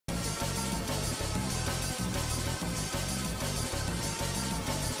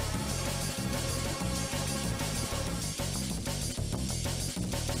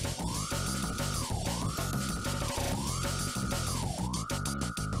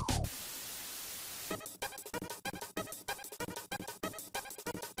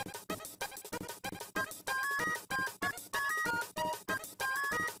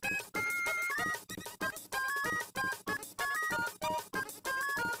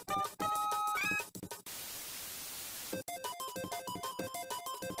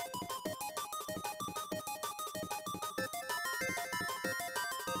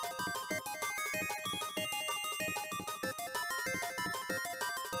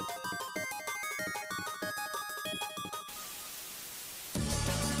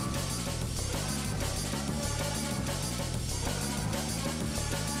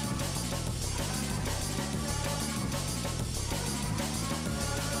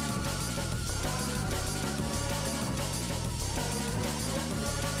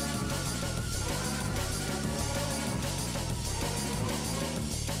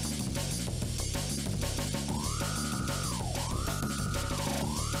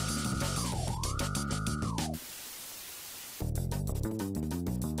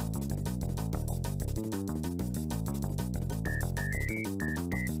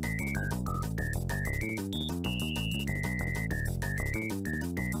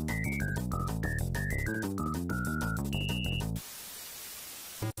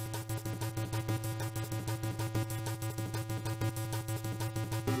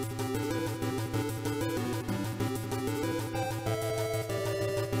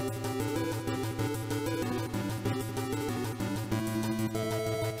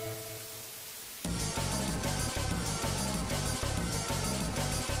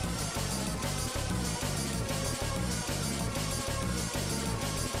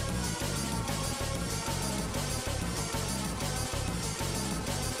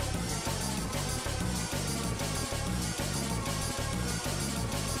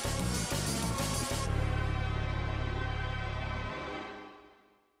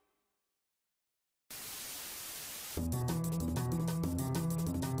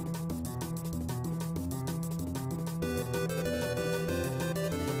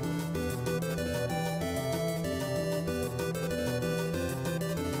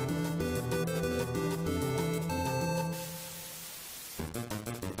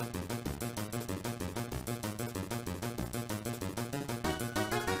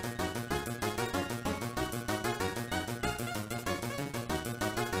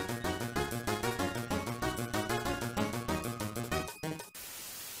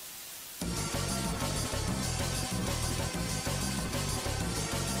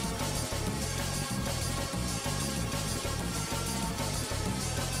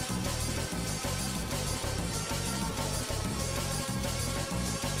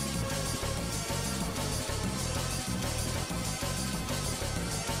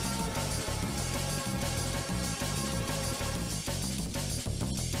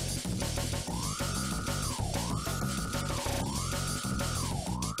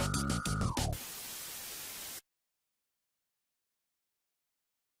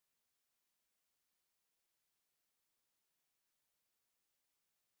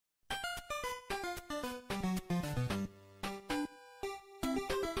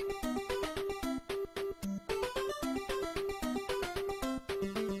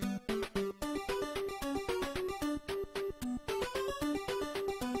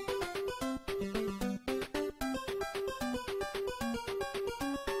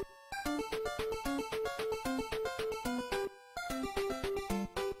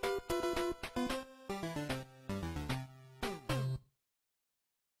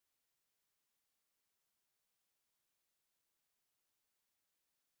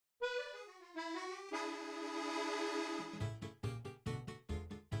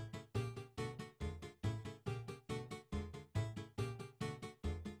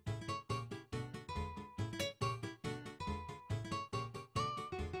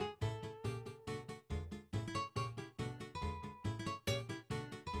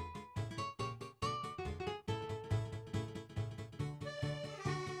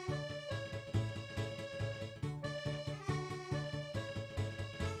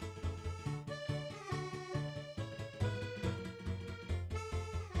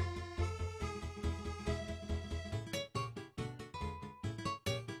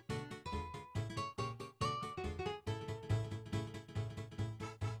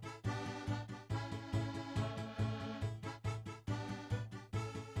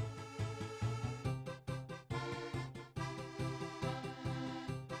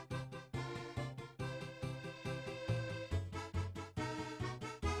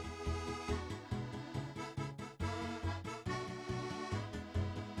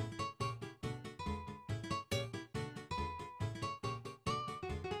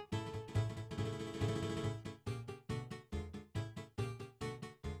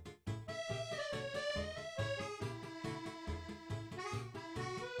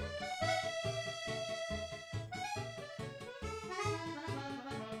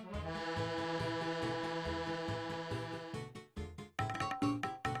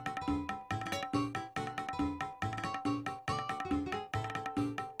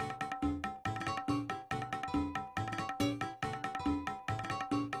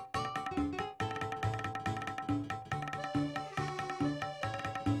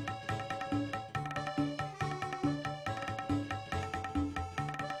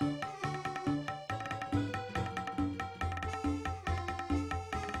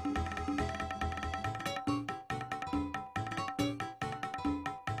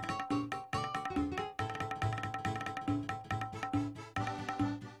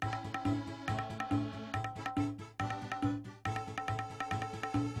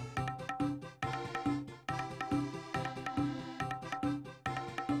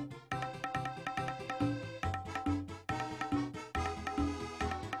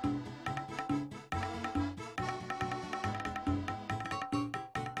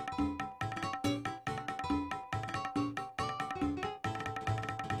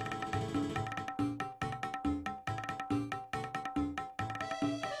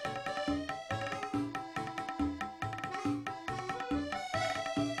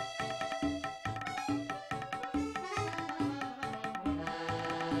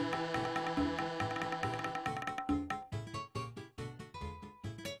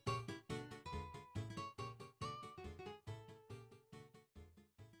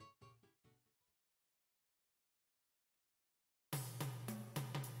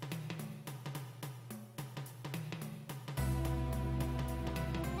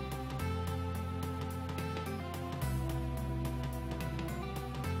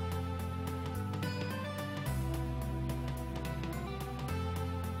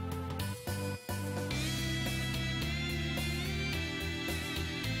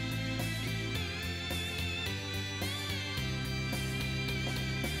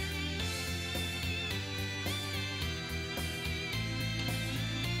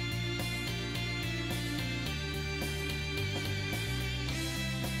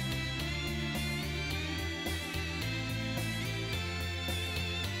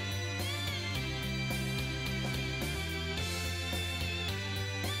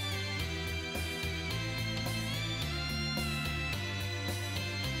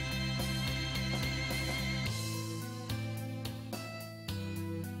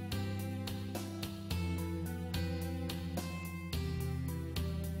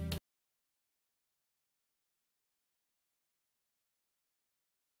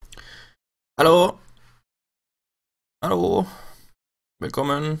Hallo, hallo,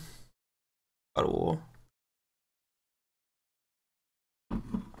 willkommen, hallo.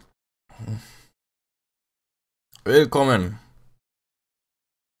 Willkommen.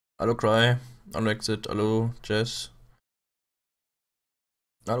 Hallo Cry, hallo Exit, hallo Jess,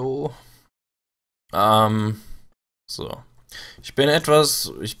 hallo. Ähm, so. Ich bin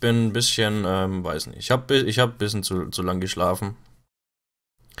ein bisschen, weiß nicht. Ich hab ein bisschen zu lang geschlafen.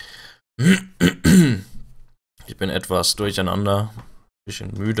 Ich bin etwas durcheinander,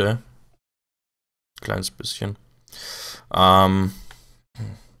 bisschen müde, kleines bisschen. Ähm,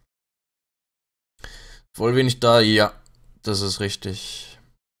 Voll wenig da, ja, das ist richtig.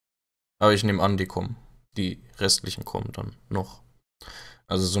 Aber ich nehme an, die kommen. Die restlichen kommen dann noch.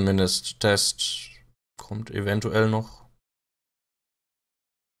 Also zumindest Test kommt eventuell noch.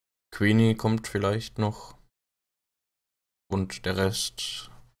 Queenie kommt vielleicht noch. Und der Rest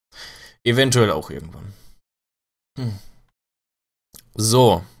eventuell auch irgendwann. Hm.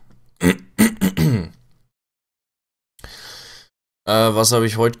 So. Was habe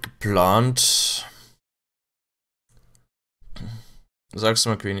ich heute geplant? Sagst du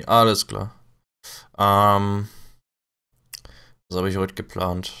mal, Queenie? Alles klar. Ähm, Was habe ich heute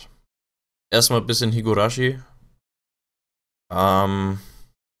geplant? Erstmal ein bisschen Higurashi. Ähm,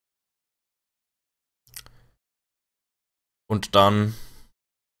 und dann,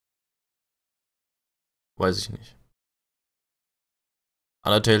 weiß ich nicht.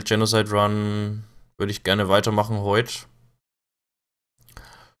 Undertale Genocide Run würde ich gerne weitermachen heute.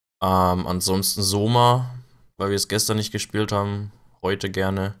 Ansonsten Soma, weil wir es gestern nicht gespielt haben, heute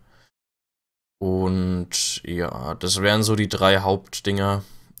gerne. Und ja, das wären so die drei Hauptdinger.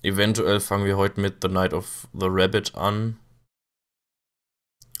 Eventuell fangen wir heute mit The Night of the Rabbit an.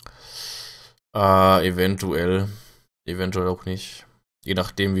 Eventuell. Eventuell auch nicht. Je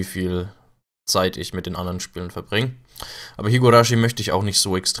nachdem, wie viel Zeit ich mit den anderen Spielen verbringe. Aber Higurashi möchte ich auch nicht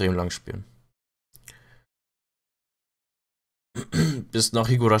so extrem lang spielen. Bist nach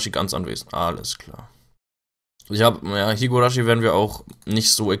Higurashi ganz anwesend. Alles klar. Higurashi werden wir auch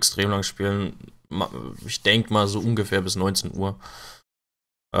nicht so extrem lang spielen. Ich denke mal so ungefähr bis 19 Uhr.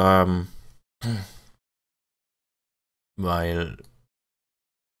 Ähm, Weil,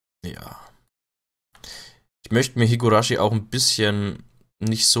 ja. Ich möchte mir Higurashi auch ein bisschen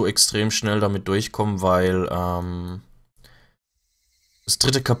nicht so extrem schnell damit durchkommen, weil das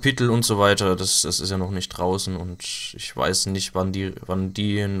dritte Kapitel und so weiter, das ist ja noch nicht draußen und ich weiß nicht, wann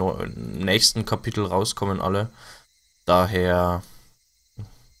die nächsten Kapitel rauskommen alle. Daher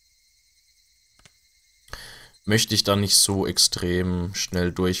möchte ich da nicht so extrem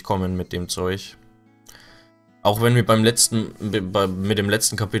schnell durchkommen mit dem Zeug. Auch wenn wir mit dem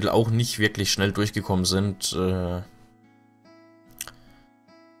letzten Kapitel auch nicht wirklich schnell durchgekommen sind,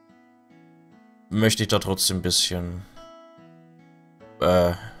 möchte ich da trotzdem ein bisschen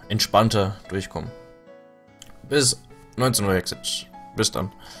entspannter durchkommen. Bis 19 Uhr Exit. Bis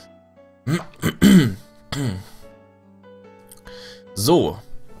dann. So.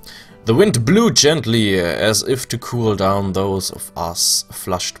 The wind blew gently, as if to cool down those of us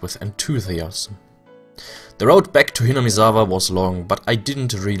flushed with enthusiasm. The road back to Hinamizawa was long, but I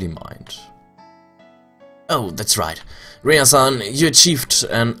didn't really mind. Oh, that's right. Reina-san, you achieved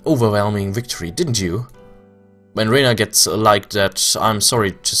an overwhelming victory, didn't you? When Reina gets like that, I'm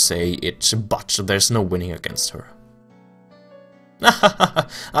sorry to say it, but there's no winning against her.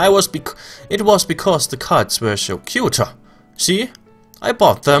 It was because the cards were so cute. See? I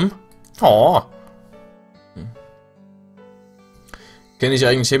bought them. Oh. Kenne ich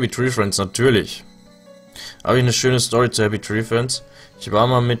eigentlich Happy Tree Friends? Natürlich. Habe ich eine schöne Story zu Happy Tree Friends. Ich war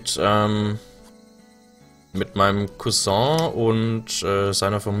mal mit meinem Cousin und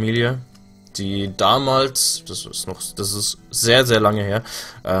seiner Familie, die damals, das ist sehr, sehr lange her,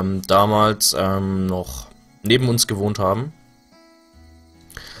 damals noch neben uns gewohnt haben.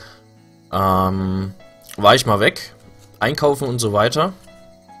 War ich mal weg, einkaufen und so weiter.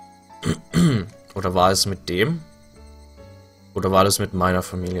 Oder war es mit dem? Oder war das mit meiner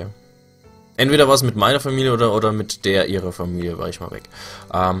Familie? Entweder war es mit meiner Familie oder mit der ihrer Familie war ich mal weg.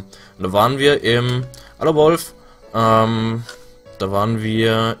 Und da waren wir im... Hallo Wolf. Da waren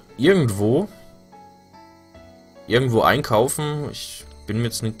wir irgendwo einkaufen. Ich bin mir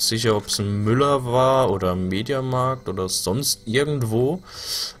jetzt nicht sicher, ob es ein Müller war oder ein Mediamarkt oder sonst irgendwo.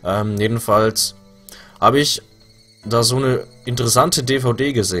 Jedenfalls habe ich da so eine interessante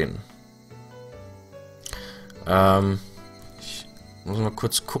DVD gesehen. Ich muss mal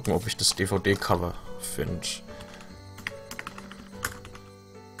kurz gucken, ob ich das DVD-Cover finde.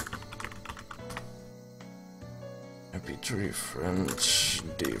 Happy Tree Friend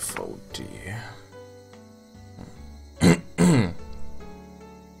DVD.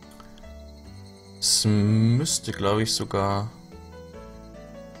 Es müsste, glaube ich, sogar...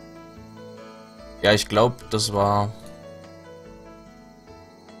 Ja, ich glaube, das war...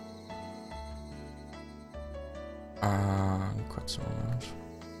 kurz Moment.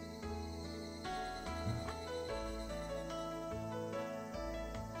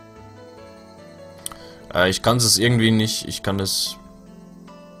 Ich kann es irgendwie nicht... Ich kann es...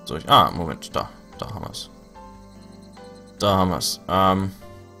 So, Moment, da haben wir es. Da haben wir es.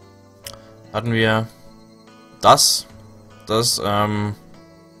 Hatten wir das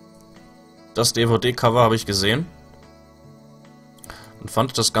DVD-Cover habe ich gesehen und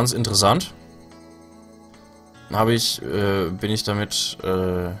fand das ganz interessant. Dann bin ich damit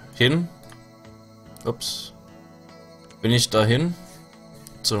bin ich dahin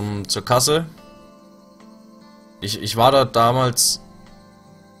zur Kasse. Ich war da damals,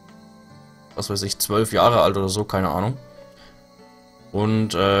 was weiß ich, 12 Jahre alt oder so, keine Ahnung. Und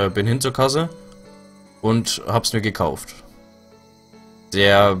bin hin zur Kasse und hab's mir gekauft.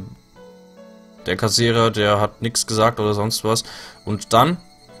 Der Kassierer, der hat nichts gesagt oder sonst was. Und dann,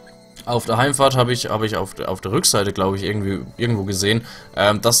 auf der Heimfahrt habe ich auf der Rückseite, glaube ich, irgendwo gesehen,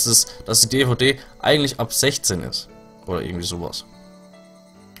 dass die DVD eigentlich ab 16 ist. Oder irgendwie sowas.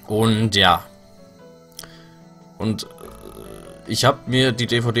 Und ja. Und ich habe mir die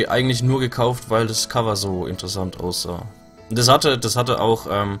DVD eigentlich nur gekauft, weil das Cover so interessant aussah. Das hatte auch,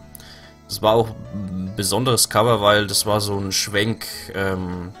 das war auch ein besonderes Cover, weil das war so ein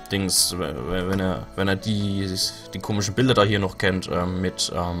Schwenk-Dings, wenn er die komischen Bilder da hier noch kennt, die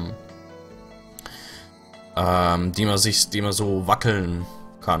man so wackeln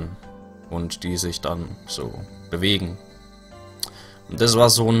kann und die sich dann so bewegen. Und das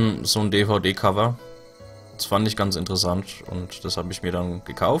war so ein DVD-Cover. Das fand ich ganz interessant und das habe ich mir dann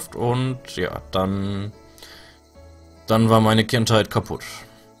gekauft und ja, dann war meine Kindheit kaputt,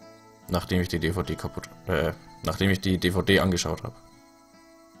 nachdem ich die DVD angeschaut habe.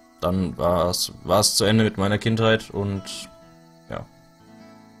 Dann war es zu Ende mit meiner Kindheit und ja.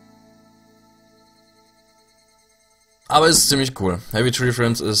 Aber es ist ziemlich cool. Heavy Tree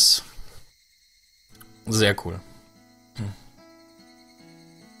Friends ist sehr cool.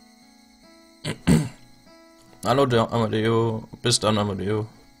 Hallo, der Amadeo. Bis dann, Amadeo.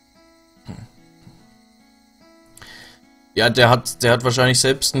 Ja, der hat wahrscheinlich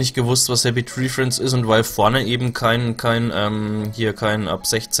selbst nicht gewusst, was Happy Tree Friends ist, und weil vorne eben kein ab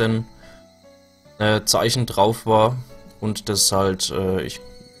 16 Zeichen drauf war und das halt,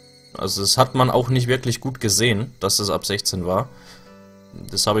 also das hat man auch nicht wirklich gut gesehen, dass das ab 16 war.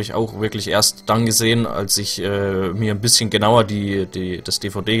 Das habe ich auch wirklich erst dann gesehen, als ich mir ein bisschen genauer die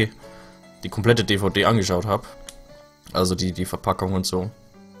komplette DVD angeschaut habe. Also die Verpackung und so.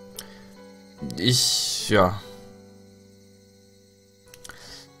 Ja.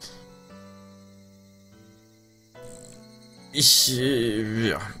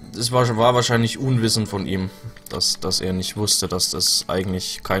 Ja, es war wahrscheinlich Unwissen von ihm, dass er nicht wusste, dass das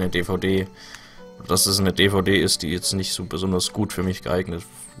eigentlich keine DVD, dass es eine DVD ist, die jetzt nicht so besonders gut für mich geeignet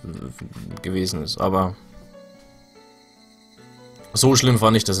gewesen ist. Aber so schlimm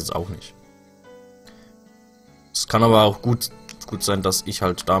fand ich das jetzt auch nicht. Es kann aber auch gut sein, dass ich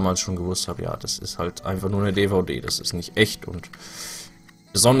halt damals schon gewusst habe, ja, das ist halt einfach nur eine DVD, das ist nicht echt, und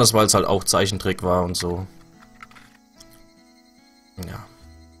besonders weil es halt auch Zeichentrick war und so. Ja.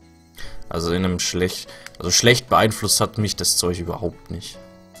 Also schlecht beeinflusst hat mich das Zeug überhaupt nicht.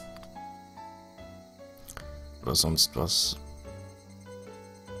 Oder sonst was.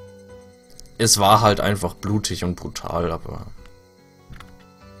 Es war halt einfach blutig und brutal, aber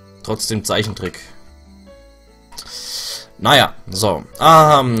trotzdem Zeichentrick. Naja, so.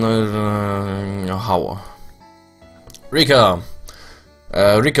 How? Rika.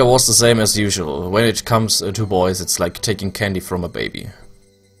 Rika was the same as usual. When it comes to boys, it's like taking candy from a baby.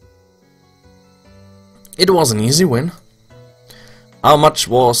 It was an easy win. How much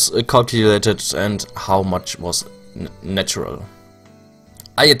was calculated and how much was natural?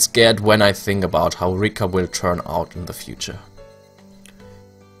 I get scared when I think about how Rika will turn out in the future.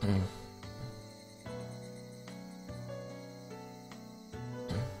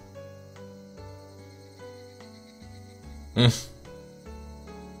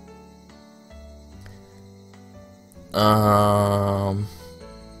 I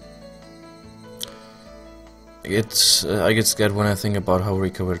get scared when I think about how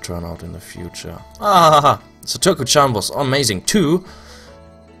Rika will turn out in the future. So Toko-chan was amazing too.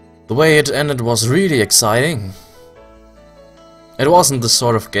 The way it ended was really exciting. It wasn't the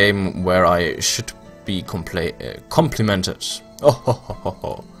sort of game where I should be complimented. Oh ho ho ho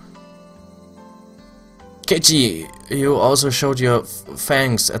ho. Keiichi, you also showed your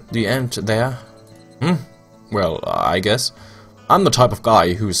fangs at the end there? Hmm? Well, I guess. I'm the type of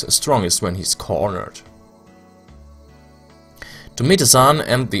guy who's strongest when he's cornered. Tomita-san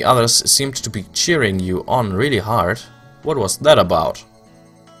and the others seemed to be cheering you on really hard. What was that about?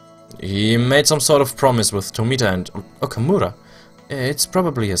 He made some sort of promise with Tomita and Okamura. It's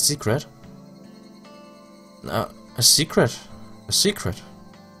probably a secret. A secret? A secret?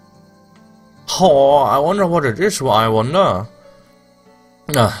 Oh, I wonder what it is, I wonder.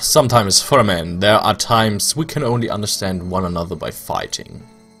 Sometimes, for a man, there are times we can only understand one another by fighting.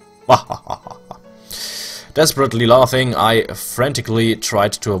 Desperately laughing, I frantically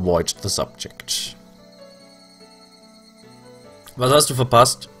tried to avoid the subject. Was hast du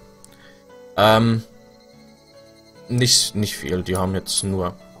verpasst? Nicht viel, die haben jetzt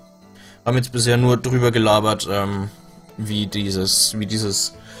bisher nur drüber gelabert, wie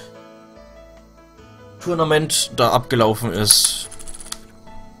dieses Tournament da abgelaufen ist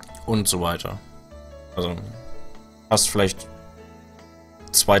und so weiter. Also, hast vielleicht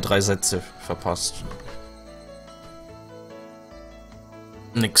 2-3 Sätze verpasst.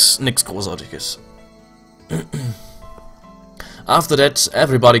 Nix Großartiges. After that,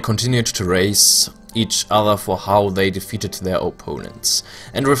 everybody continued to raise each other for how they defeated their opponents,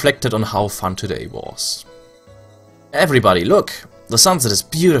 and reflected on how fun today was. Everybody, look! The sunset is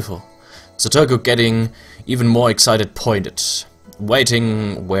beautiful! Satoko, getting even more excited, pointed.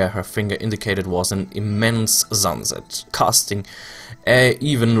 Waiting where her finger indicated was an immense sunset, casting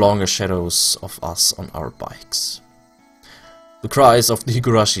even longer shadows of us on our bikes. The cries of the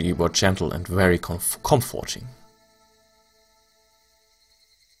Higurashi were gentle and very comforting.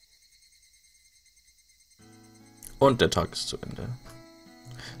 Und der Tag ist zu Ende.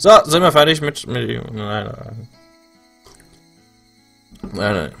 So, sind wir fertig mit nein.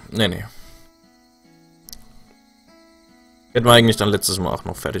 Nee. Hätten wir eigentlich dann letztes Mal auch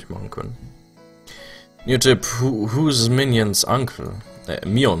noch fertig machen können. New tip, who's Minions Uncle?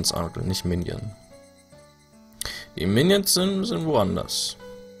 Mions Uncle, nicht Minion. Die Minions sind woanders.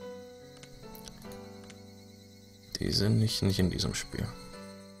 Die sind nicht in diesem Spiel.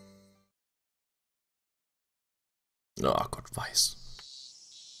 Oh, Gott weiß.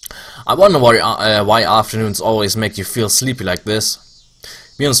 I wonder why afternoons always make you feel sleepy like this.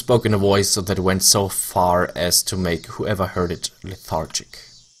 Mion spoke in a voice that went so far as to make whoever heard it lethargic.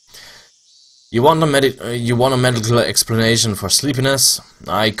 You want a medical explanation for sleepiness?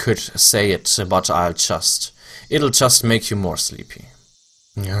 I could say it, but it'll just make you more sleepy.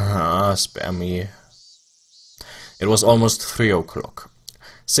 Spare me. It was almost 3 o'clock.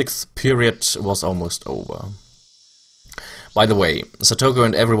 6th period was almost over. By the way, Satoko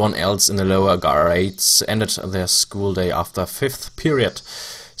and everyone else in the lower grades ended their school day after 5th period,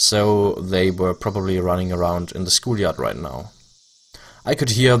 so they were probably running around in the schoolyard right now. I could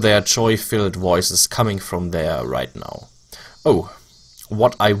hear their joy-filled voices coming from there right now. Oh,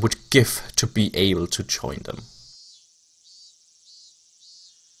 what I would give to be able to join them.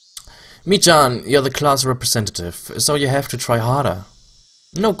 Mi-chan, you're the class representative, so you have to try harder.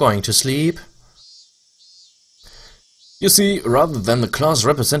 No going to sleep. You see, rather than the class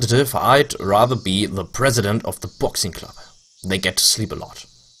representative, I'd rather be the president of the boxing club. They get to sleep a lot.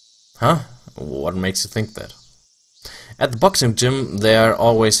 Huh? What makes you think that? At the boxing gym, they're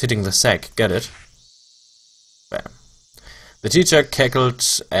always hitting the sack, get it? Bam. The teacher cackled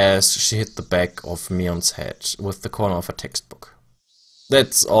as she hit the back of Mion's head with the corner of a textbook.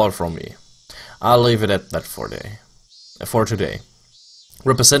 That's all from me. I'll leave it at that for today.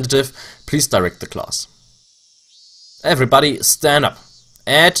 Representative, please direct the class. Everybody stand up.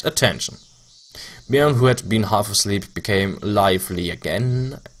 At attention. Mion, who had been half asleep, became lively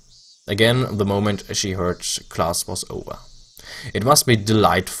again the moment she heard class was over. It must be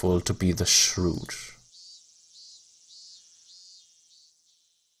delightful to be the shrewd.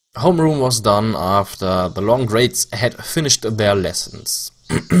 Homeroom was done after the long grades had finished their lessons.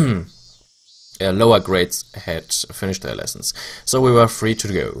 Lower grades had finished their lessons, so we were free to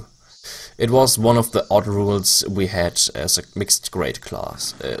go. It was one of the odd rules we had as a mixed grade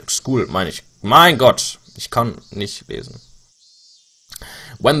class. School, meine ich. Mein Gott, ich kann nicht lesen.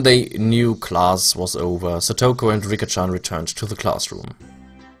 When the new class was over, Satoko and Rika-chan returned to the classroom.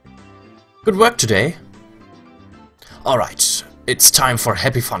 Good work today. Alright, it's time for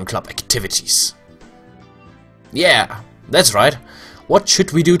Happy Fun Club activities. Yeah, that's right. What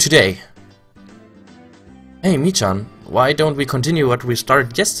should we do today? Hey, Mi-chan, why don't we continue what we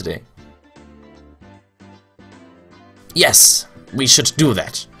started yesterday? Yes, we should do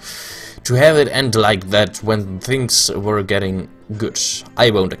that. To have it end like that when things were getting good,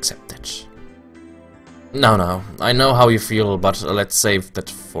 I won't accept that. No, I know how you feel, but let's save that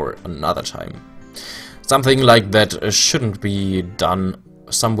for another time. Something like that shouldn't be done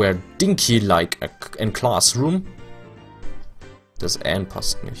somewhere dinky like a classroom. Das N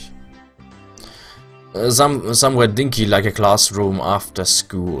passt nicht. Somewhere dinky like a classroom after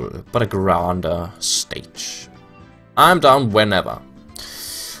school, but a grander stage. I'm down whenever.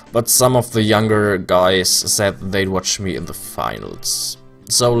 But some of the younger guys said they'd watch me in the finals,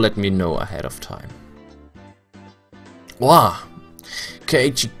 so let me know ahead of time. Wow,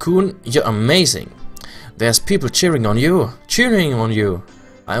 Keiichi-kun, you're amazing. There's people cheering on you.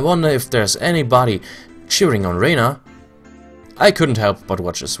 I wonder if there's anybody cheering on Reina. I couldn't help but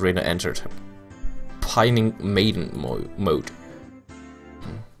watch as Reina entered her pining maiden mode.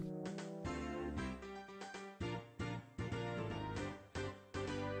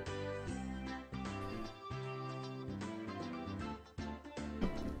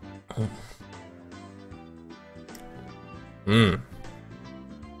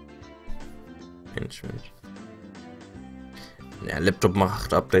 Mensch. Ja, Laptop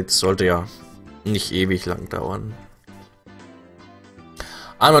macht Updates, sollte ja nicht ewig lang dauern.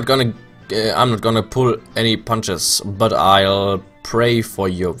 I'm not gonna pull any punches, but I'll pray for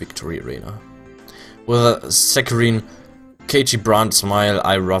your victory, Reina. With a saccharine, Keiichi Brand smile,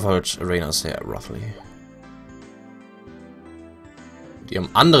 I ruffled Reina's hair roughly. Die haben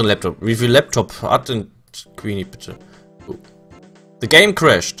anderen Laptop. Wie viel Laptop hat denn Queenie bitte? Oh. The game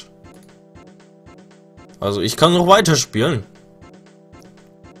crashed. Also ich kann noch weiterspielen.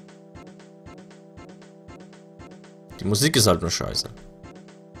 Die Musik ist halt nur scheiße.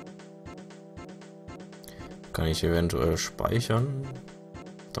 Kann ich eventuell speichern,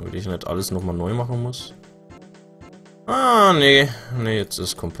 damit ich nicht alles nochmal neu machen muss? Ah, nee, jetzt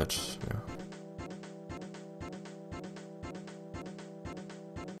ist komplett, ja.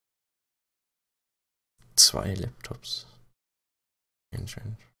 Zwei Laptops.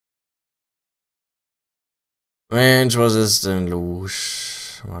 Mensch, was ist denn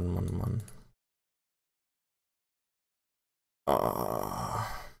los? Mann. Ah.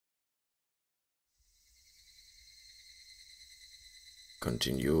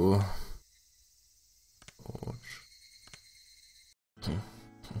 Continue. Gut.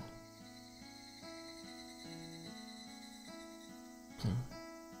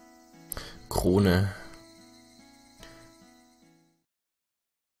 Krone.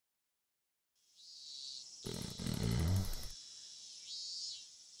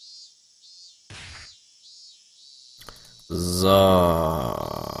 So.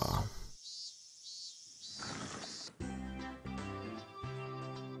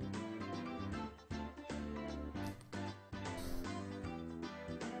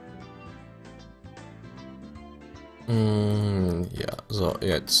 Ja, so,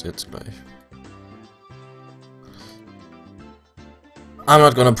 jetzt gleich. I'm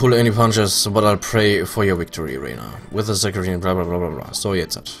not gonna pull any punches, but I'll pray for your victory, Reina. With the secretary and blah blah blah blah blah. So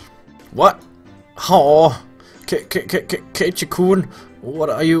jetzt hat. What? How? Keiichi-kun, what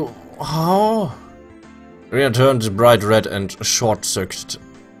are you? How? Reina turned bright red and short-circuited,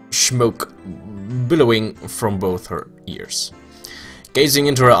 smoke billowing from both her ears. Gazing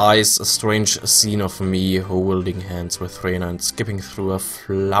into her eyes, a strange scene of me holding hands with Reina and skipping through a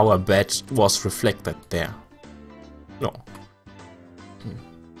flower bed was reflected there. No.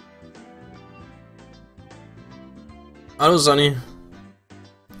 Hello, Sunny.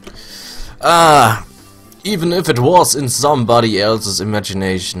 Even if it was in somebody else's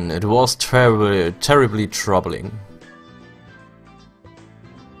imagination, it was terribly troubling.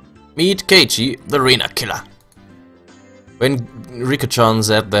 Meet Keiichi, the Reina killer. When Rika-chan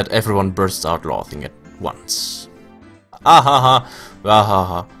said that, everyone burst out laughing at once. Ah ha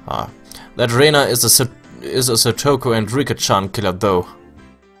ha. That Reina is a Satoko and Rika-chan killer though.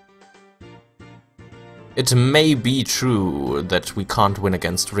 It may be true that we can't win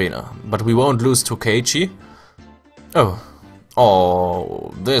against Reina, but we won't lose to Keiichi.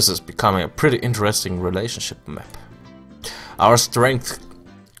 Oh, this is becoming a pretty interesting relationship map. Our strengths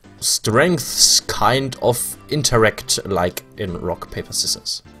kind of interact like in rock, paper,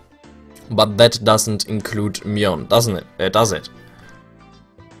 scissors. But that doesn't include Mion, doesn't it? Does it?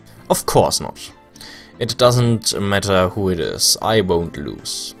 Of course not. It doesn't matter who it is, I won't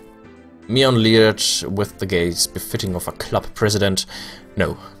lose. Mion leered with the gaze befitting of a club president.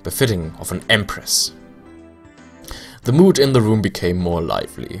 No, befitting of an empress. The mood in the room became more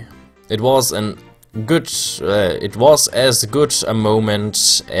lively. It was as good a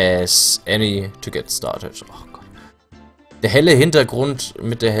moment as any to get started. Oh God. Der helle Hintergrund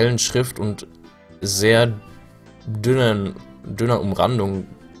mit der hellen Schrift und sehr dünner Umrandung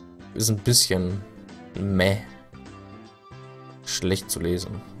ist ein bisschen meh. Schlecht zu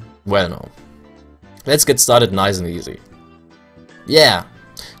lesen. Well, no. Let's get started nice and easy. Yeah.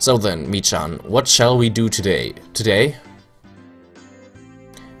 So then, Michan, what shall we do today?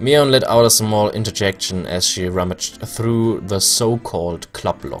 Mion let out a small interjection as she rummaged through the so-called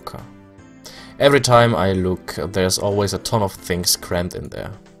club locker. Every time I look, there's always a ton of things crammed in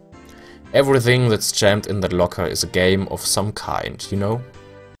there. Everything that's jammed in that locker is a game of some kind, you know?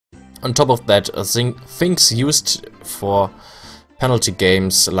 On top of that, things used for penalty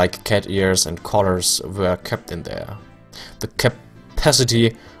games like cat ears and collars were kept in there. The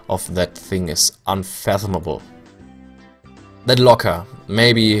capacity of that thing is unfathomable. That locker,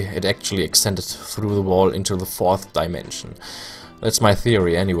 maybe it actually extended through the wall into the 4th dimension. That's my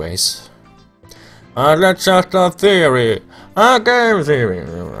theory anyways. That's just a theory. A game theory.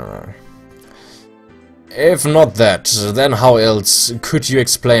 If not that, then how else could you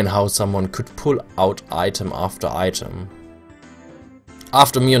explain how someone could pull out item after item?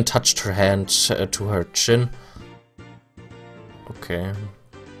 After Mion touched her hand to her chin. Okay.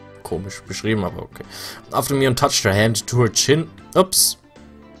 Komisch beschrieben, aber okay. After Mion touched her hand to her chin. Oops.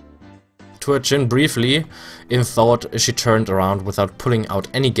 To her chin briefly, in thought she turned around without pulling out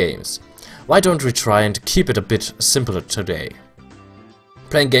any games. Why don't we try and keep it a bit simpler today?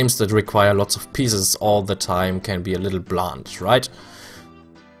 Playing games that require lots of pieces all the time can be a little blunt, right?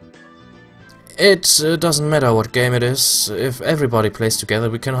 It doesn't matter what game it is, if everybody plays together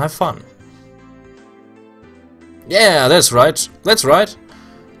we can have fun. Yeah, that's right, that's right.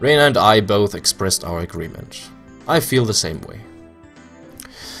 Rena and I both expressed our agreement. I feel the same way.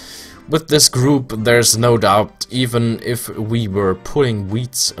 With this group, there's no doubt, even if we were pulling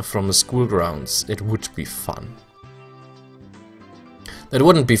weeds from the school grounds, it would be fun. That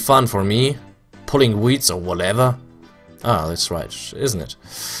wouldn't be fun for me, pulling weeds or whatever. Ah, that's right, isn't it?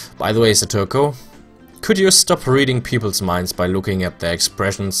 By the way, Satoko, could you stop reading people's minds by looking at their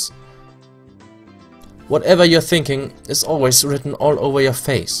expressions? Whatever you're thinking is always written all over your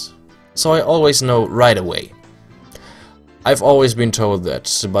face, so I always know right away. I've always been told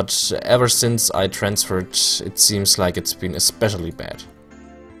that, but ever since I transferred, it seems like it's been especially bad.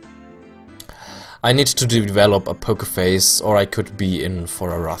 I need to develop a poker face, or I could be in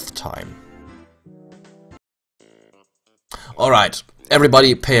for a rough time. Alright,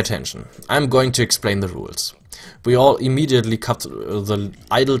 everybody pay attention. I'm going to explain the rules. We all immediately cut the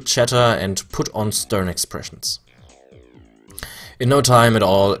idle chatter and put on stern expressions. In no time at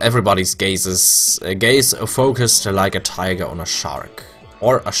all, everybody's gaze focused like a tiger on a shark.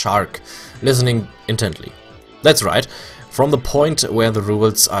 Or a shark, listening intently. That's right, from the point where the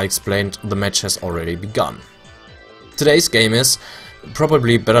rules are explained, the match has already begun. Today's game is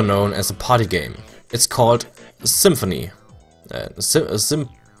probably better known as a party game. It's called Symphony.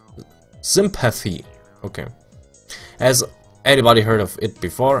 Sympathy. Okay. Has anybody heard of it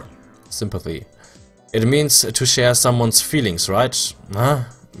before? Sympathy. It means to share someone's feelings, right? Huh?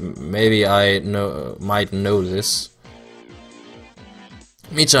 Maybe I might know this.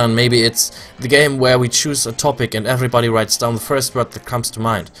 Michan, maybe it's the game where we choose a topic and everybody writes down the first word that comes to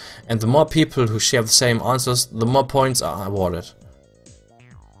mind. And the more people who share the same answers, the more points are awarded.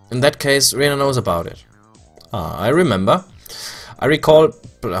 In that case, Rena knows about it. Ah, I remember. I recall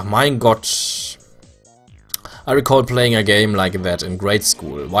playing a game like that in grade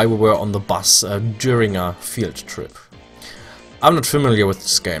school, while we were on the bus during a field trip. I'm not familiar with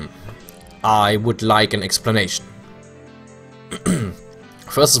this game. I would like an explanation.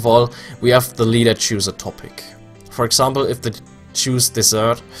 First of all, we have the leader choose a topic. For example, if they choose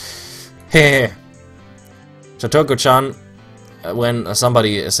dessert, hehe. Satoko-chan, when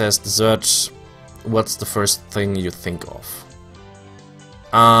somebody says dessert, what's the first thing you think of?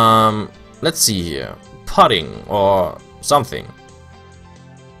 Let's see here. Pudding or something.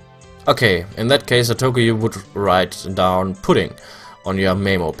 Okay, in that case, Satoko, you would write down pudding on your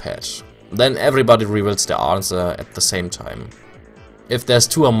memo pad. Then everybody reveals their answer at the same time. If there's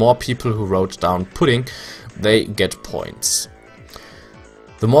 2 or more people who wrote down pudding, they get points.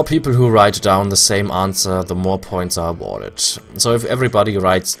 The more people who write down the same answer, the more points are awarded. So if everybody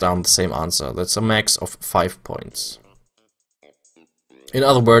writes down the same answer, that's a max of 5 points. In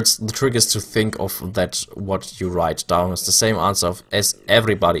other words, the trick is to think of that what you write down is the same answer as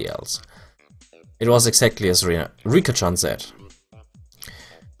everybody else. It was exactly as Rika-chan said.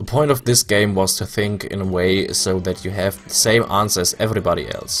 The point of this game was to think in a way so that you have the same answer as everybody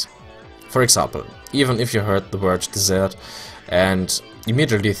else. For example, even if you heard the word dessert and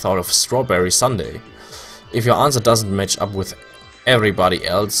immediately thought of strawberry sundae, If your answer doesn't match up with everybody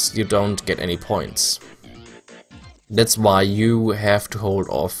else, you don't get any points. That's why you have to hold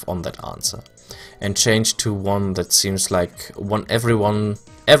off on that answer and change to one that seems like one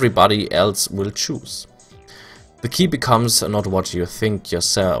everybody else will choose. The key becomes not what you think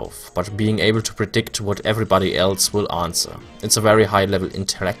yourself, but being able to predict what everybody else will answer. It's a very high-level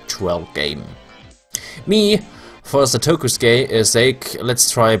intellectual game. Me, for Satoku's sake, let's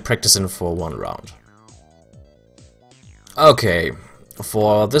try practicing for one round. Okay,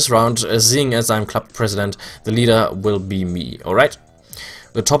 for this round, seeing as I'm club president, the leader will be me, alright?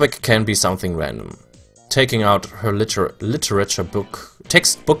 The topic can be something random. Taking out her literature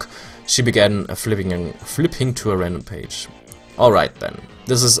textbook, she began flipping to a random page. Alright then,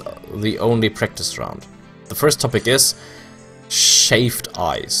 this is the only practice round. The first topic is shaved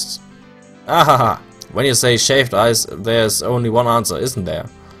ice. Ahaha, when you say shaved ice, there's only one answer, isn't there?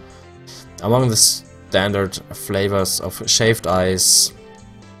 Among the standard flavors of shaved ice,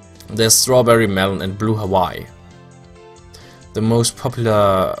 there's strawberry, melon and blue Hawaii. The most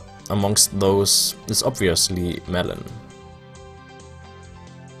popular amongst those is obviously melon.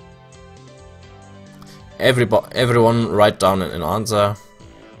 Everyone write down an answer.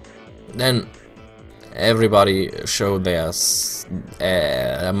 Then everybody show theirs.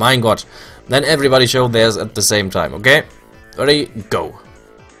 Mein Gott. Then everybody show theirs at the same time, okay? Ready, go.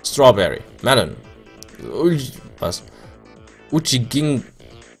 Strawberry, melon. Was? Uchigintoki,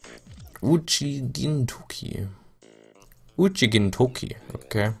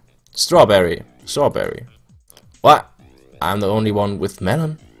 okay. Strawberry. What? I'm the only one with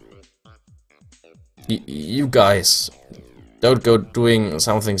melon? You guys, don't go doing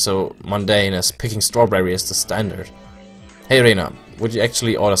something so mundane as picking strawberry as the standard. Hey Rena, would you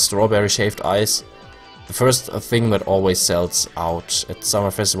actually order strawberry shaved ice? The first thing that always sells out at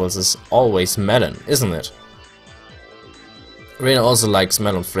summer festivals is always melon, isn't it? Rena also likes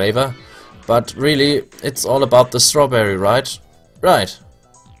melon flavor, but really, it's all about the strawberry, right? Right.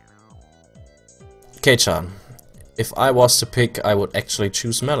 Kei-chan, if I was to pick, I would actually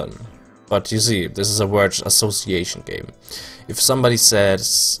choose melon. But you see, this is a word association game. If somebody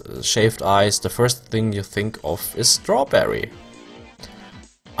says shaved ice, the first thing you think of is strawberry.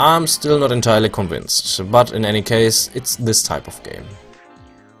 I'm still not entirely convinced, but in any case, it's this type of game.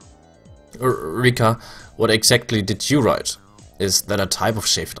 Rika, what exactly did you write? Is that a type of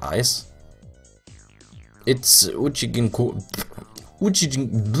shaved ice? It's Uchiginko...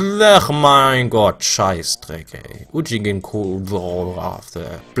 mein Gott, Scheißdreck, ey. Uchiginko...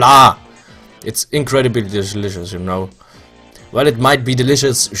 blah! It's incredibly delicious, you know. Well, it might be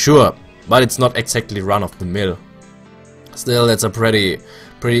delicious, sure, but it's not exactly run-of-the-mill. Still, that's a pretty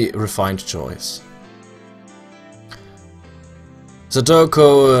refined choice.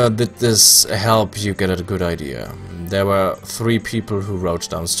 Sadoko, did this help you get a good idea? There were 3 people who wrote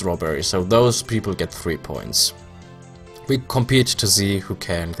down strawberry, so those people get 3 points. We compete to see who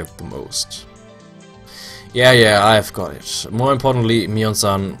can get the most. Yeah, I've got it. More importantly,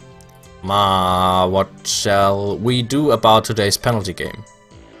 Mion-san, what shall we do about today's penalty game?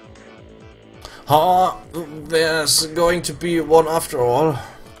 There's going to be one after all.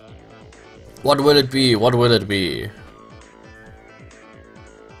 What will it be? What will it be?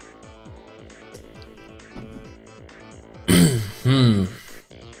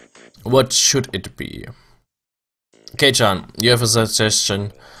 What should it be? Kei-chan, you have a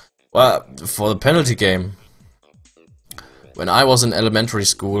suggestion? Well, for the penalty game. When I was in elementary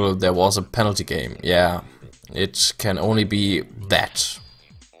school, there was a penalty game. Yeah, it can only be that.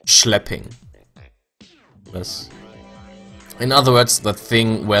 Schlepping. Yes. In other words, the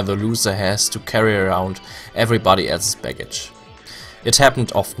thing where the loser has to carry around everybody else's baggage. It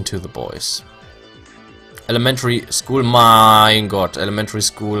happened often to the boys. Elementary school, mein Gott, elementary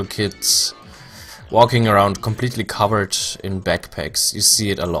school kids walking around completely covered in backpacks. You see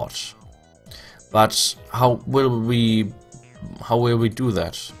it a lot. But how will we do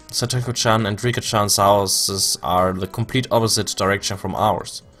that? Satoko-chan and Rika-chan's houses are the complete opposite direction from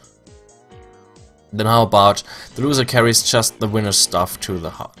ours. Then how about the loser carries just the winner's stuff to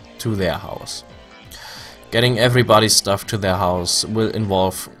their house? Getting everybody's stuff to their house will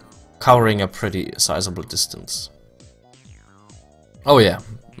involve covering a pretty sizable distance. Oh yeah,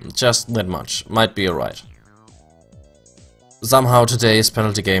 just that much. Might be alright. Somehow today's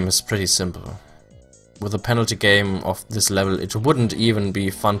penalty game is pretty simple. With a penalty game of this level, it wouldn't even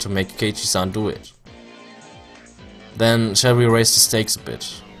be fun to make Keiichi-san do it. Then shall we raise the stakes a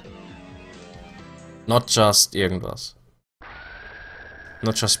bit? Not just irgendwas.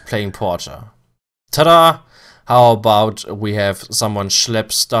 Not just playing Porter. Ta-da! How about we have someone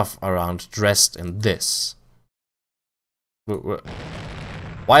schlep stuff around dressed in this?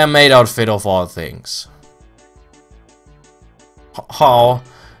 Why a maid outfit of all things? How?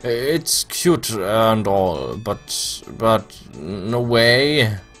 It's cute and all, but no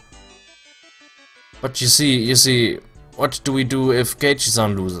way. But you see, what do we do if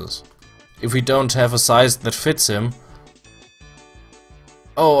Keiichi-san loses? If we don't have a size that fits him?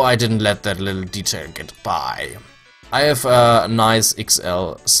 Oh, I didn't let that little detail get by. I have a nice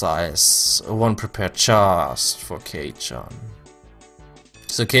XL size, one prepared just for Kei-chan.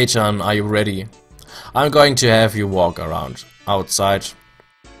 So Kei-chan, are you ready? I'm going to have you walk around outside,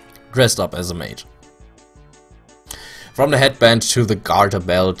 dressed up as a maid. From the headband to the garter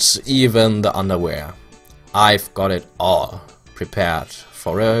belt, even the underwear. I've got it all prepared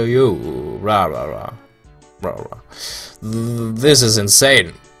for you. Rah, rah, rah. Rah, rah. This is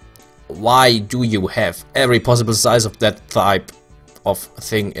insane. Why do you have every possible size of that type of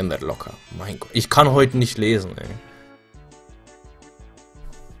thing in that locker? Mein Gott, ich kann heute nicht lesen, ey.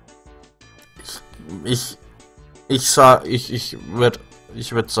 Ich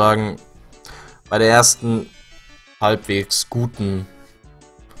würde sagen, bei der ersten halbwegs guten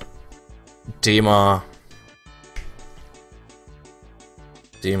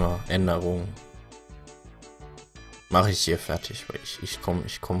Änderung mache ich hier fertig, weil ich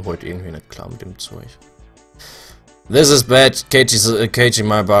komm heute irgendwie nicht klar mit dem Zeug. This is bad, Keiichi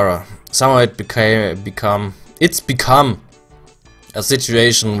Maebara. Somehow it's become a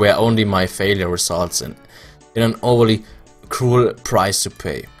situation where only my failure results in an overly cruel price to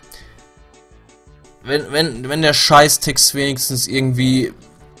pay. Wenn der Scheißtext wenigstens irgendwie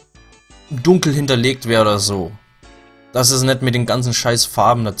dunkel hinterlegt wäre oder so. Das ist nicht mit den ganzen scheiß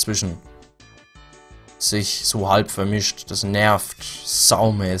Farben dazwischen sich so halb vermischt. Das nervt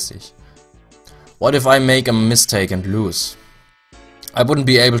saumäßig. What if I make a mistake and lose? I wouldn't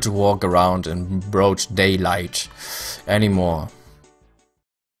be able to walk around in broad daylight anymore.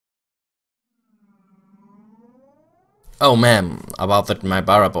 Oh ma'am, about that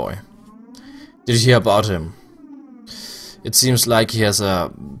Maebara boy. Did you hear about him? It seems like he has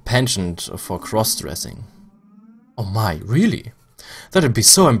a penchant for cross-dressing. Oh my, really? That'd be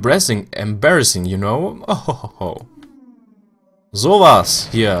so embarrassing, you know? Oh. Sowas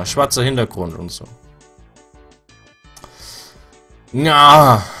hier, schwarzer Hintergrund und so.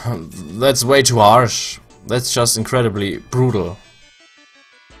 Nah, that's way too harsh. That's just incredibly brutal.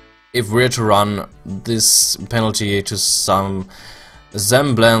 If we're to run this penalty to some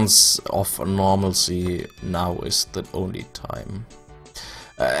semblance of normalcy, now is the only time.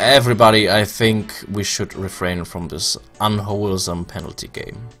 Everybody, I think we should refrain from this unwholesome penalty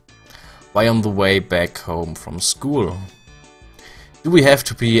game. Why on the way back home from school? Do we have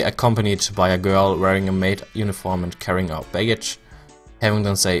to be accompanied by a girl wearing a maid uniform and carrying our baggage? Having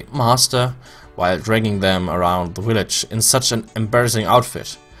them say, "Master," while dragging them around the village in such an embarrassing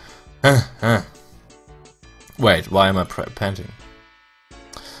outfit? Wait, why am I panting?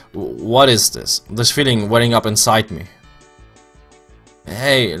 What is this? This feeling welling up inside me.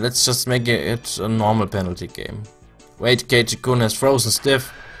 Hey, let's just make it a normal penalty game. Wait, Keiichi-kun has frozen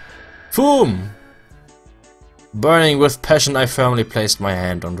stiff. Boom! Burning with passion, I firmly placed my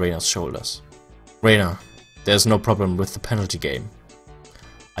hand on Reina's shoulders. Reina, there's no problem with the penalty game.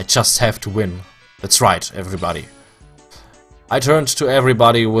 I just have to win. That's right, everybody. I turned to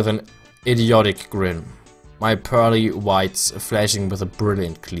everybody with an idiotic grin, my pearly whites flashing with a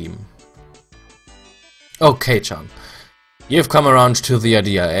brilliant gleam. Okay, Chan, you've come around to the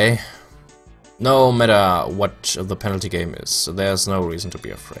idea, eh? No matter what the penalty game is, there's no reason to be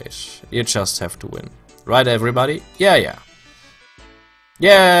afraid. You just have to win. Right, everybody? Yeah!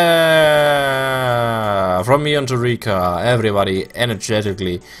 Yeah! From me on to Rika, everybody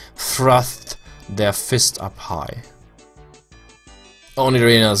energetically thrust their fist up high. Only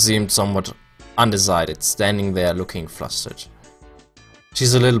Reina seemed somewhat undecided, standing there looking flustered.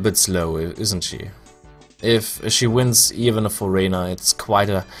 She's a little bit slow, isn't she? If she wins even for Reina, it's quite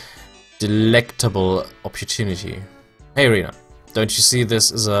a delectable opportunity. Hey Reina, don't you see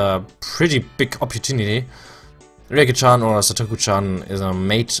this is a pretty big opportunity? Reiki-chan or Satoku-chan is a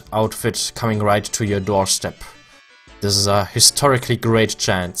maid outfit coming right to your doorstep. This is a historically great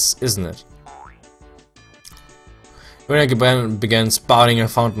chance, isn't it? Reina began spouting a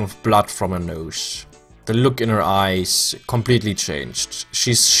fountain of blood from her nose. The look in her eyes completely changed.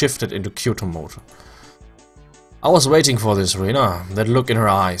 She's shifted into Kyoto mode. I was waiting for this, Reina. That look in her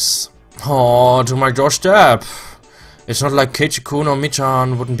eyes. Oh, to my doorstep. It's not like Keiichi-kun or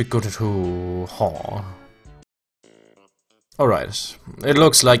Mi-chan wouldn't be good at who. Oh. Alright, it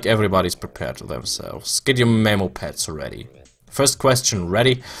looks like everybody's prepared to themselves. Get your memo pads ready. First question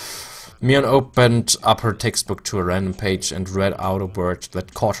ready. Mion opened up her textbook to a random page and read out a word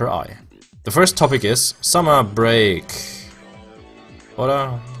that caught her eye. The first topic is summer break.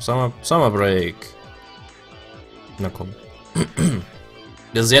 Oder? Summer break. Na komm.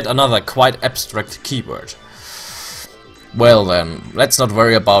 There's yet another quite abstract keyword. Well then, let's not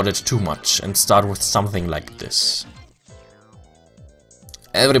worry about it too much and start with something like this.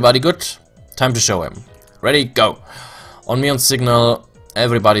 Everybody good? Time to show him. Ready, go! On Mion's signal,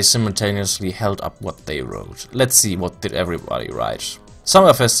 everybody simultaneously held up what they wrote. Let's see, what did everybody write?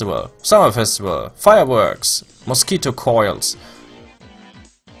 Summer festival, fireworks, mosquito coils.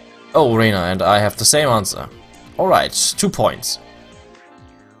 Oh, Rena and I have the same answer. Alright, 2 points.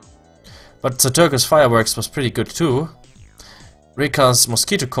 But the Turkish fireworks was pretty good too. Rika's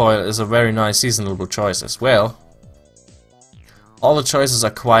mosquito coil is a very nice seasonable choice as well. All the choices are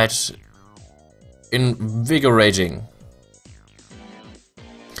quite invigorating.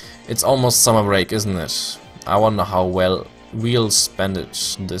 It's almost summer break, isn't it? I wonder how well we'll spend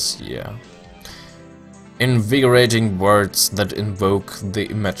it this year. Invigorating words that invoke the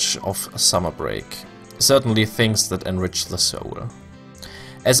image of summer break. Certainly things that enrich the soul.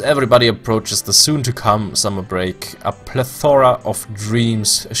 As everybody approaches the soon-to-come summer break, a plethora of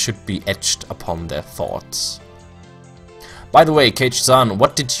dreams should be etched upon their thoughts. By the way, Keiichi-san,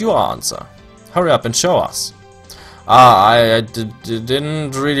 what did you answer? Hurry up and show us. I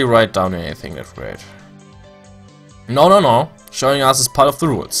didn't really write down anything that great. No. Showing us is part of the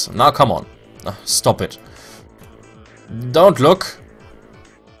rules. Now come on. Stop it. Don't look.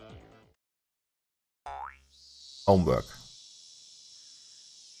 Homework.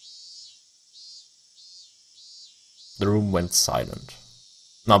 The room went silent.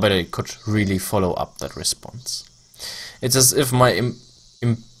 Nobody could really follow up that response. It's as if my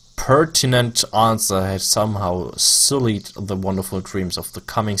impertinent answer had somehow sullied the wonderful dreams of the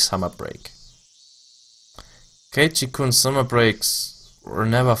coming summer break. Keiichi-kun's summer breaks were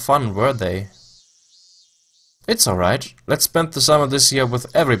never fun, were they? It's alright. Let's spend the summer this year with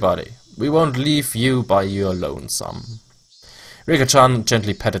everybody. We won't leave you by your lonesome. Rika-chan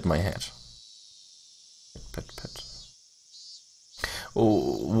gently patted my head. Pat.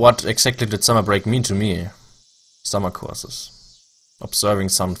 Oh, what exactly did summer break mean to me? Summer courses, observing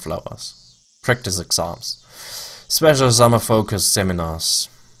sunflowers, practice exams, special summer focus seminars.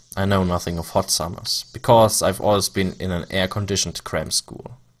 I know nothing of hot summers, because I've always been in an air-conditioned cram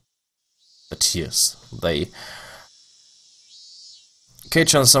school. But yes,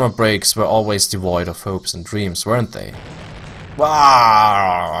 Keiichi-chan's summer breaks were always devoid of hopes and dreams, weren't they?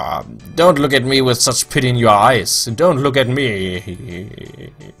 Wow! Don't look at me with such pity in your eyes. Don't look at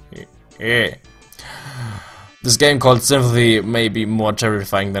me. This game called Sympathy may be more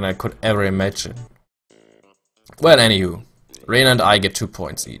terrifying than I could ever imagine. Well, anywho, Rena and I get 2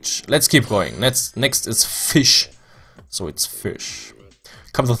 points each. Let's keep going. Next is fish. So it's fish.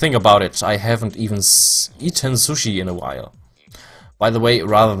 Come to think about it, I haven't even eaten sushi in a while. By the way,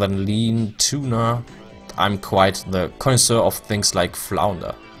 rather than lean tuna, I'm quite the connoisseur of things like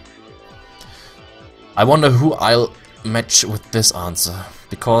flounder. I wonder who I'll match with this answer,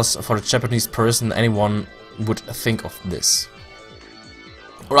 because for a Japanese person anyone would think of this.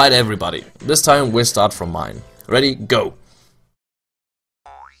 Alright everybody, this time we'll start from mine. Ready, go!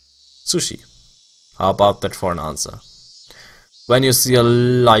 Sushi. How about that for an answer? When you see a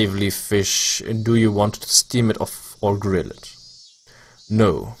lively fish, do you want to steam it off or grill it?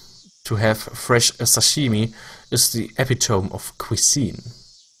 No. To have fresh sashimi is the epitome of cuisine.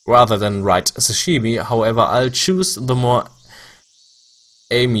 Rather than write sashimi, however, I'll choose the more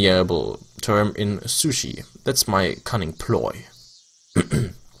amiable term in sushi. That's my cunning ploy.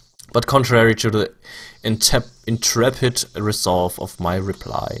 But contrary to the intrepid resolve of my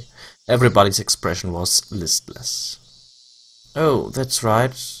reply, everybody's expression was listless. Oh, that's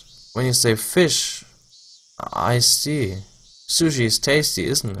right. When you say fish, I see. Sushi is tasty,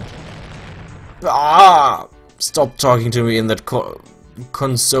 isn't it? Ah! Stop talking to me in that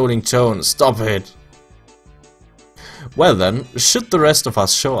consoling tone. Stop it. Well then, should the rest of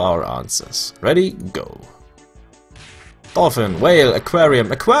us show our answers? Ready? Go. Dolphin, whale,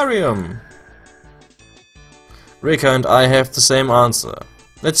 aquarium, aquarium! Rika and I have the same answer.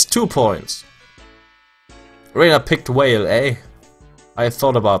 That's 2 points. Rena picked whale, eh? I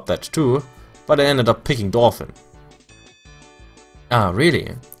thought about that too, but I ended up picking dolphin. Ah,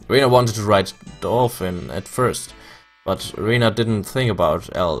 really? Rena wanted to write dolphin at first, but Rena didn't think about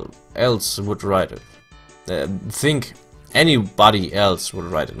else would write it. Think anybody else would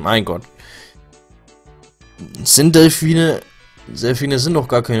write it. Mein Gott. Sind Delfine... Delfine sind doch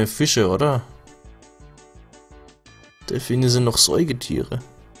gar keine Fische, oder? Delfine sind doch Säugetiere.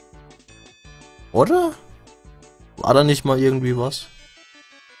 Oder? War da nicht mal irgendwie was?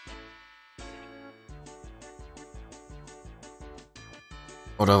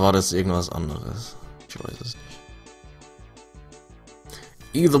 Oder war das irgendwas anderes? Ich weiß es nicht.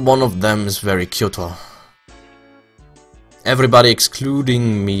 Either one of them is very cute. Everybody,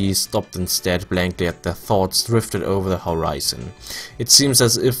 excluding me, stopped and stared blankly as their thoughts drifted over the horizon. It seems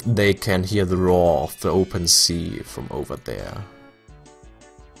as if they can hear the roar of the open sea from over there.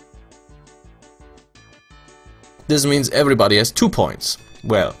 This means everybody has 2 points.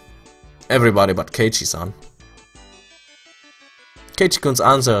 Well, everybody but Keiichi-san. Keiichi-kun's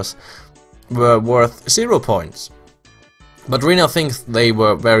answers were worth 0 points. But Rina thinks they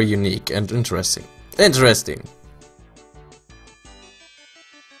were very unique and interesting.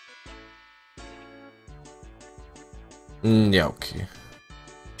 Ja, okay.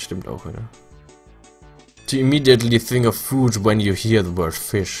 Stimmt auch wieder. To immediately think of food when you hear the word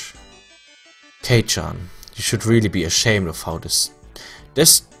fish. Kei-chan, you should really be ashamed of how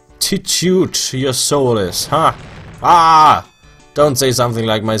destitute your soul is, huh? Ah! Don't say something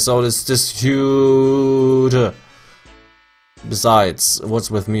like my soul is destitute. Besides,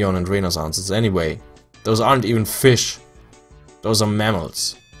 what's with Mion and Rena's answers anyway? Those aren't even fish. Those are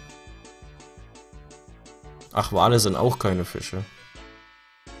mammals. Ach, Wale sind auch keine Fische.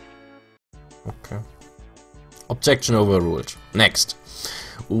 Okay. Objection overruled. Next.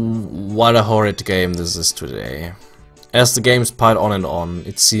 What a horrid game this is today. As the games pile on and on,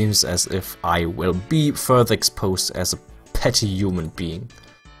 it seems as if I will be further exposed as a petty human being.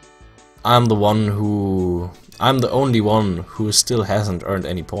 I'm the only one who still hasn't earned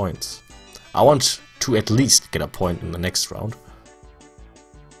any points. I want to at least get a point in the next round.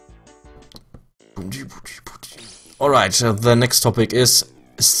 Alright, the next topic is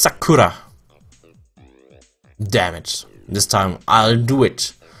Sakura. Damn it. This time I'll do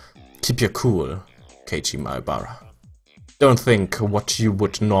it. Keep your cool, Keiichi Maebara. Don't think what you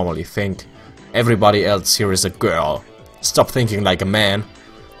would normally think. Everybody else here is a girl. Stop thinking like a man.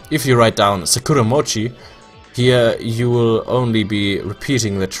 If you write down Sakura Mochi, here you will only be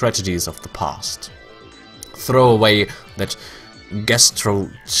repeating the tragedies of the past. Throw away that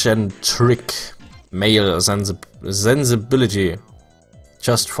gastrocentric male sensibility.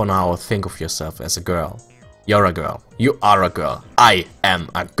 Just for now, think of yourself as a girl. You're a girl. You are a girl. I am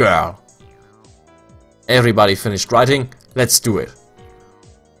a girl. Everybody finished writing? Let's do it.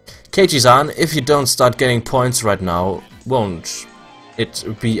 Keiichi-san, if you don't start getting points right now, won't it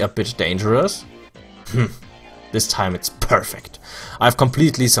be a bit dangerous? This time it's perfect. I've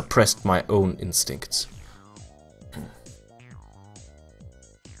completely suppressed my own instincts.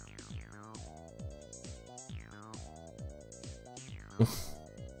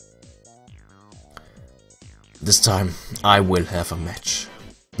 This time I will have a match.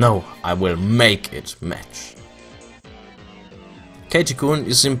 No, I will make it match. Keiichi-kun,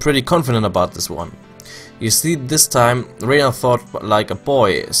 you seem pretty confident about this one. You see, this time Reina thought like a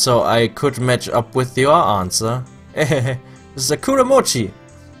boy, so I could match up with your answer. Sakura Mochi.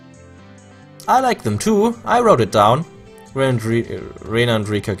 I like them too. I wrote it down. Reina and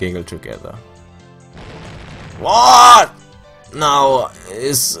Rika giggled together. What? Now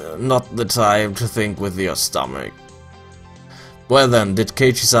is not the time to think with your stomach. Well then, did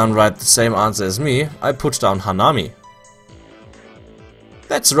Keiichi-san write the same answer as me? I put down Hanami.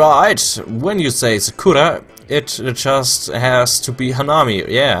 That's right. When you say Sakura, it just has to be Hanami.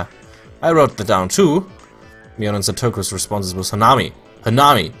 Yeah, I wrote that down too. Mion and Satoku's response was Hanami.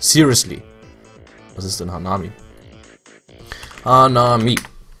 Hanami, seriously. Was ist denn Hanami? Hanami.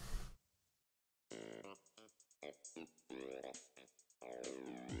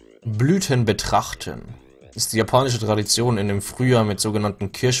 Blüten betrachten ist die japanische Tradition, in dem Frühjahr mit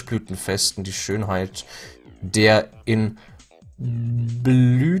sogenannten Kirschblütenfesten die Schönheit der in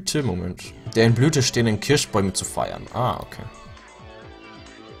Blüte stehenden Kirschbäume zu feiern. Ah, okay.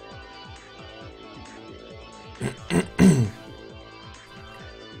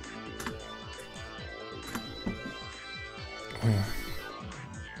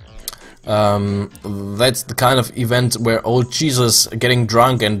 That's the kind of event where old Jesus getting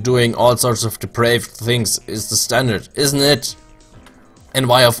drunk and doing all sorts of depraved things is the standard, isn't it? And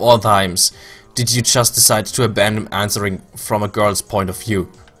why of all times did you just decide to abandon answering from a girl's point of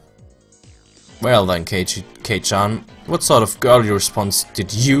view? Well then, Kei-chan, what sort of girly response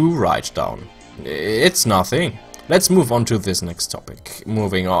did you write down? It's nothing. Let's move on to this next topic.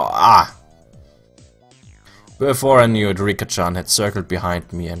 Moving on. Before I knew it, Rika-chan had circled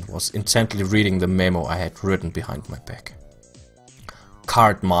behind me and was intently reading the memo I had written behind my back.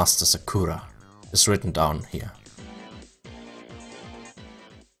 Card Master Sakura is written down here.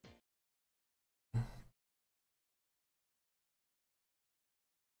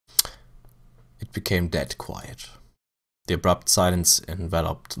 it became dead quiet. The abrupt silence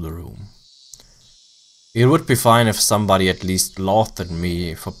enveloped the room. It would be fine if somebody at least laughed at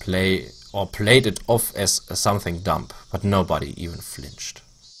me for played it off as something dumb, but nobody even flinched.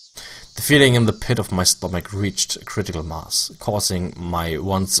 The feeling in the pit of my stomach reached a critical mass, causing my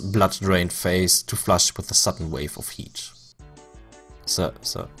once blood-drained face to flush with a sudden wave of heat.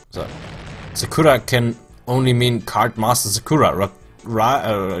 Sakura can only mean Card Master Sakura,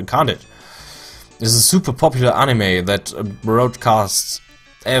 can't it? This is a super popular anime that broadcasts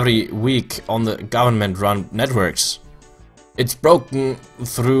every week on the government-run networks. It's broken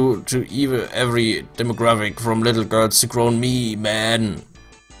through to even every demographic from little girls to grown me, man.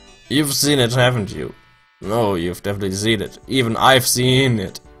 You've seen it, haven't you? No, you've definitely seen it. Even I've seen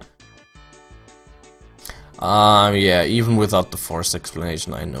it. Yeah, even without the forced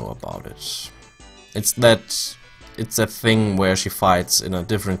explanation, I know about it. It's that thing where she fights in a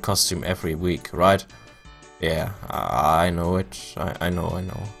different costume every week, right? Yeah, I know it. I know.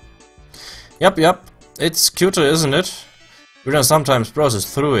 Yep. It's cuter, isn't it? We don't sometimes browse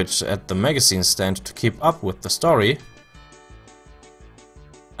through it at the magazine stand to keep up with the story.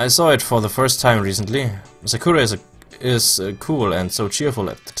 I saw it for the first time recently. Sakura is cool and so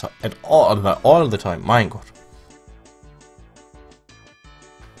cheerful all the time. Mein Gott.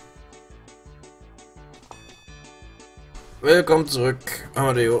 Welcome zurück,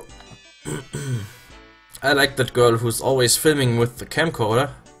 Amadeo. I like that girl who's always filming with the camcorder.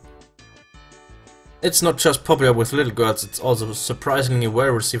 It's not just popular with little girls, it's also surprisingly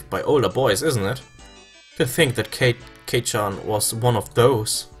well received by older boys, isn't it? To think that Kei-chan was one of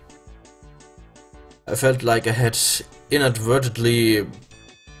those. I felt like I had inadvertently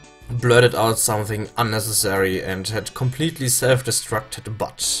blurted out something unnecessary and had completely self-destructed,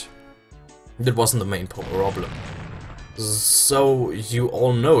 but that wasn't the main problem. So you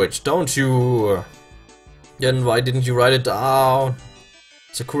all know it, don't you? Then why didn't you write it down?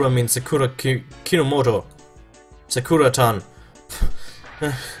 Sakura means Sakura Kinomoto. Sakura-tan.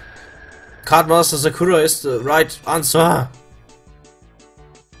 Cardmaster Sakura is the right answer.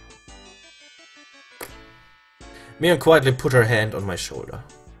 Mion quietly put her hand on my shoulder.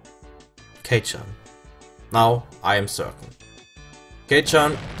 Kei-chan. Now I am certain.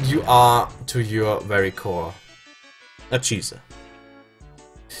 Kei-chan, you are to your very core a cheeser.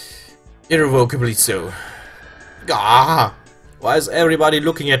 Irrevocably so. Ah! Why is everybody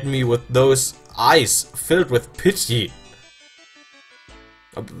looking at me with those eyes filled with pity?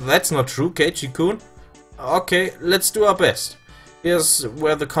 That's not true, Keiichi-kun. Okay, let's do our best. Here's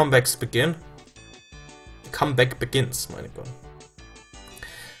where the comebacks begin. The comeback begins, meine Gott.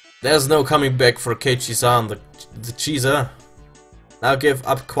 There's no coming back for Keiichi-san, the cheeser. Now give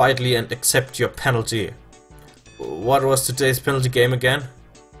up quietly and accept your penalty. What was today's penalty game again?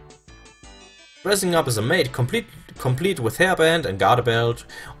 Dressing up as a maid, complete with hairband and garter belt,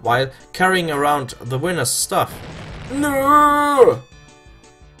 while carrying around the winner's stuff. No!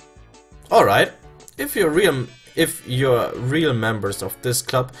 Alright, if you're real members of this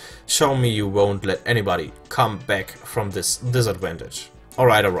club, show me you won't let anybody come back from this disadvantage.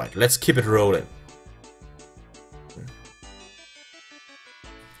 Alright, let's keep it rolling.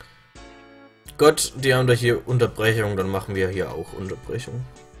 Gut, die haben da hier Unterbrechung, dann machen wir hier auch Unterbrechung.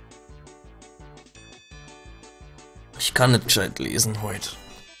 Ich kann nicht gescheit lesen heute.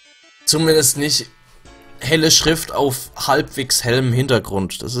 Zumindest nicht helle Schrift auf halbwegs hellem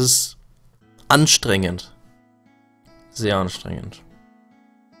Hintergrund. Das ist anstrengend. Sehr anstrengend.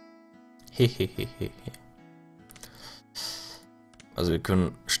 Hehehehe. Also wir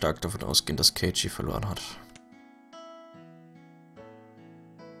können stark davon ausgehen, dass Keiichi verloren hat.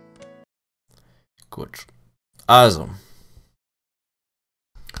 Gut. Also.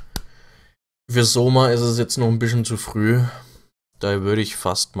 Für Soma ist es jetzt noch ein bisschen zu früh. Da würde ich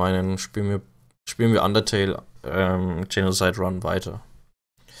fast meinen, spielen wir Undertale Genocide Run weiter.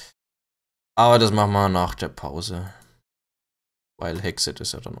 Aber das machen wir nach der Pause. Weil Hexet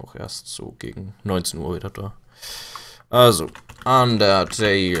ist ja dann auch erst so gegen 19 Uhr wieder da. Also,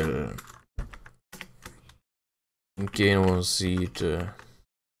 Undertale. Genozide.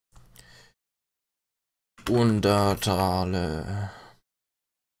 Untertale.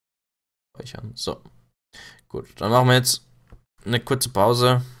 Speichern. So. Gut, dann machen wir jetzt eine kurze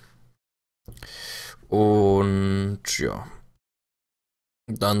Pause. Und ja.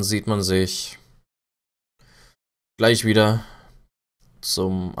 Dann sieht man sich gleich wieder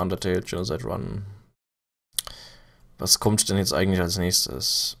zum Undertale Genocide Run. Was kommt denn jetzt eigentlich als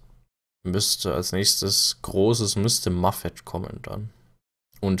nächstes? Müsste als nächstes großes Muffet kommen dann.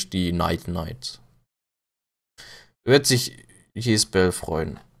 Und die Night Knight. Wird sich Jesbel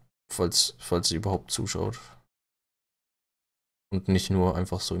freuen. falls sie überhaupt zuschaut. Und nicht nur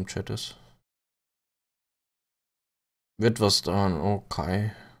einfach so im Chat ist. Wird was dran,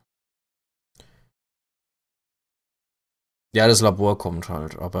 okay. Ja, das Labor kommt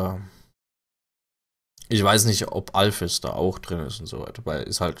halt, aber ich weiß nicht, ob Alphys da auch drin ist und so weiter, weil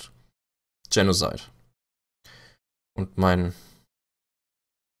ist halt Genocide. Und mein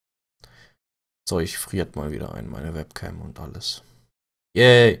Zeug friert mal wieder ein, meine Webcam und alles.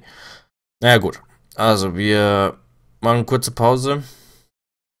 Yay! Naja, gut. Also, wir machen eine kurze Pause.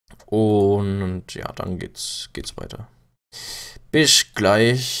 Und ja, dann geht's weiter. Bis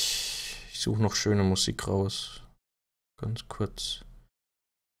gleich. Ich suche noch schöne Musik raus. Ganz kurz.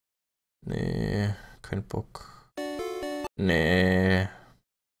 Nee, kein Bock. Nee.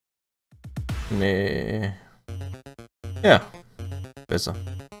 Nee. Ja, besser.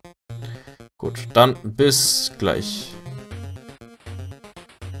 Gut, dann bis gleich.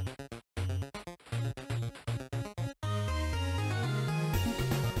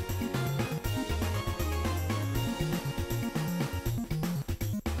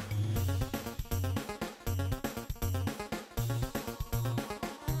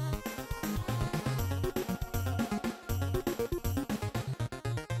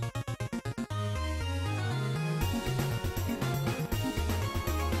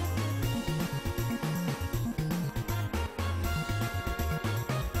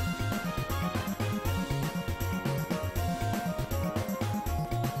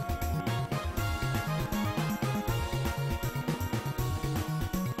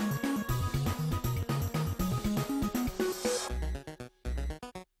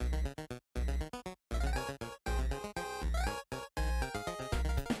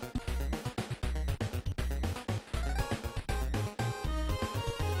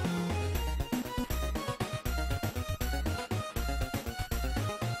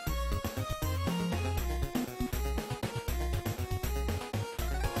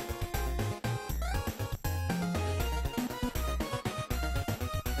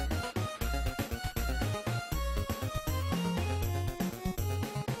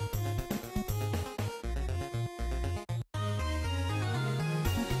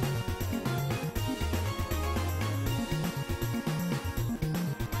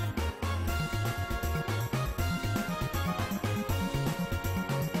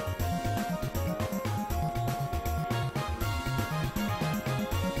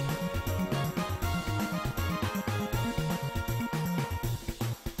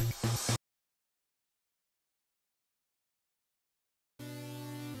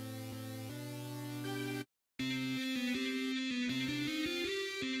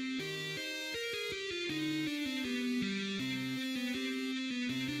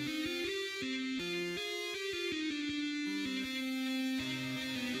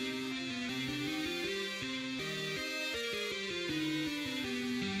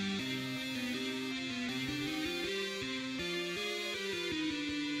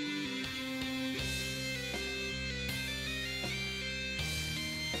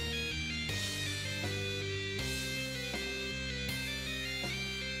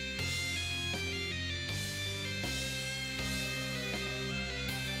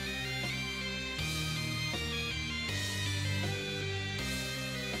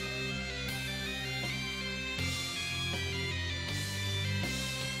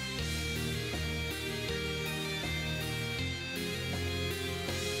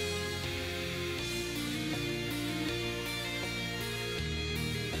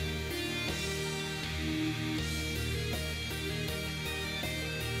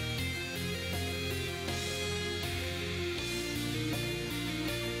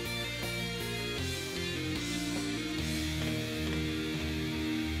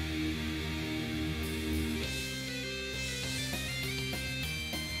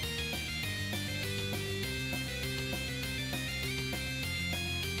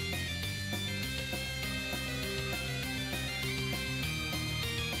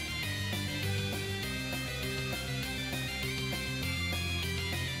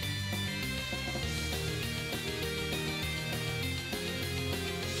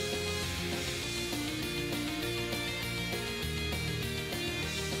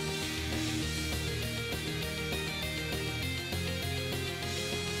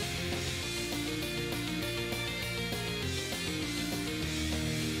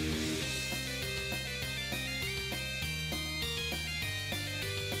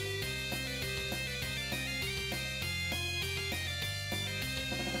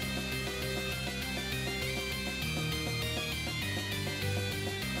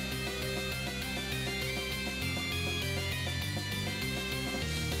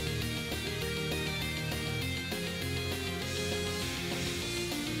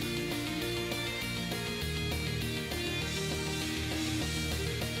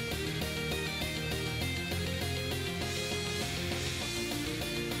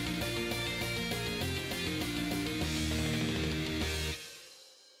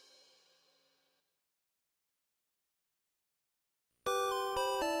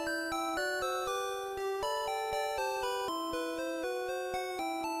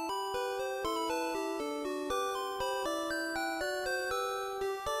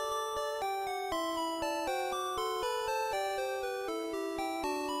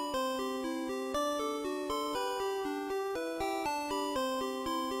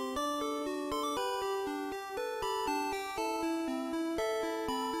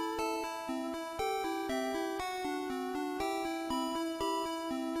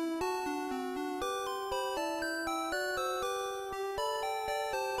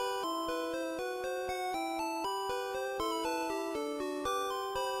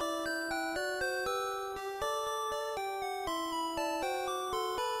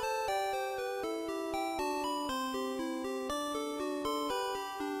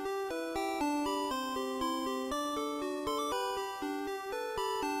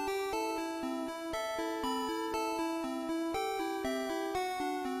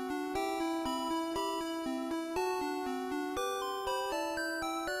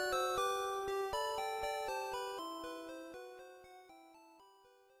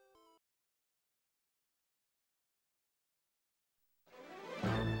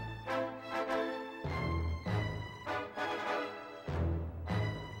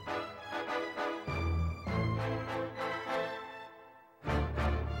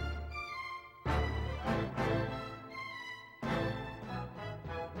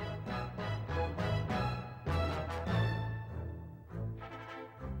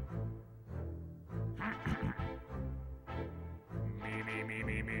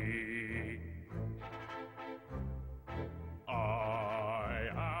 me. I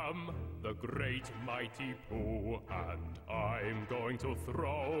am the great mighty Pooh, and I'm going to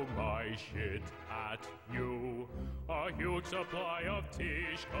throw my shit at you. A huge supply of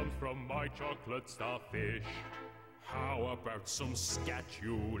tish comes from my chocolate starfish. How about some scat,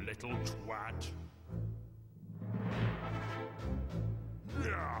 you little twat?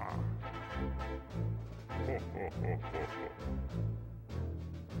 Yeah. Ho ho ho ho ho.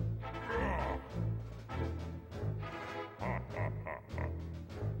 Ah. Ha ha ha ha.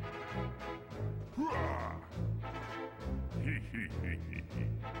 Hurrah! Hee hee hee hee hee.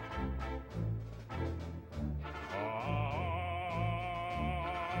 Ah.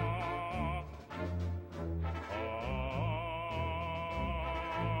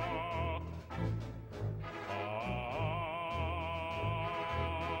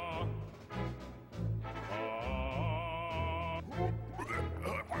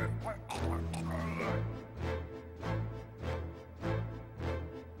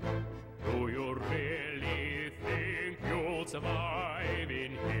 Do you really think you'll survive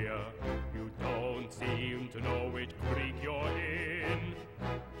in here? You don't seem to know which creek you're in.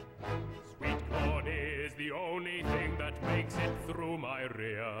 Sweet corn is the only thing that makes it through my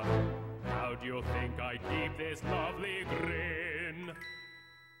rear. How do you think I keep this lovely grin?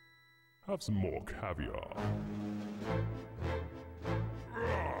 Have some more caviar.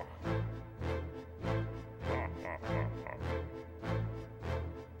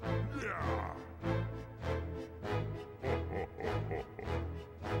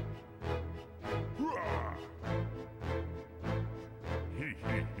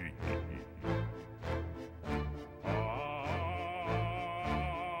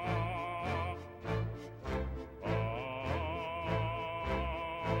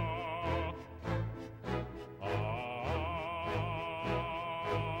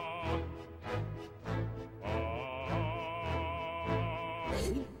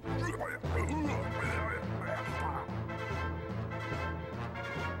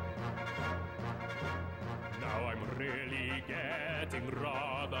 Really getting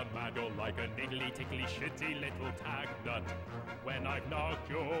rather mad. You're like a niggly, tickly, shitty little tag nut. When I've knocked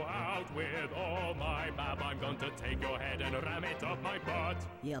you out with all my bab, I'm going to take your head and ram it up my butt.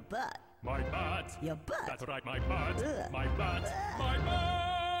 Your butt. My butt. Your butt. That's right, my butt. Ugh. My butt. My butt.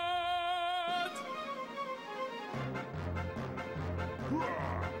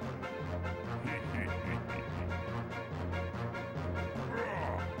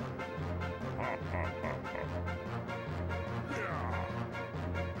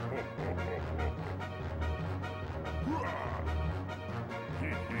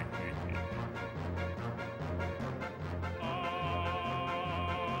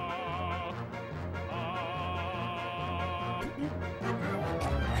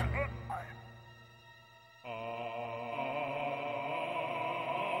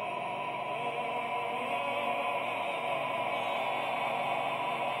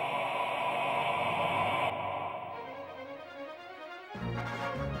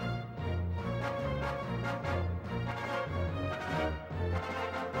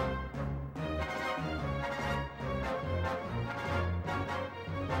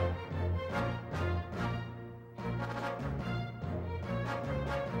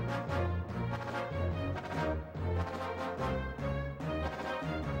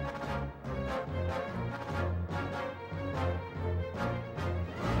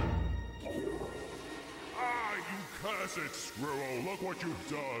 Cursed squirrel, look what you've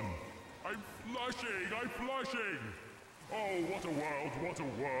done! I'm flushing! Oh, what a world, what a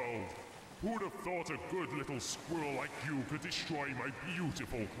world! Who'd have thought a good little squirrel like you could destroy my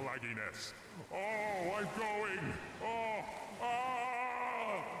beautiful clagginess? Oh, I'm going! Oh,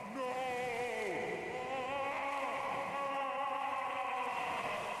 no!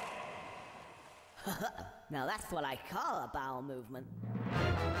 Now that's what I call a bowel movement.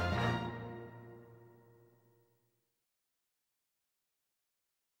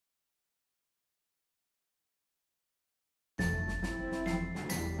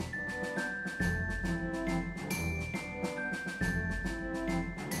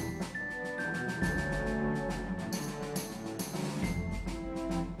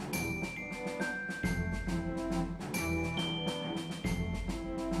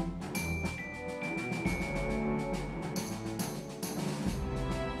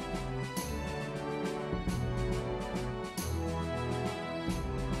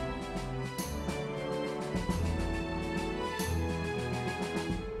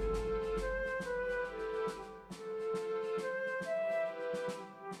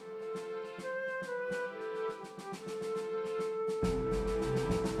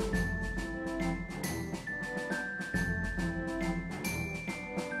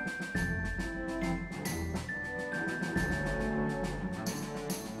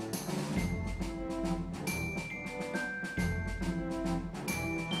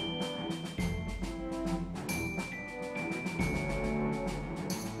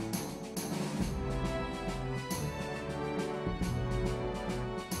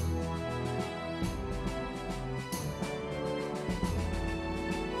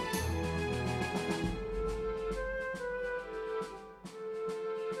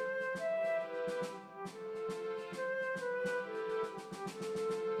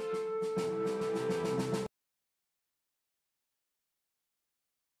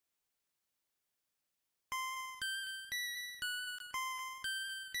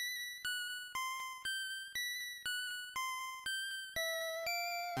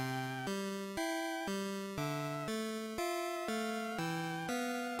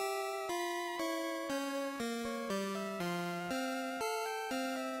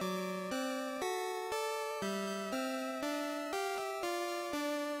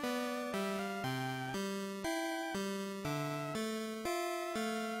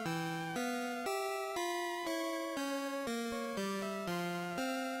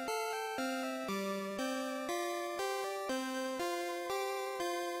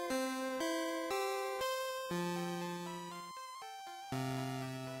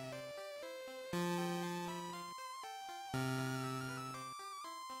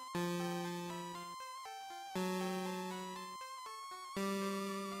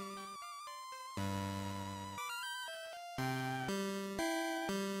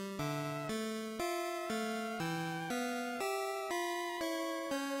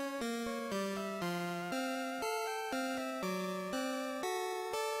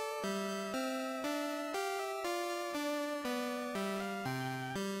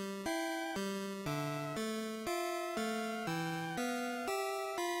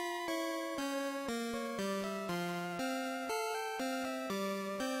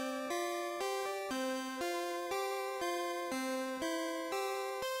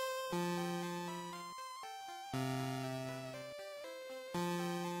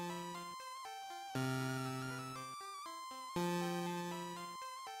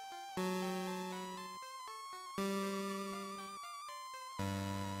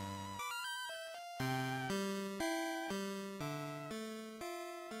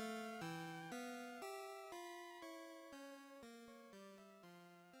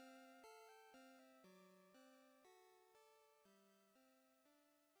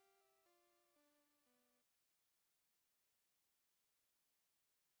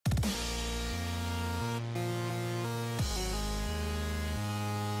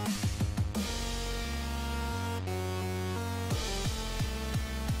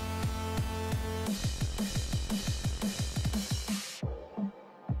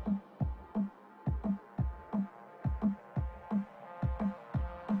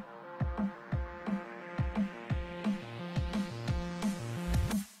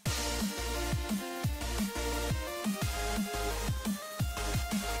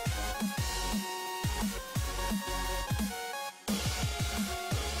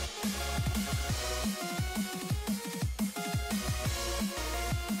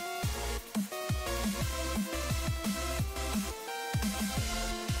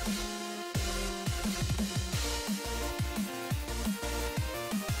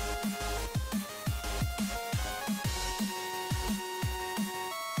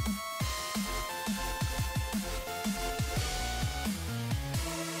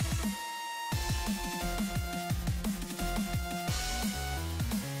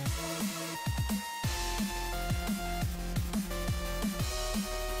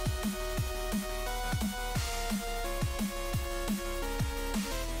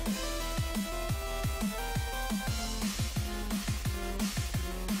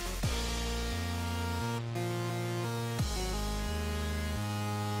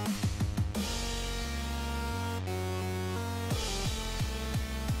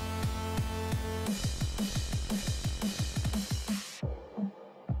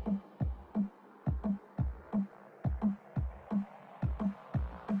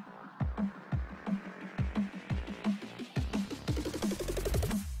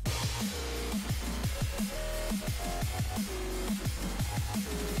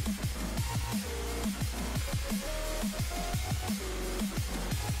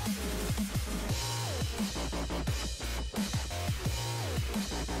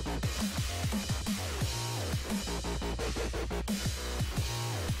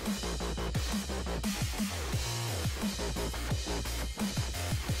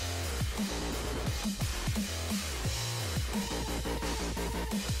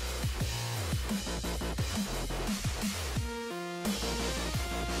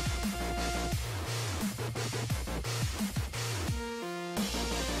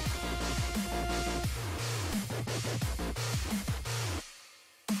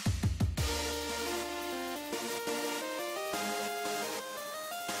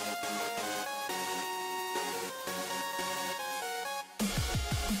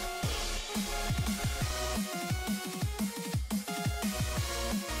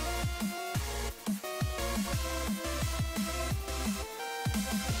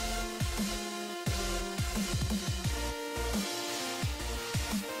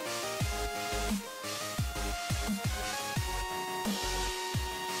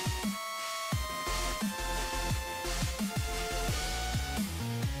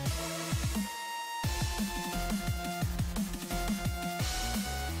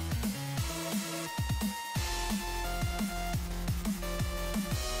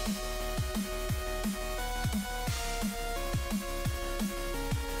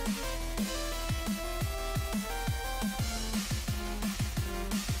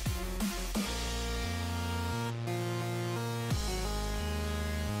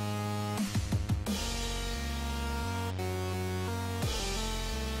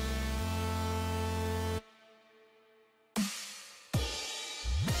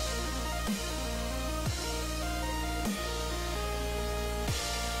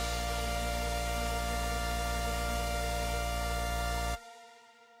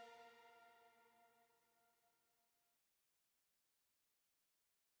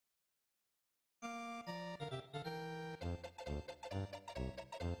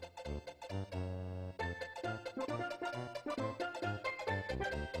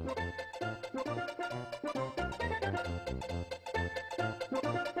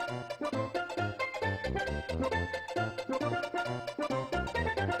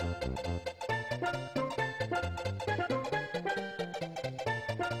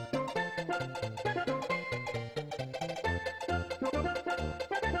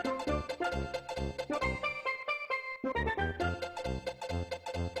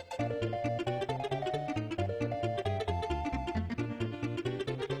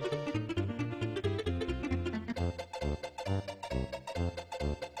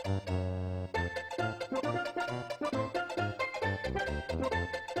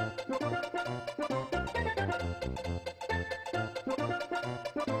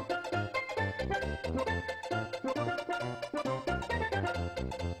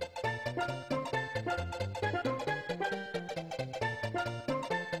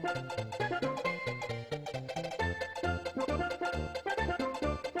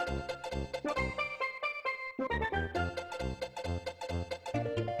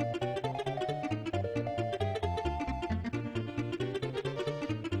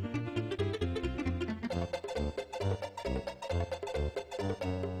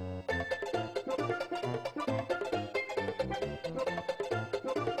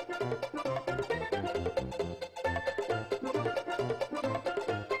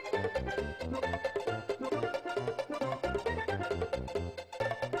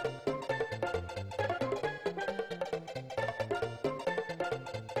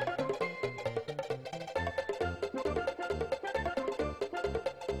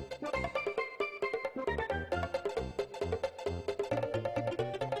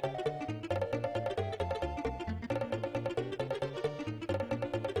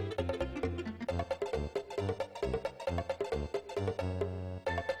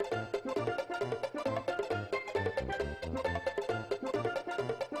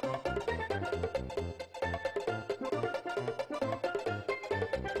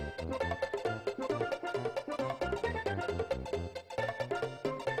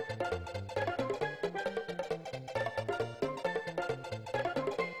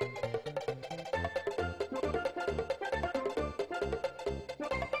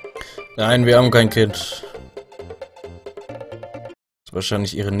 Nein, wir haben kein Kind. Das ist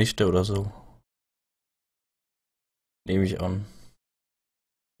wahrscheinlich ihre Nichte oder so. Nehme ich an.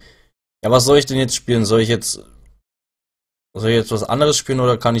 Ja, was soll ich denn jetzt spielen? Soll ich jetzt was anderes spielen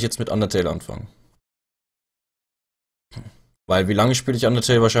oder kann ich jetzt mit Undertale anfangen? Weil wie lange spiele ich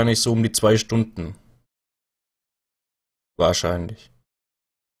Undertale? Wahrscheinlich so um die 2 Stunden. Wahrscheinlich.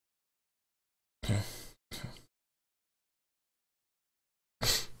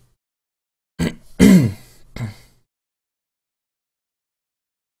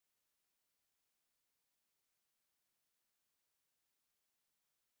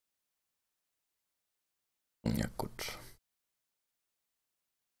 Ja, gut.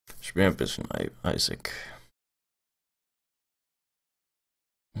 Ich spiele ein bisschen Isaac.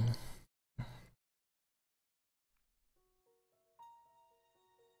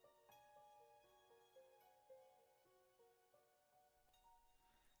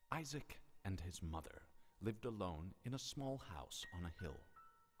 Isaac and his mother lived alone in a small house on a hill.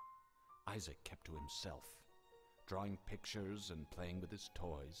 Isaac kept to himself, drawing pictures and playing with his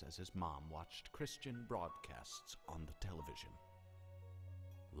toys as his mom watched Christian broadcasts on the television.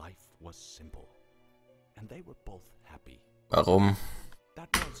 Life was simple, and they were both happy. Warum? That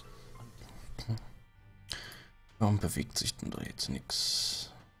was until... Warum bewegt sich denn da jetzt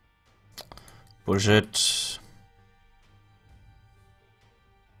nix? Bullshit.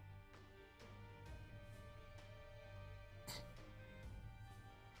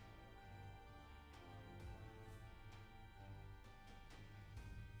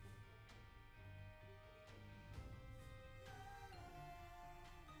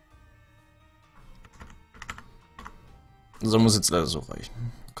 So muss jetzt leider so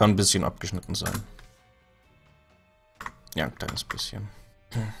reichen. Kann ein bisschen abgeschnitten sein. Ja, ein kleines bisschen.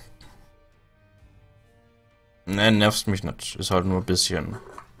 Ne, nervt mich nicht. Ist halt nur ein bisschen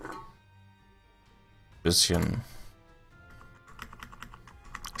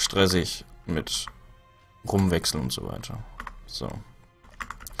stressig mit Rumwechseln und so weiter. So.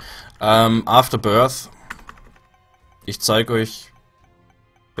 Afterbirth. Ich zeige euch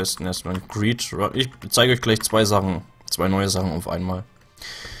am besten erstmal Greed. Ich zeige euch gleich zwei neue Sachen auf einmal.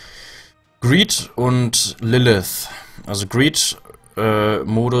 Greed und Lilith. Also Greed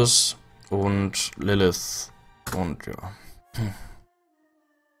Modus und Lilith. Und ja.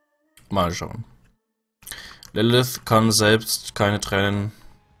 Mal schauen. Lilith kann selbst keine Tränen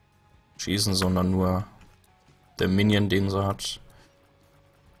schießen, sondern nur der Minion, den sie hat.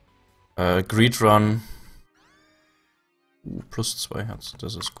 Greed Run Plus 2 Herzen,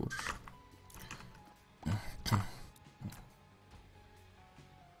 das ist gut.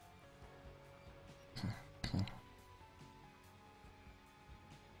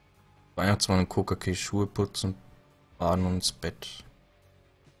 Weihnachtsmann und Kokaki Schuhe putzen, baden und ins Bett.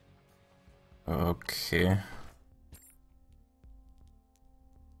 Okay.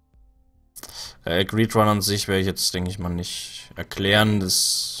 Greed Run an sich werde ich jetzt, denke ich mal, nicht erklären.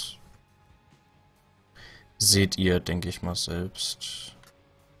 Das seht ihr, denke ich mal, selbst.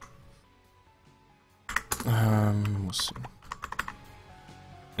 Muss...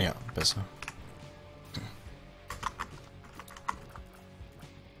 Ja, besser.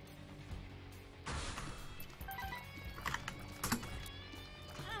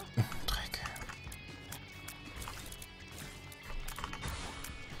 Dreck.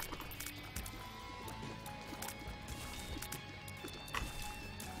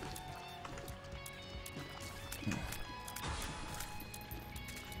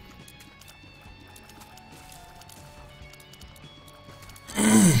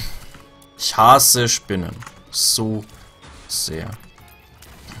 Ich hasse Spinnen. So sehr.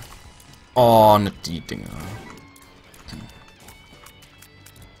 Oh, nicht die Dinger.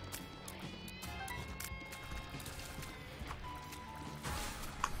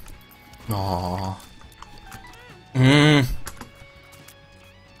 Oh. Hm.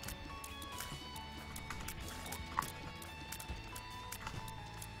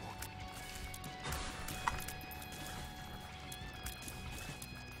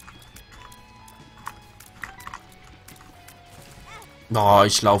 Oh,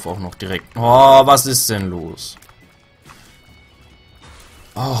 ich laufe auch noch direkt. Oh, was ist denn los?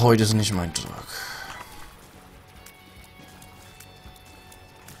 Oh, heute ist nicht mein Tag.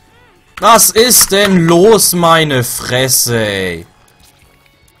 Was ist denn los, meine Fresse, ey?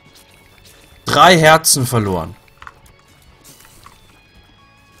 3 Herzen verloren.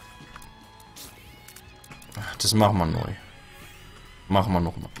 Das machen wir neu. Machen wir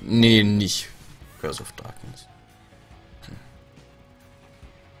nochmal. Nee, nicht Curse of Darkness.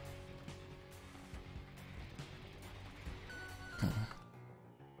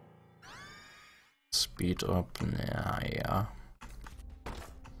 Speed up, naja.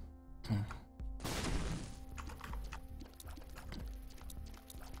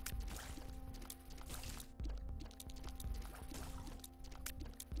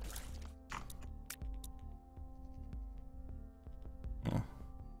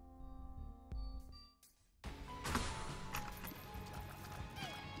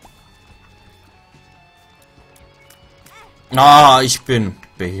 Ah, ich bin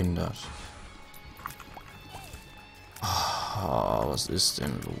behindert. Ah, was ist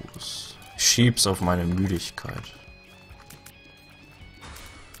denn los? Ich schieb's auf meine Müdigkeit.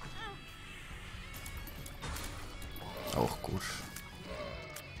 Auch gut.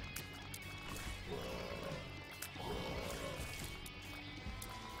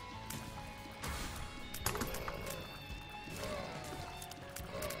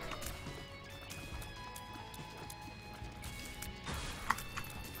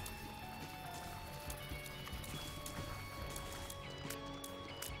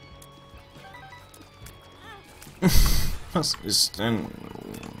 Was ist denn?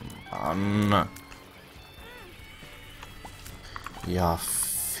 Mann. Ja,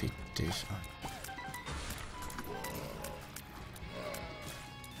 fick dich.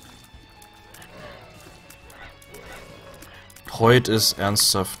 Heute ist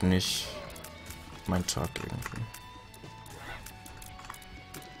ernsthaft nicht mein Tag irgendwie.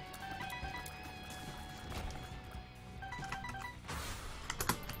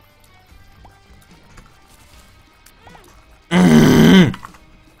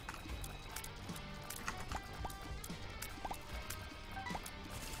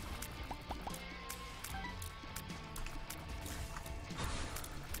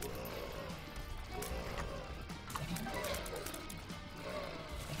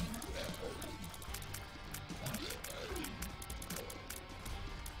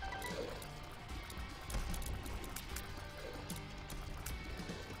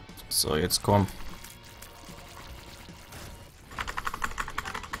 So, jetzt komm.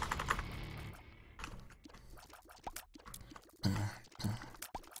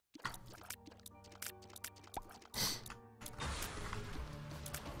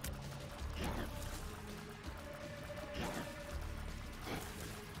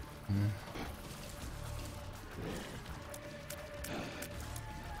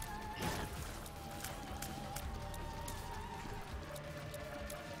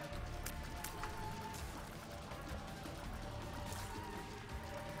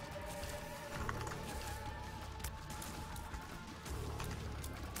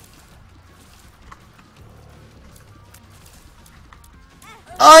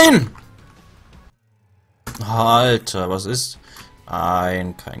 Nein! Alter, was ist?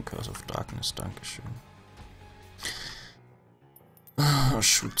 Nein, kein Curse of Darkness, dankeschön.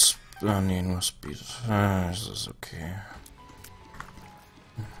 Schutz. Nee, nur Speed. Das ist okay.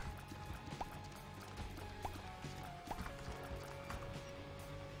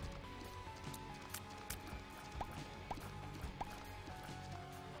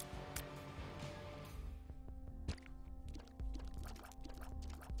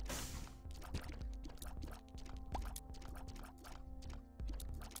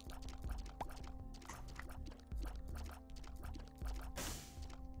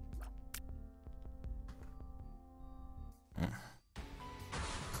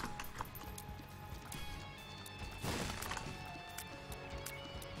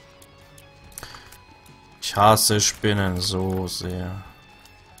 Ich hasse Spinnen so sehr.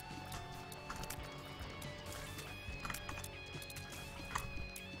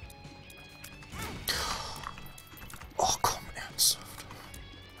 Oh, komm, ernsthaft.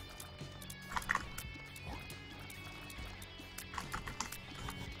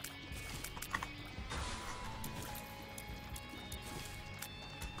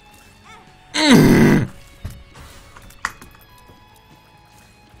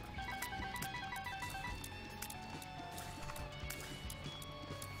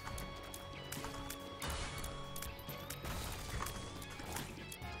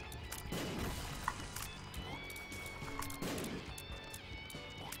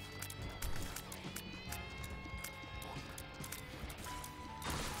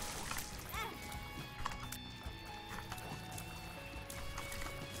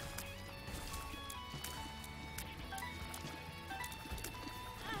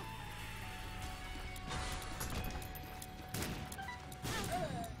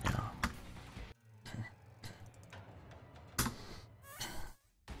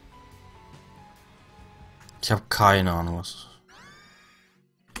 Ich habe keine Ahnung, was.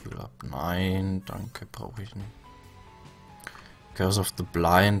 Nein, danke, brauche ich nicht. Curse of the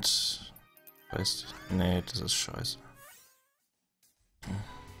Blind. Weißt du? Nee, das ist scheiße.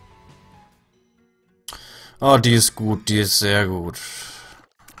 Oh, die ist gut, die ist sehr gut.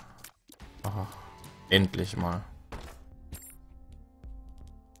 Oh, endlich mal.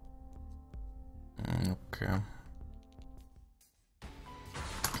 Okay.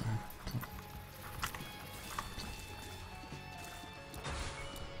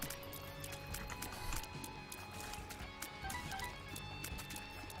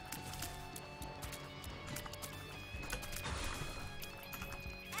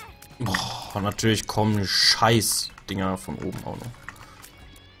 Boah, natürlich kommen die Scheiß-Dinger von oben auch noch.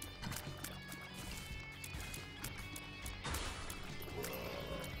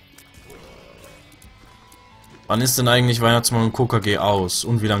 Wann ist denn eigentlich Weihnachtsmann und KKG aus?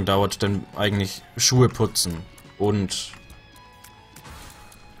 Und wie lange dauert denn eigentlich Schuhe putzen? Und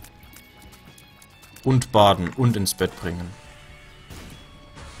baden und ins Bett bringen?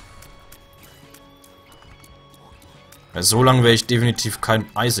 Weil so lange werde ich definitiv kein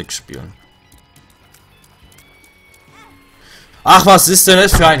Isaac spielen. Ach, was ist denn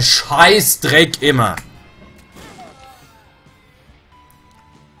das für ein Scheißdreck immer?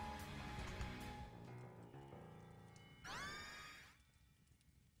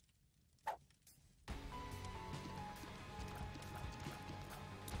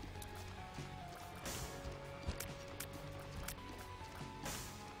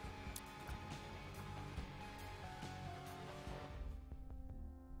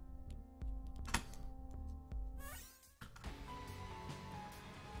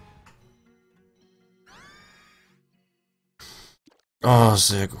 Oh,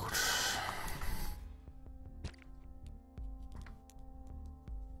 sehr gut.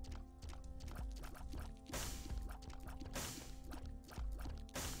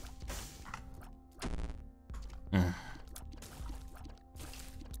 Hm.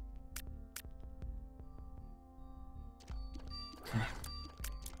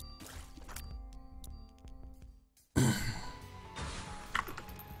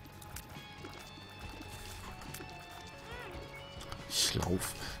 Ich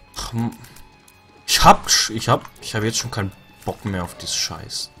lauf. Ich hab jetzt schon keinen Bock mehr auf dieses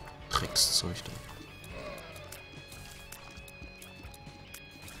scheiß Dreckszeug da.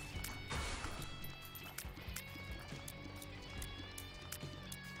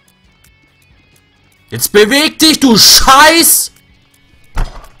 Jetzt beweg dich, du Scheiß!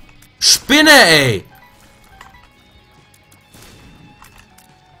 Spinne, ey!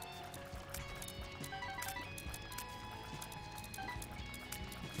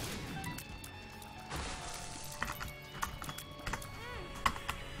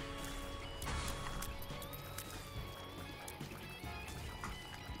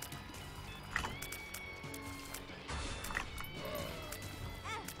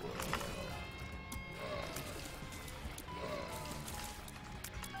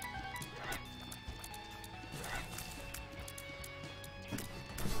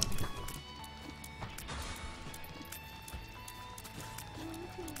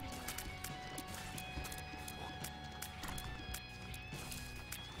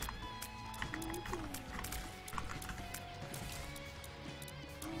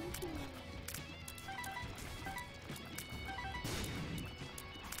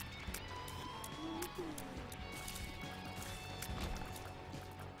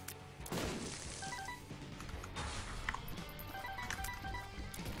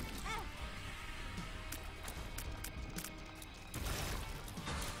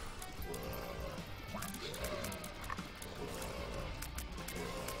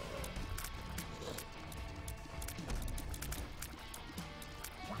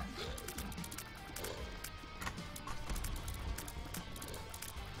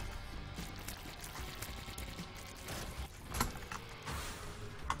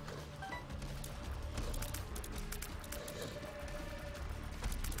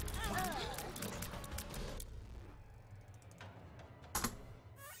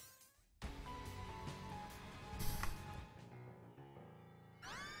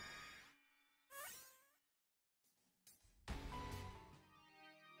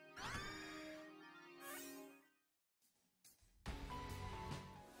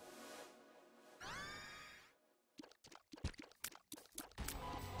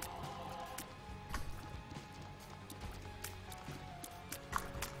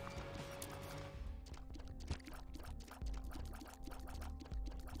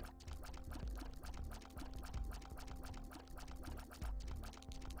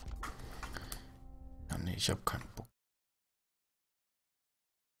 Ich hab keinen Bock.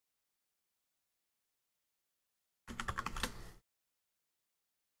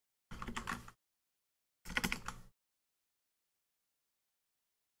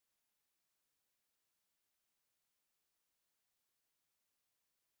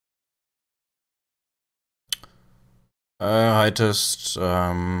 Heitest,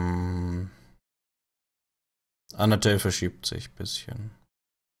 Undertale verschiebt sich ein bisschen.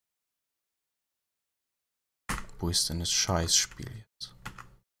 Wo ist denn das Scheißspiel jetzt?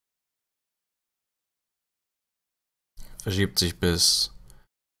 Verschiebt sich, bis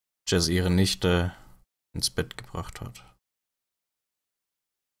Jess ihre Nichte ins Bett gebracht hat.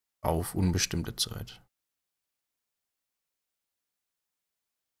 Auf unbestimmte Zeit.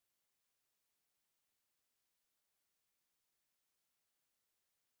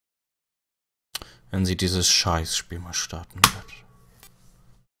 Wenn sie dieses Scheißspiel mal starten wird.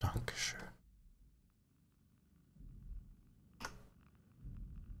 Dankeschön.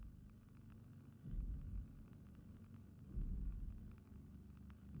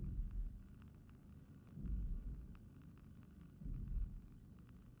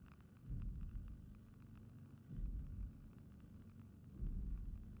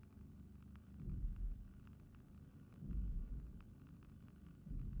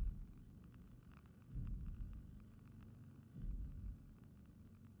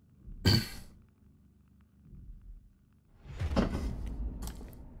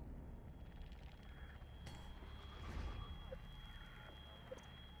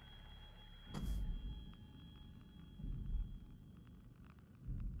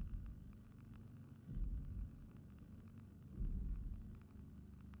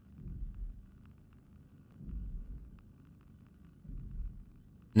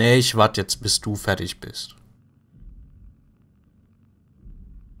 Nee, ich warte jetzt, bis du fertig bist.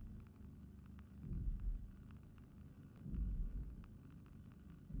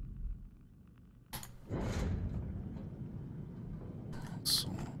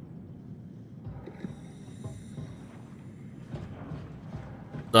 So.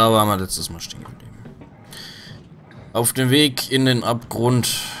 Da waren wir letztes Mal stehen geblieben. Auf dem Weg in den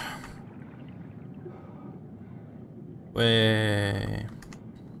Abgrund. Way.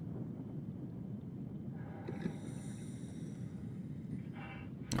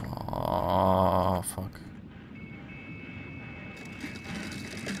 Oh, fuck.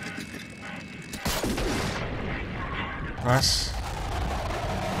 Was?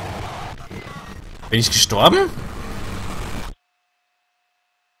 Bin ich gestorben?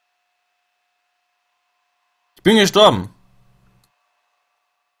 Ich bin gestorben.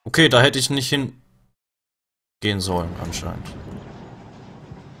 Okay, da hätte ich nicht hingehen sollen, anscheinend.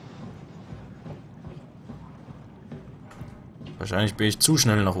 Wahrscheinlich bin ich zu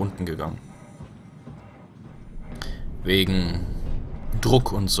schnell nach unten gegangen. Wegen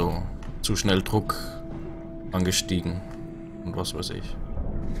Druck und so. Zu schnell Druck angestiegen. Und was weiß ich.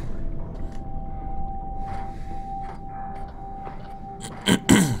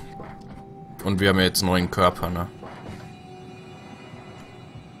 Und wir haben ja jetzt einen neuen Körper, ne?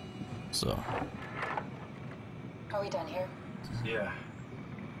 So. Are we done here? Yeah,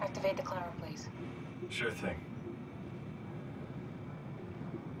 Activate the climber, please. sure thing.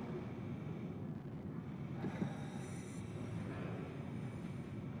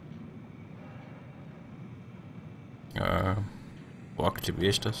 Wo aktiviere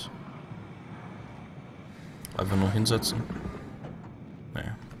ich das? Einfach nur hinsetzen?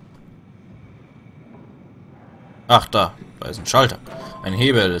 Nee. Ach, da. Da ist ein Schalter. Ein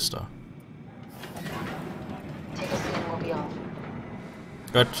Hebel ist da. Take a seat and we'll be off.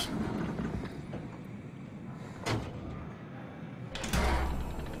 Gut.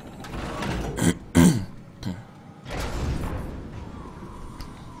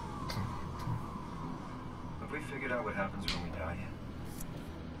 Have we figured out what happens when we die yet?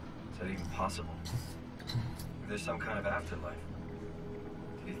 Is that even possible? If there's some kind of afterlife,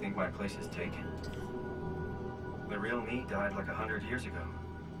 do you think my place is taken? The real me died like 100 years ago.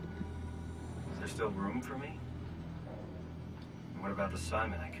 Is there still room for me? And what about the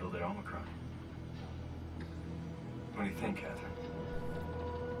Simon I killed at Omicron? What do you think, Catherine?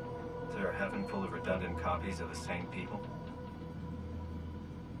 Is there a heaven full of redundant copies of the same people?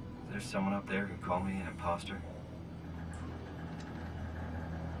 Is there someone up there who'd call me an imposter?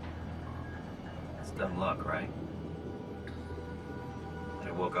 It's dumb luck, right?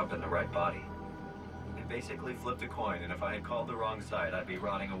 I woke up in the right body. I basically flipped a coin, and if I had called the wrong side, I'd be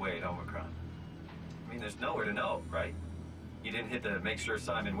rotting away at Omicron. I mean, there's nowhere to know, right? You didn't hit the make sure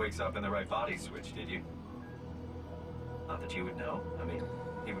Simon wakes up in the right body switch, did you? Not that you would know. I mean,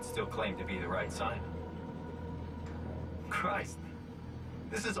 he would still claim to be the right Simon. Christ.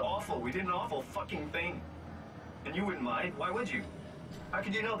 This is awful. We did an awful fucking thing. And you wouldn't mind? Why would you? How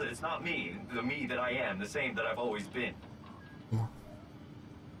could you know that it's not me, the me that I am, the same that I've always been?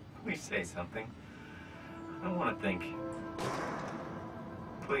 Please say something. I don't want to think.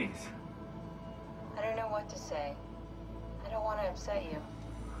 Please. I don't know what to say. I don't want to upset you.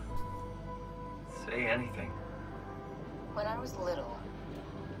 Say anything. When I was little,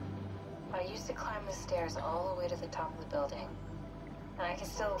 I used to climb the stairs all the way to the top of the building. And I can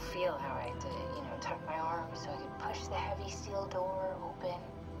still feel how I had to, tuck my arms so I could push the heavy steel door open.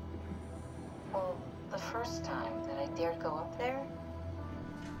 Well, the first time that I dared go up there,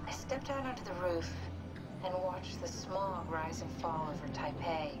 I stepped out onto the roof and watched the smog rise and fall over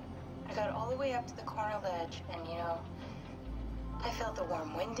Taipei. I got all the way up to the corner ledge and, I felt the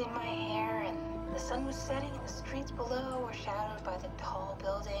warm wind in my hair and the sun was setting and the streets below were shadowed by the tall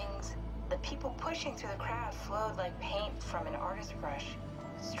buildings. The people pushing through the crowd flowed like paint from an artist's brush.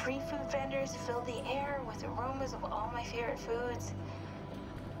 Street food vendors filled the air with aromas of all my favorite foods.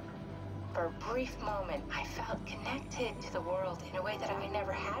 For a brief moment, I felt connected to the world in a way that I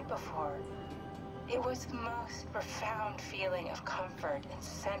never had before. It was the most profound feeling of comfort and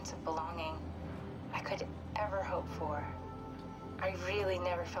sense of belonging I could ever hope for. I really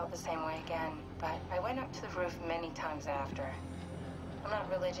never felt the same way again, but I went up to the roof many times after. I'm not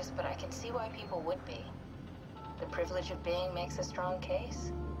religious, but I can see why people would be. The privilege of being makes a strong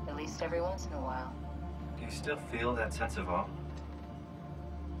case, at least every once in a while. Do you still feel that sense of awe?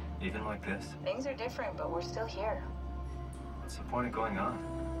 Even like this? Things are different, but we're still here. What's the point of going on?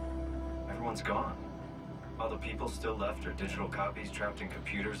 Everyone's gone. All the people still left are digital copies trapped in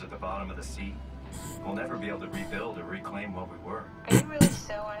computers at the bottom of the sea. We'll never be able to rebuild or reclaim what we were. Are you really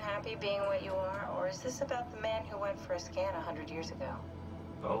so unhappy being what you are, or is this about the man who went for a scan 100 years ago?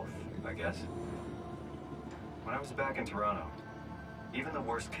 Both, I guess. When I was back in Toronto, even the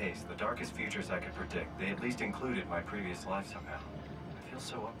worst case, the darkest futures I could predict, they at least included my previous life somehow. I feel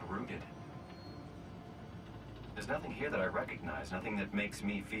so uprooted. There's nothing here that I recognize, nothing that makes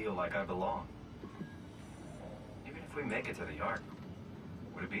me feel like I belong. Even if we make it to the Ark,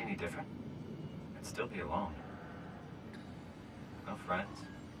 would it be any different? I'd still be alone. No friends.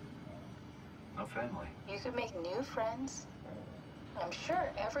 No family. You could make new friends. I'm sure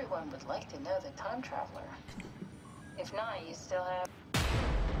everyone would like to know the time traveler. If not, you still have...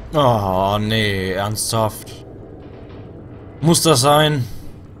 Oh, nee, ernsthaft. Muss das sein?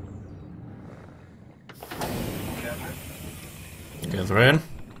 Catherine?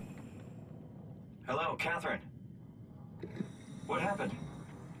 Hello, Catherine. What happened?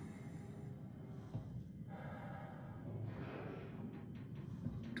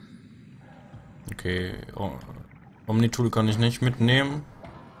 Okay, oh, Omnitool kann ich nicht mitnehmen.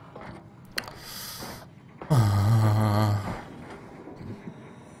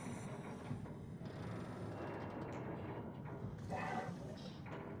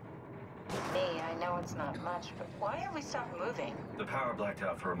 It's not much, but why have we stopped moving? The power blacked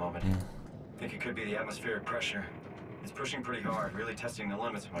out for a moment. Think it could be the atmospheric pressure. It's pushing pretty hard, really testing the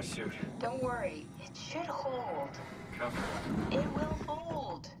limits of my suit. Don't worry, it should hold. Comfort. It will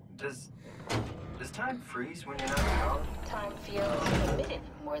hold. Does time freeze when you're not powered? Time feels committed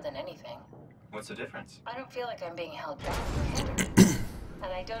more than anything. What's the difference? I don't feel like I'm being held back or hindered.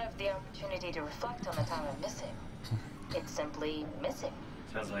 And I don't have the opportunity to reflect on the time I'm missing. It's simply missing.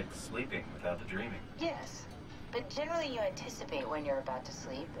 Sounds like sleeping without the dreaming. Yes, but generally you anticipate when you're about to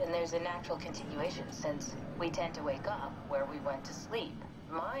sleep, and there's a natural continuation since we tend to wake up where we went to sleep.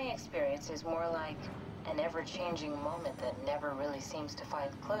 My experience is more like an ever-changing moment that never really seems to find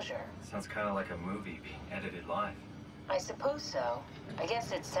closure. Sounds kind of like a movie being edited live. I suppose so. I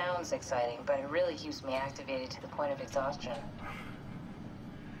guess it sounds exciting, but it really keeps me activated to the point of exhaustion.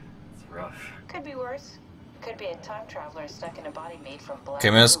 It's rough. Could be worse. Could be a time traveler stuck in a body made from black.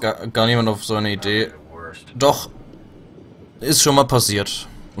 Käme jetzt gar niemand auf so eine Idee. Doch, ist schon mal passiert.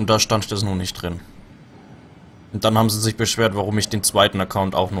 Und da stand das nur nicht drin. Und dann haben sie sich beschwert, warum ich den zweiten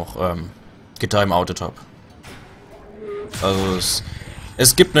Account auch noch getimeoutet habe. Also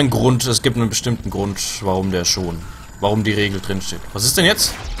es gibt einen Grund, es gibt einen bestimmten Grund, warum die Regel drin steht. Was ist denn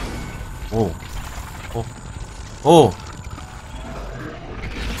jetzt? Oh. Oh. Oh.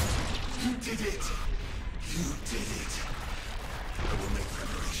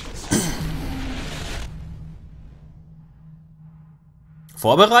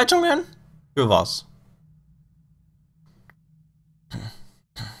 Vorbereitungen? Für was?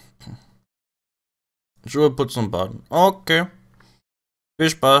 Schuhe putzen und baden. Okay. Viel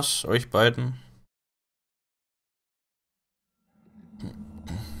Spaß, euch beiden.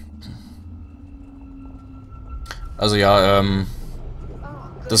 Also ja,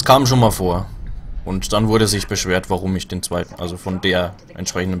 das kam schon mal vor. Und dann wurde sich beschwert, warum ich den zweiten, also von der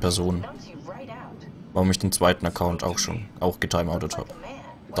entsprechenden Person, warum ich den zweiten Account auch getimeoutet habe.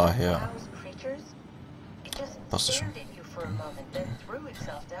 Daher passt es schon.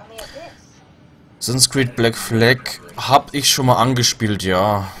 Assassin's Creed Black Flag hab ich schon mal angespielt,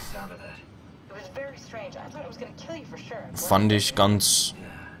 ja. Fand ich ganz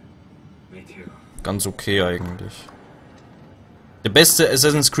okay eigentlich. Der beste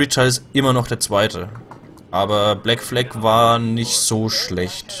Assassin's Creed Teil ist immer noch der zweite. Aber Black Flag war nicht so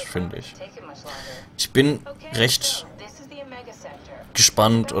schlecht, finde ich. Ich bin recht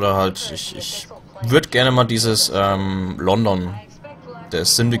gespannt, oder halt, ich würde gerne mal dieses London, der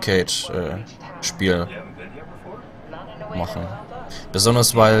Syndicate Spiel machen.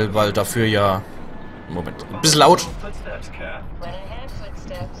 Besonders weil dafür ja... Moment, ein bisschen laut.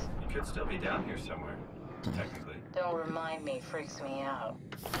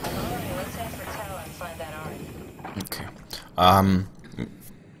 Okay.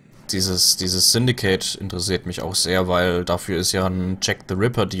 Dieses Syndicate interessiert mich auch sehr, weil dafür ist ja ein Jack the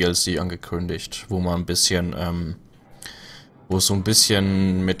Ripper DLC angekündigt, wo man ein bisschen, wo es so ein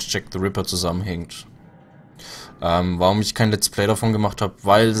bisschen mit Jack the Ripper zusammenhängt. Warum ich kein Let's Play davon gemacht habe,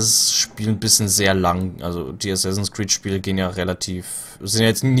 weil das Spiel ein bisschen sehr lang, also die Assassin's Creed Spiele gehen ja sind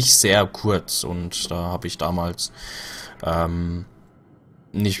jetzt nicht sehr kurz und da habe ich damals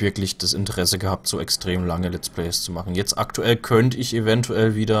nicht wirklich das Interesse gehabt, so extrem lange Let's Plays zu machen. Jetzt aktuell könnte ich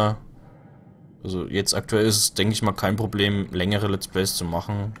eventuell wieder, also jetzt aktuell ist es, denke ich mal, kein Problem, längere Let's Plays zu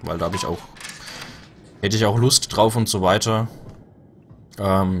machen, weil da hätte ich auch Lust drauf und so weiter.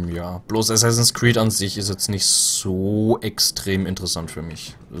 Ja, bloß Assassin's Creed an sich ist jetzt nicht so extrem interessant für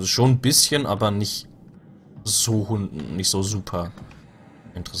mich. Also schon ein bisschen, aber nicht so super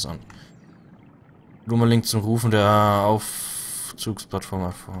interessant. Nur mal Link zum Rufen der Aufzugsplattform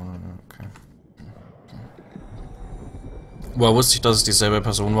erfahren. Okay. Woher wusste ich, dass es dieselbe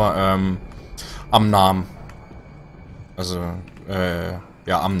Person war? Am Namen. Also,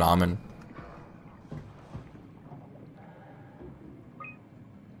 ja, am Namen.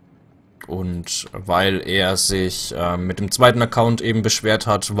 Und weil er sich mit dem zweiten Account eben beschwert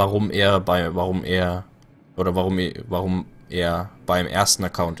hat, warum er beim ersten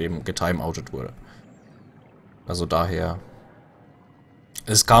Account eben getimeoutet wurde. Also daher,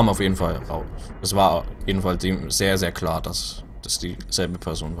 es kam auf jeden Fall raus. Es war jedenfalls sehr, sehr klar, dass das dieselbe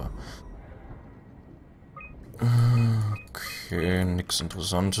Person war. Okay, nichts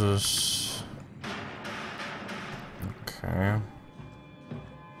Interessantes. Okay.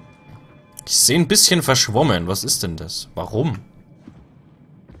 Ich sehe ein bisschen verschwommen. Was ist denn das? Warum?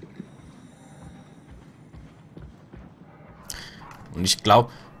 Und ich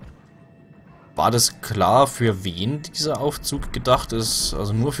glaube, war das klar, für wen dieser Aufzug gedacht ist?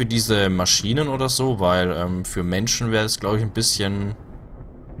 Also nur für diese Maschinen oder so? Weil für Menschen wäre es, glaube ich, ein bisschen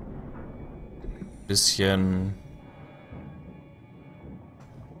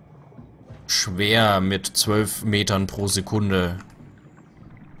schwer mit 12 Metern pro Sekunde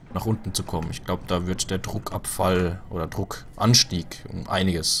nach unten zu kommen. Ich glaube, da wird der Druckabfall oder Druckanstieg um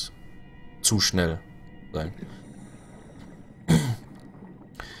einiges zu schnell sein.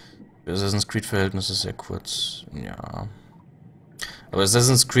 Für Assassin's Creed Verhältnisse sehr kurz. Ja. Aber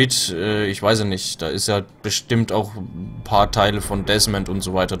Assassin's Creed, ich weiß ja nicht, da ist ja bestimmt auch ein paar Teile von Desmond und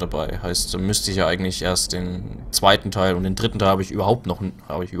so weiter dabei. Heißt, da müsste ich ja eigentlich erst den zweiten Teil und den dritten Teil habe ich überhaupt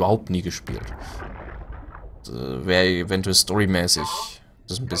nie gespielt. Wäre eventuell storymäßig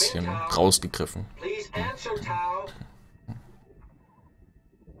das ein bisschen rausgegriffen.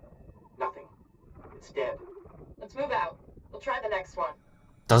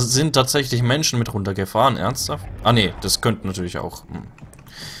 Da sind tatsächlich Menschen mit runtergefahren, ernsthaft? Ah ne, das könnten natürlich auch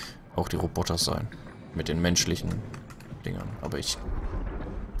die Roboter sein. Mit den menschlichen Dingern. Aber ich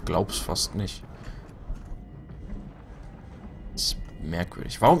glaub's fast nicht. Das ist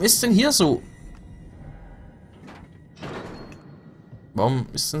merkwürdig. Warum ist denn hier so... Warum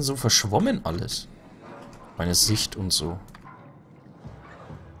ist denn so verschwommen alles? Meine Sicht und so.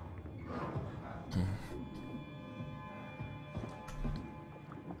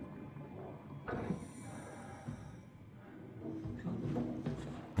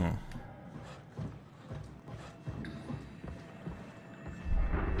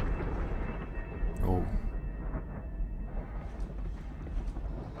 Oh.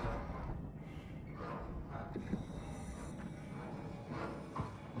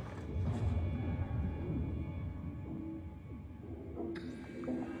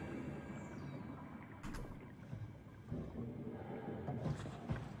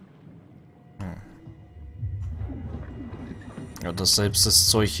 Ja, dass selbst das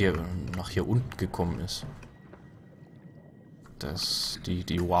Zeug hier nach hier unten gekommen ist.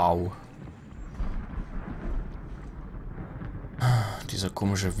 Die Wow. Dieser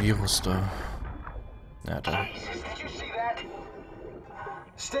komische Virus da. Ja, da. Jesus, did you see that?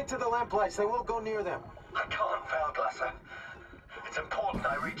 Stick to the lamplights. They won't go near them. I can't, Valglasser. It's important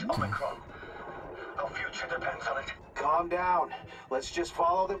I reach Omicron. Our future depends on it. Calm down. Let's just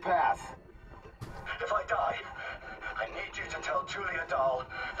follow the path. If I die, I need you to tell Julia Dahl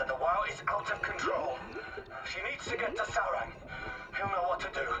that the WoW is out of control. She needs to get to Sarang. He'll know what to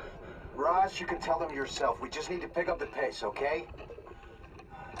do. Raj, you can tell them yourself. We just need to pick up the pace, okay?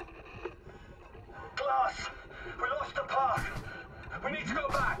 Glass! We lost the path! We need to go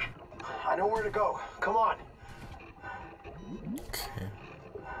back! I know where to go. Come on. Okay.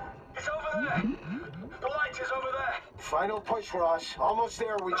 It's over there! The light is over there! Final push, Raj. Almost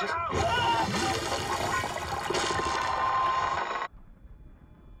there. We just...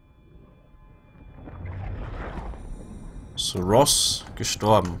 So, Ross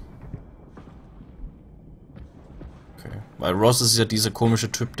gestorben. Okay. Weil Ross ist ja dieser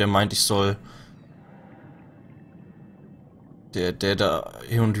komische Typ, der meint, ich soll... Der da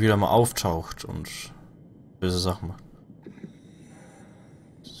hin und wieder mal auftaucht und böse Sachen macht.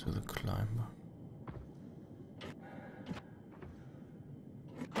 To the climber.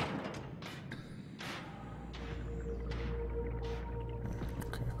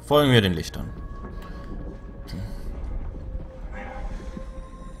 Okay. Folgen wir den Lichtern.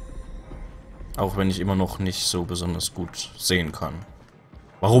 Auch wenn ich immer noch nicht so besonders gut sehen kann.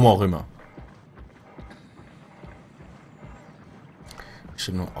 Warum auch immer. Ich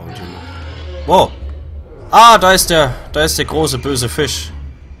will nur Audio. Wow! Ah, da ist der große böse Fisch.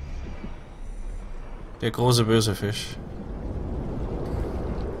 Der große böse Fisch.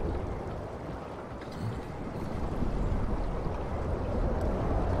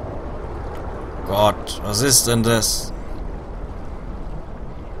 Gott, was ist denn das?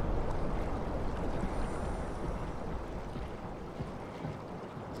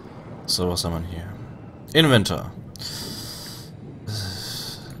 So, was haben wir hier? Inventar.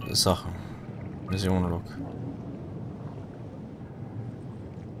 Sachen. Mission Log.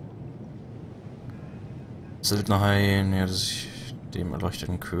 Söldnerhai, nähert sich dem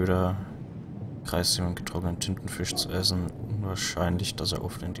erleuchteten Köder. Kreist jemand getrockneten Tintenfisch zu essen. Unwahrscheinlich, dass er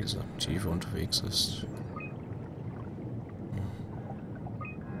oft in dieser Tiefe unterwegs ist.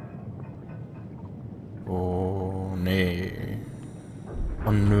 Oh, nee.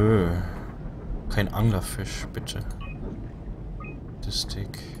 Oh, nö. Kein Anglerfisch, bitte.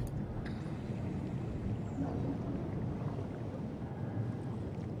 Stick.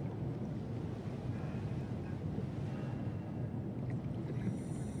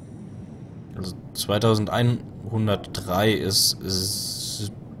 Also 2103 ist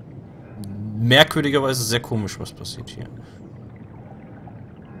merkwürdigerweise sehr komisch, was passiert hier.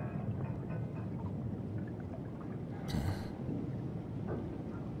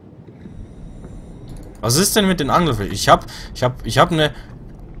 Was ist denn mit den Angelfischen? Ich hab eine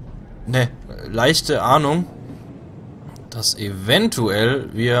leichte Ahnung, dass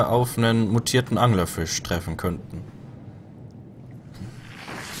eventuell wir auf einen mutierten Anglerfisch treffen könnten.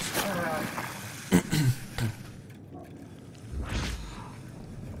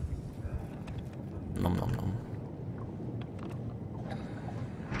 Nom nom nom.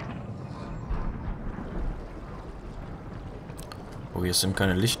 Oh, hier sind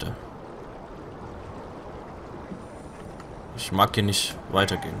keine Lichter. Ich mag hier nicht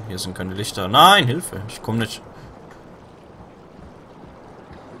weitergehen. Hier sind keine Lichter. Nein, Hilfe. Ich komme nicht.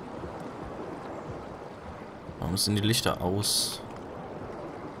 Warum sind die Lichter aus?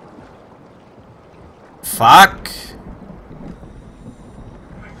 Fuck!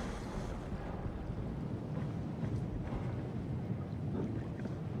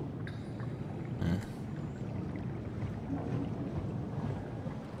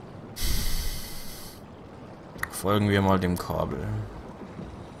 Folgen wir mal dem Kabel.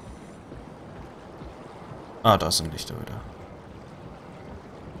 Ah, da sind Lichter wieder.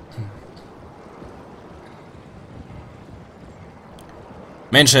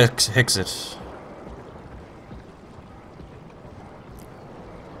 Mensch, Hexit.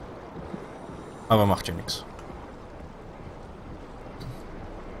 Aber macht ja nichts.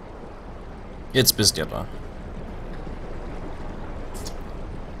 Jetzt bist du ja da.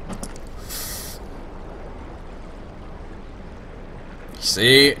 Ich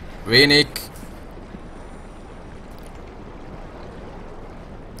sehe wenig.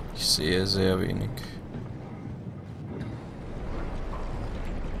 Ich sehe sehr wenig.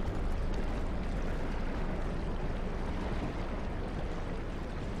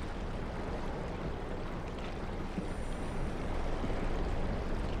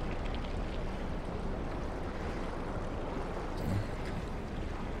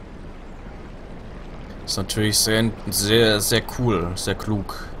 Ist natürlich sehr cool, sehr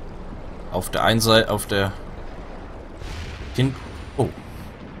klug. Auf der einen Seite, auf der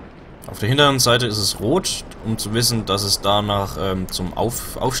hinteren Seite ist es rot, um zu wissen, dass es danach zum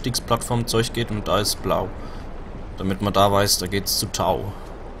Aufstiegsplattform-Zeug geht, und da ist blau. Damit man da weiß, da geht's zu Tau.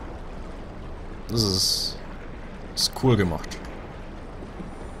 Das ist cool gemacht.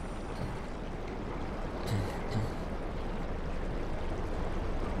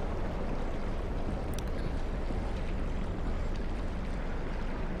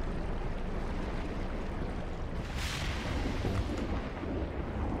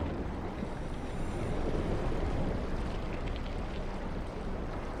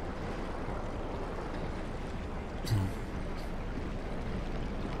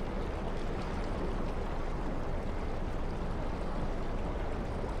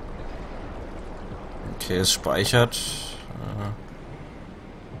 Okay, es speichert.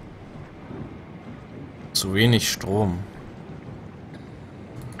 Zu wenig Strom.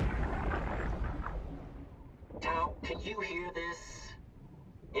 Tau, can you hear this?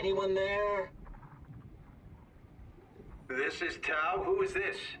 Anyone there? This is Tau. Who is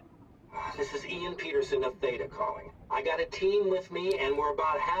this? This is Ian Peterson of Theta calling. I got a team with me, and we're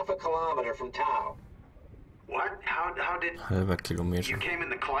about half a kilometer from Tau. What? How did... Halber Kilometer. You came in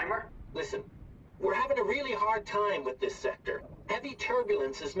the climber? Listen, we're having a really hard time with this sector. Heavy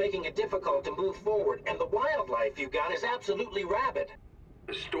turbulence is making it difficult to move forward, and the wildlife you got is absolutely rabid.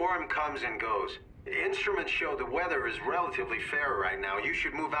 The storm comes and goes. The instruments show the weather is relatively fair right now. You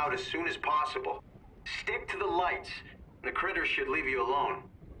should move out as soon as possible. Stick to the lights. The critters should leave you alone.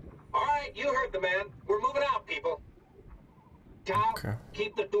 All right, you heard the man. We're moving out, people. Tau, Okay.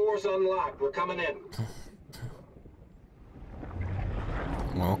 keep the doors unlocked. We're coming in.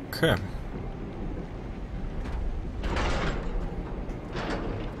 Okay.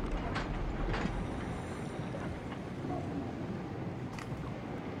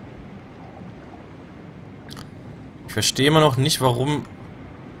 Ich verstehe immer noch nicht, warum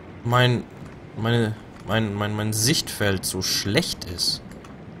mein Sichtfeld so schlecht ist.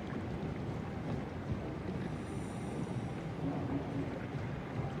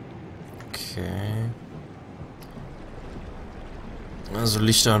 Okay. Also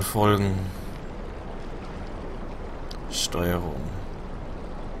Lichter folgen. Steuerung.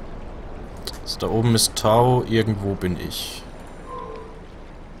 Also da oben ist Tau, irgendwo bin ich.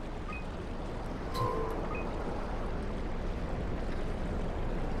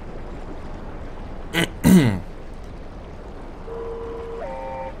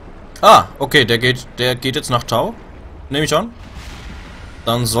 Ah, okay, der geht jetzt nach Tau. Nehme ich an.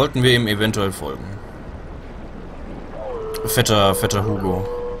 Dann sollten wir ihm eventuell folgen. Fetter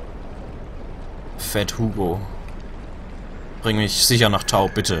Hugo. Fett Hugo. Bring mich sicher nach Tau,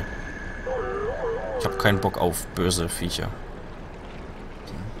 bitte. Ich habe keinen Bock auf böse Viecher.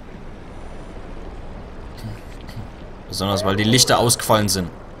 Besonders weil die Lichter ausgefallen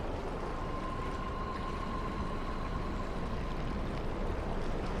sind.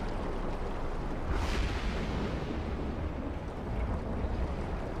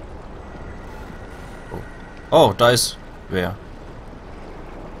 Oh, da ist wer?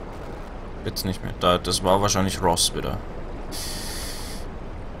 Jetzt nicht mehr. Das war wahrscheinlich Ross wieder.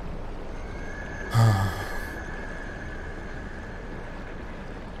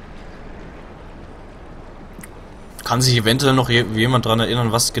 Kann sich eventuell noch jemand daran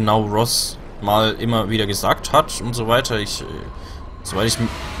erinnern, was genau Ross mal immer wieder gesagt hat und so weiter? Soweit ich...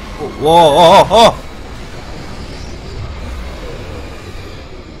 Oh!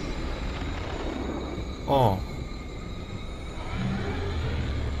 Oh.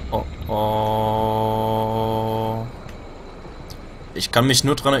 Oh. Ich kann mich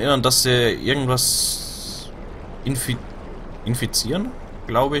nur daran erinnern, dass er irgendwas infizieren,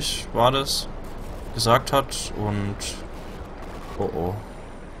 glaube ich, war das, gesagt hat. Und... Oh.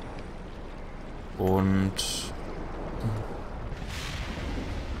 Und...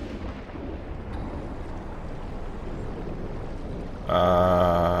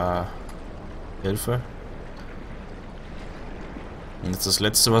 Hilfe. Und jetzt das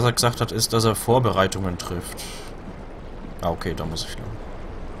letzte, was er gesagt hat, ist, dass er Vorbereitungen trifft. Ah, okay, da muss ich lang.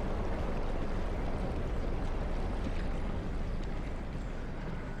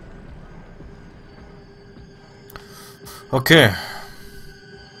 Okay.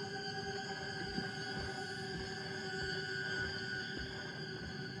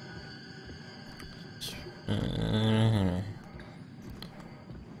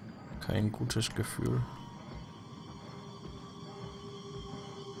 Kein gutes Gefühl.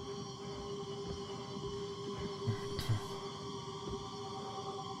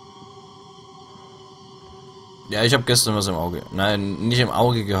 Ja, ich habe gestern was im Auge. Nein, nicht im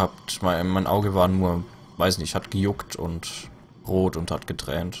Auge gehabt. Mein Auge war nur, weiß nicht, hat gejuckt und rot und hat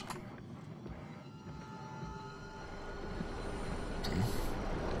getränt.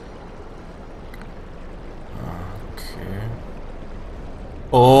 Okay.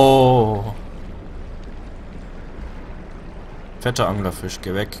 Oh. Fetter Anglerfisch,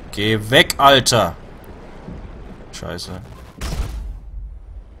 geh weg. Geh weg, Alter! Scheiße.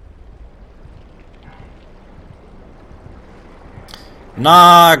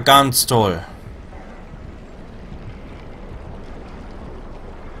 Na, ganz toll.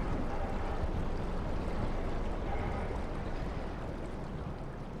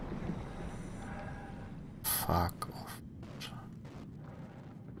 Fuck off.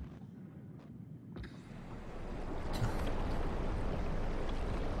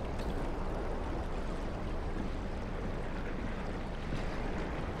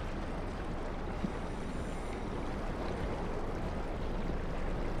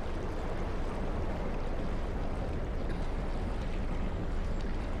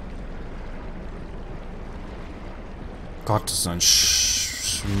 Gott, das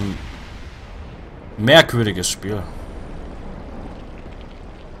ist ein merkwürdiges Spiel.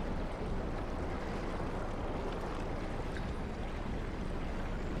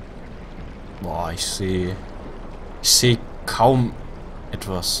 Boah, ich sehe kaum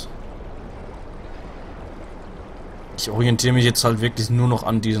etwas. Ich orientiere mich jetzt halt wirklich nur noch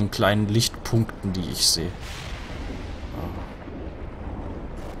an diesen kleinen Lichtpunkten, die ich sehe.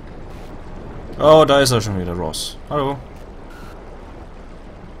 Oh, da ist er schon wieder, Ross. Hallo.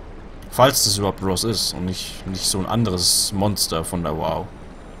 Falls das überhaupt Ross ist und nicht so ein anderes Monster von der WoW.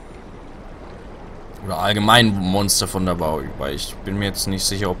 Oder allgemein Monster von der WoW, weil ich bin mir jetzt nicht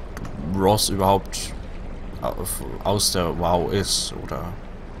sicher, ob Ross überhaupt aus der WoW ist oder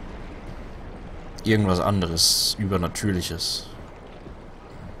irgendwas anderes, Übernatürliches.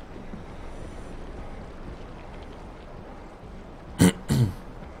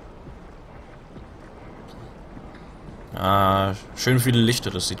 Ah, schön viele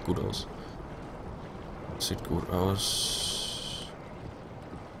Lichter, das sieht gut aus. Sieht gut aus.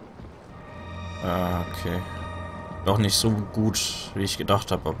 Ah, okay. Doch nicht so gut, wie ich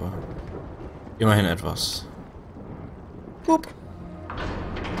gedacht habe, aber immerhin etwas. Wupp.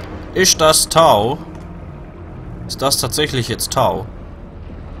 Ist das Tau? Ist das tatsächlich jetzt Tau?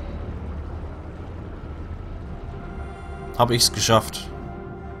 Habe ich es geschafft,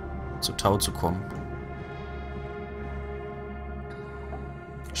 zu Tau zu kommen?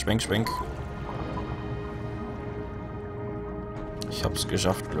 Schwenk, schwenk. Ich hab's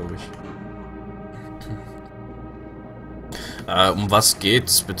geschafft, glaube ich. Um was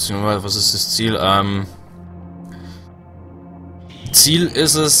geht's? Beziehungsweise, was ist das Ziel? Ziel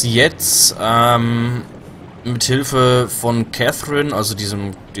ist es jetzt, mit Hilfe von Catherine, also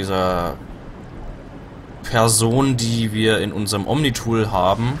dieser Person, die wir in unserem Omnitool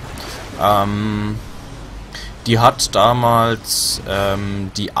haben, die hat damals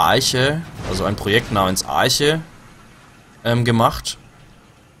die Arche, also ein Projekt namens Arche, gemacht,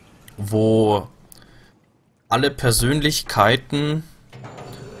 wo alle Persönlichkeiten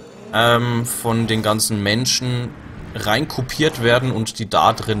von den ganzen Menschen reinkopiert werden und die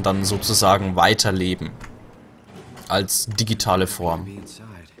da drin dann sozusagen weiterleben. Als digitale Form.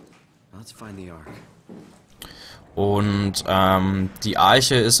 Und die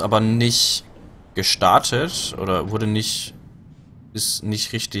Arche ist aber nicht gestartet oder ist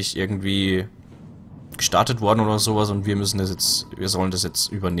nicht richtig irgendwie gestartet worden oder sowas und wir sollen das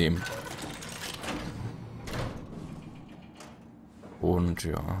jetzt übernehmen. Und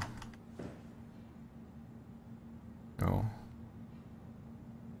ja. Ja.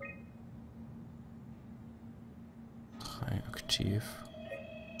 3 aktiv.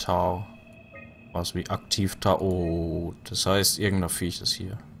 Tau. Was wie aktiv Tau. Oh, das heißt, irgendein Viech ist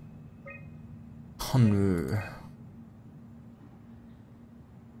hier. Oh nö.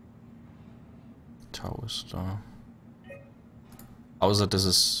 Tau ist da. Außer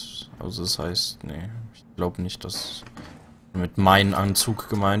das heißt, nee, ich glaube nicht, dass mit meinem Anzug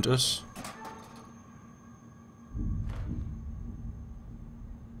gemeint ist.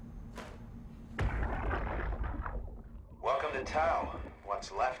 Welcome to Tau.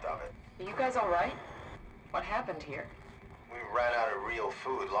 What's left of it. Are you guys all right? What happened here? We ran out of real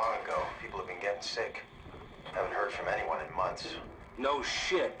food long ago. People have been getting sick. Haven't heard from anyone in months. No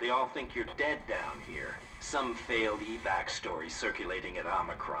shit, they all think you're dead down here. Some failed evac story circulating at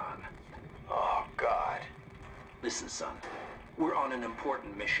Omicron. Oh, God. Listen, son, we're on an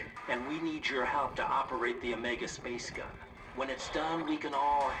important mission, and we need your help to operate the Omega space gun. When it's done, we can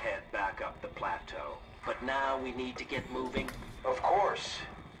all head back up the plateau. But now we need to get moving. Of course.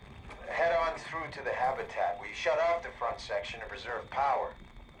 Head on through to the habitat. We shut off the front section to preserve power.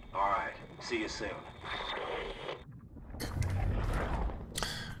 Alright, see you soon.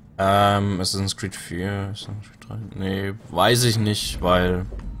 Assassin's Creed 4, Assassin's Creed 3. Nee, weiß ich nicht, weil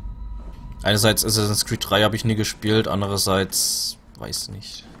einerseits Assassin's Creed 3 habe ich nie gespielt, andererseits weiß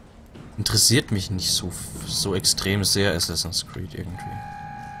nicht. Interessiert mich nicht so extrem sehr Assassin's Creed irgendwie.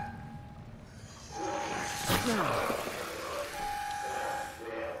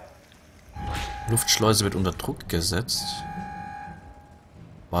 Luftschleuse wird unter Druck gesetzt.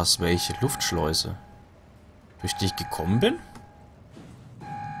 Was, welche Luftschleuse? Durch die ich gekommen bin?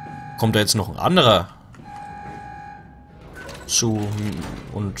 Kommt da jetzt noch ein anderer zu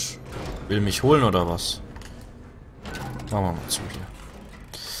und will mich holen oder was? Machen wir mal zu hier.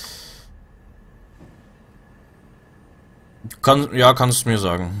 Ja, kannst du mir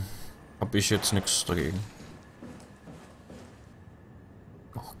sagen. Hab ich jetzt nichts dagegen.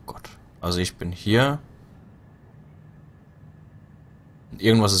 Oh Gott. Also ich bin hier.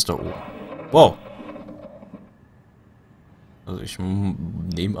 Irgendwas ist da oben. Wow. Also ich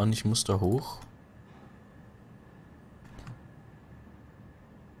nehme an, ich muss da hoch.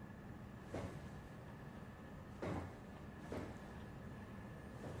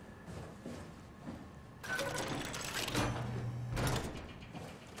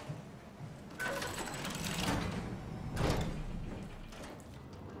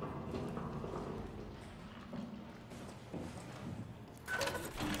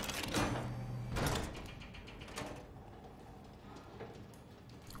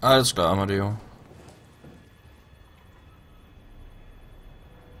 Alles klar, Amadeo.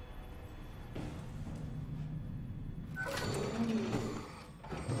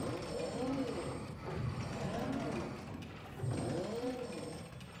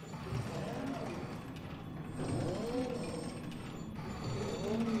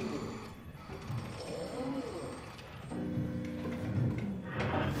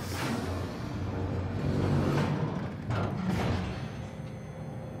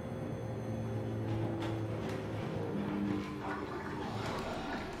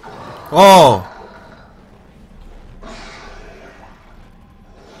 Oh!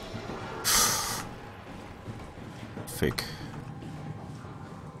 Fick.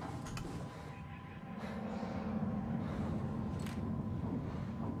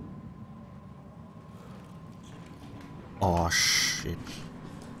 Oh, shit.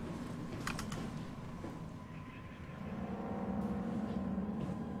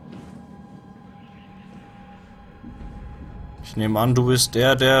 Ich nehme an, du bist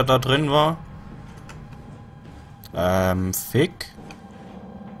der da drin war. Fick.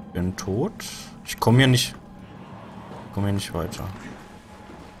 Bin tot. Ich komme hier nicht. Komme hier nicht weiter.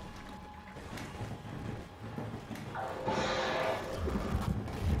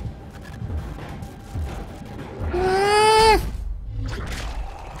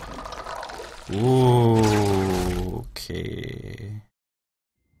 Okay.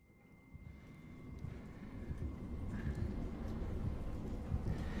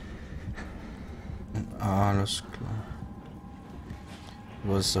 Alles klar.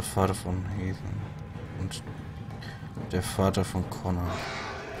 Wo ist der Vater von Ethan? Und der Vater von Connor?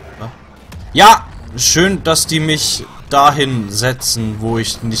 Ja! Schön, dass die mich dahin setzen, wo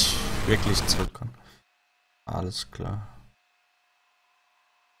ich nicht wirklich zurück kann. Alles klar.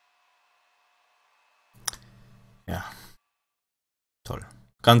 Ja. Toll.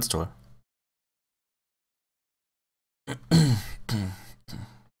 Ganz toll.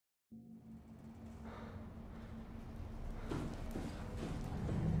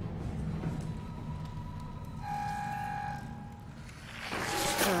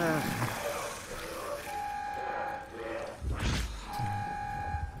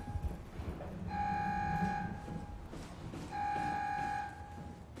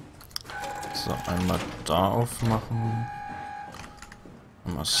 So, einmal da aufmachen.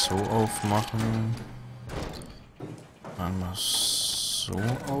 Einmal so aufmachen. Einmal so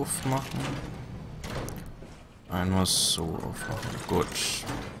aufmachen. Einmal so aufmachen. Gut.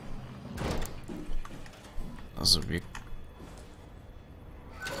 Also wir...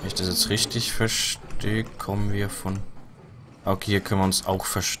 Wenn ich das jetzt richtig verstehe, kommen wir von... Okay, hier können wir uns auch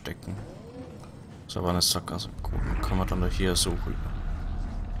verstecken. Das ist aber eine Sackgasse. Gut, dann können wir dann hier so rüber.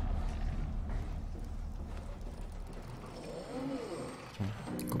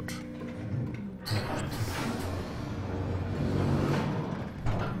 Gut.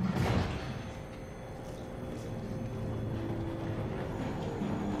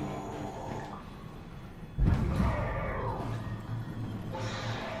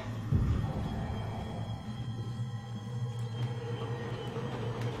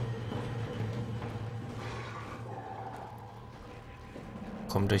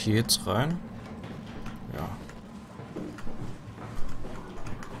 Kommt er hier jetzt rein? Ja.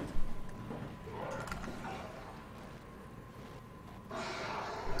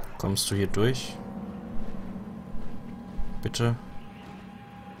 Kommst du hier durch? Bitte?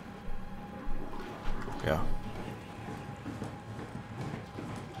 Ja.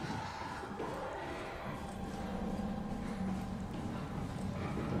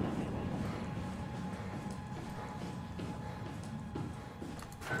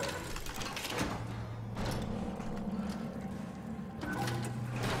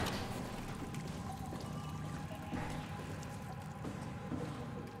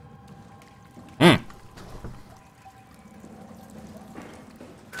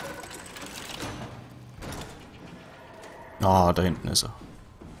 Ah, da hinten ist er.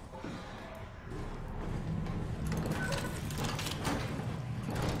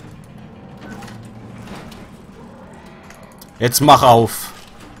 Jetzt mach auf.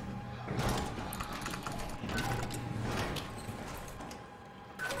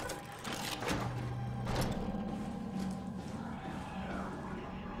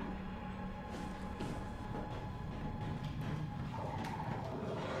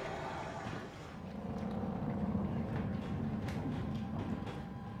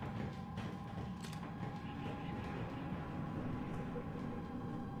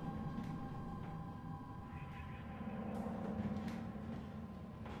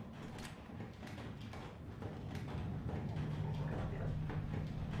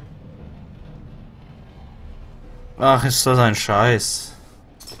 Ach, ist das ein Scheiß.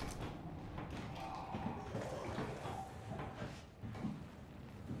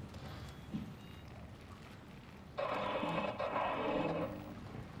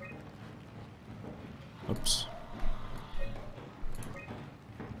 Ups.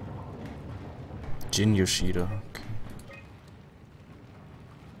 Jin Yoshida. Okay.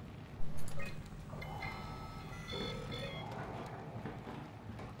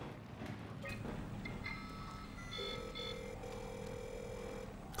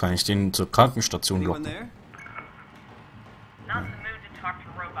 Kann ich den zur Krankenstation locken?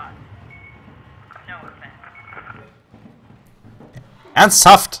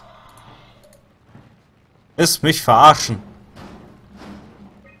 Ernsthaft? Ist mich verarschen?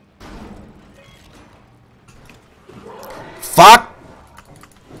 Fuck!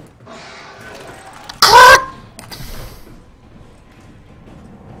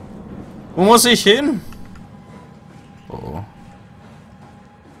 Wo muss ich hin? Oh.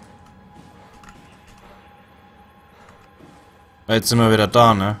 Jetzt sind wir wieder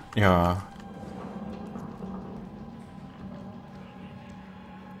da, ne? Ja.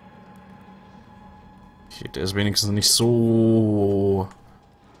 Der ist wenigstens nicht so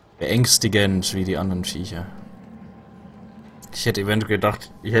beängstigend wie die anderen Viecher. Ich hätte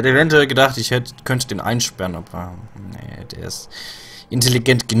eventuell gedacht, ich könnte den einsperren, aber nee, der ist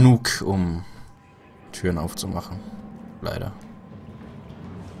intelligent genug, um Türen aufzumachen. Leider.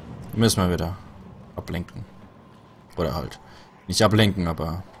 Müssen wir wieder ablenken. Oder halt. Nicht ablenken,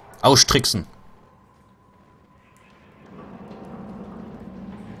 aber austricksen.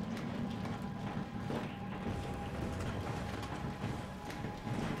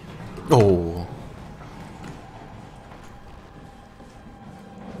 Oh.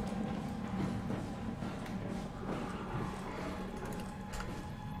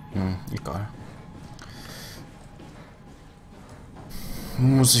 Egal. Wo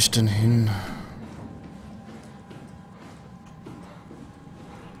muss ich denn hin?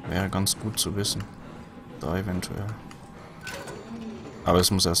 Wäre ganz gut zu wissen. Da eventuell. Aber es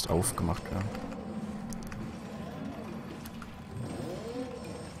muss erst aufgemacht werden.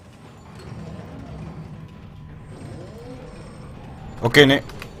 Okay, ne.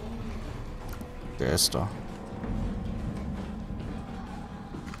 Der ist da.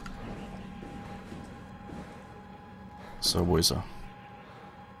 So, wo ist er?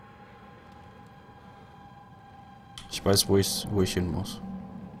 Ich weiß, wo ich hin muss.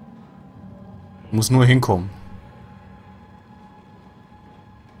 Muss nur hinkommen.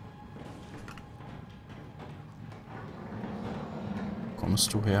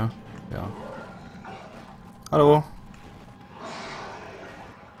 Kommst du her? Ja. Hallo.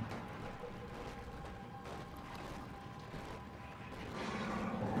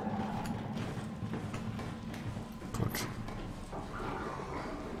 Gut.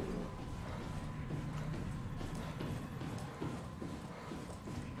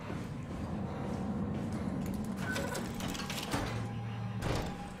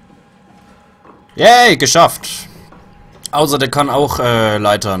 Yay, geschafft! Außer der kann auch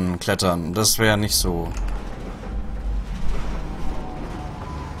Leitern klettern. Das wäre nicht so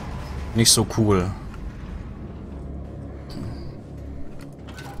nicht so cool.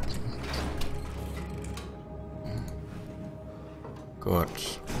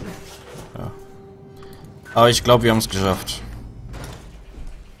 Gut. Ja. Aber ich glaube, wir haben es geschafft.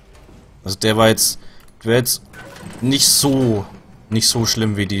 Also der war jetzt nicht so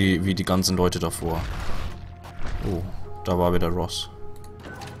schlimm wie die ganzen Leute davor. Oh, da war wieder Ross.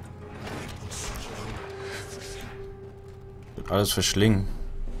 Wird alles verschlingen.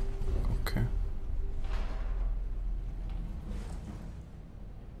 Okay.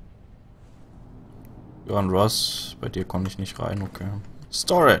 Ja, und Ross, bei dir konnte ich nicht rein, okay.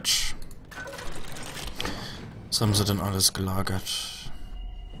 Storage. Was haben sie denn alles gelagert?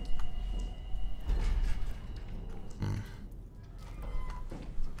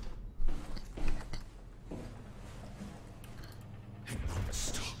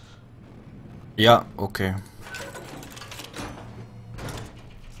 Ja, okay.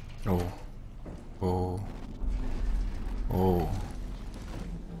 Oh. Oh. Oh.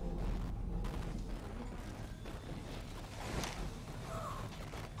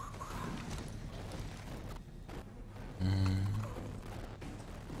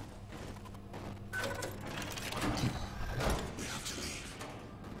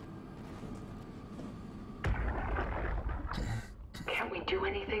 Can't we do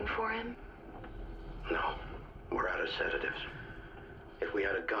anything for him? No, we're out of sedatives. If we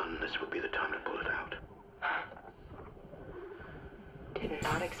had a gun, this would be the time to pull it out. Did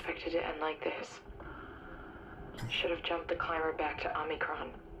not expect it to end like this. Should have jumped the climber back to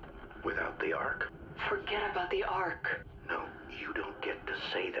Omicron. Without the Ark? Forget about the Ark. No, you don't get to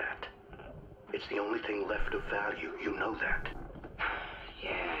say that. It's the only thing left of value, you know that.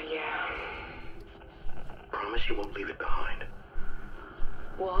 Yeah. Promise you won't leave it behind.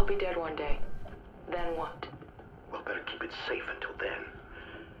 We'll all be dead one day. Then what? Well, better keep it safe until then.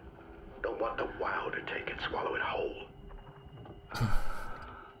 Don't want the Wild to take it, swallow it whole.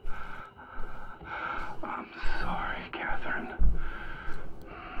 I'm sorry, Catherine.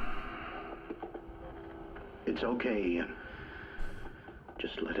 It's okay, Ian.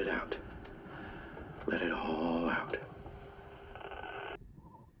 Just let it out. Let it all out.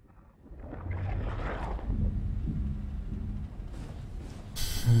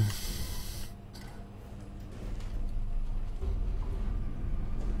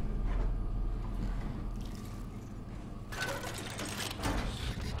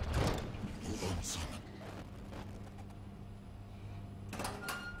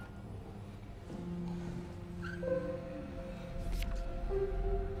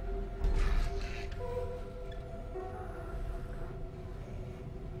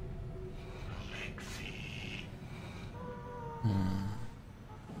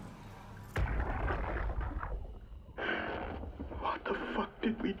 What the fuck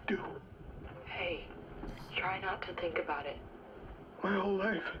did we do? Hey, try not to think about it. My whole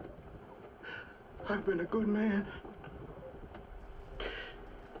life, I've been a good man.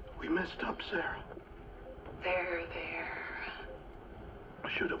 We messed up, Sarah. There. I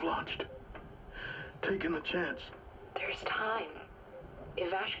should have launched. Taken a chance. There's time.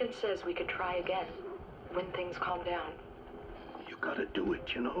 If Ashkin says we could try again, when things calm down. You gotta do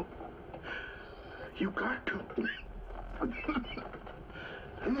it, you know? You got to.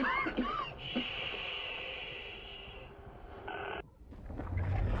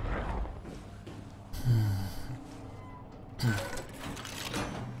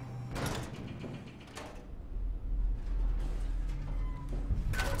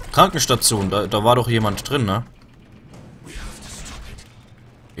 Krankenstation, da war doch jemand drin, ne?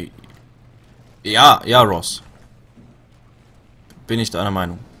 Ja, Ross. Bin ich deiner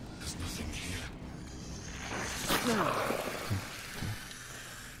Meinung.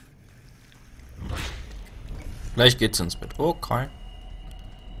 Gleich geht's ins Bett. Okay.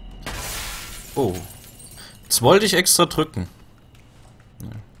 Oh. Jetzt wollte ich extra drücken.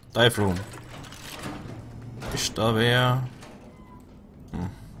 Dive Room. Ich da wer.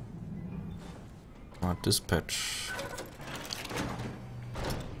 Dispatch.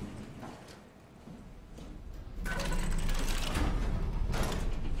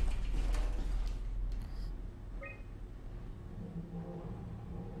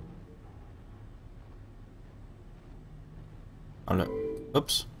 Alle.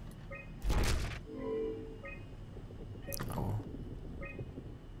 Ups. Oh.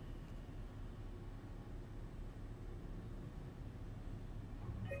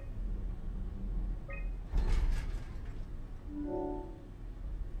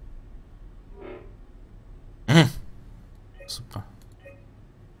 Super.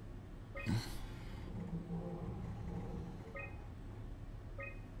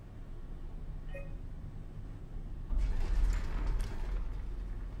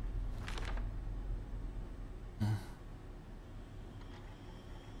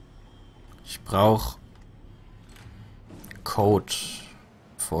 Ich brauche Code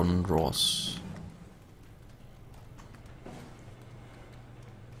von Ross.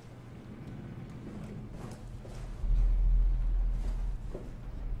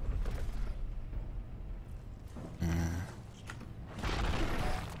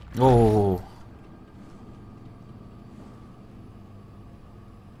 Oh.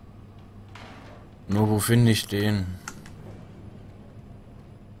 Nur wo finde ich den?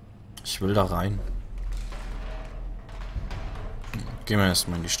 Ich will da rein. Gehen wir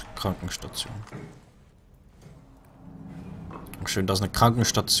erstmal in die Krankenstation. Schön, dass eine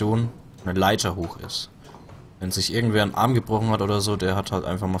Krankenstation eine Leiter hoch ist. Wenn sich irgendwer einen Arm gebrochen hat oder so, der hat halt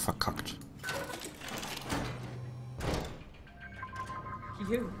einfach mal verkackt.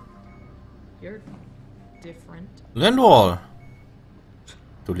 You're different. Lindwall!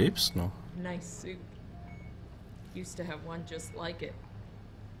 Du lebst noch. Nice suit. Used to have one just like it.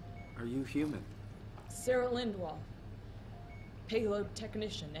 Are you human? Sarah Lindwall. Payload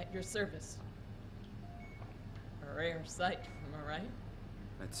technician at your service. A rare sight, am I right?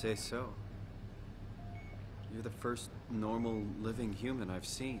 I'd say so. You're the first normal living human I've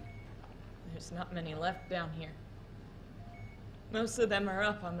seen. There's not many left down here. Most of them are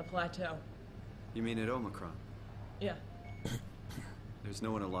up on the plateau. You mean at Omicron? Yeah. There's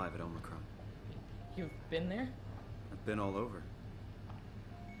no one alive at Omicron. You've been there? I've been all over.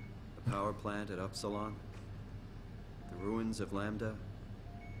 The power plant at Upsilon, the ruins of Lambda,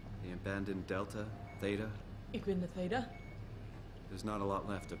 the abandoned Delta, Theta. You've been to Theta? There's not a lot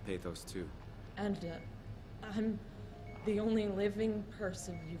left of Pathos 2. And, I'm the only living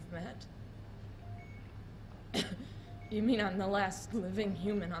person you've met? You mean I'm the last living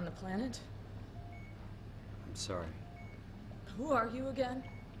human on the planet? I'm sorry. Who are you again?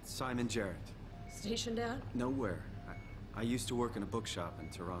 Simon Jarrett. Stationed out? Nowhere. I used to work in a bookshop in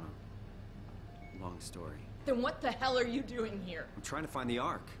Toronto. Long story. Then what the hell are you doing here? I'm trying to find the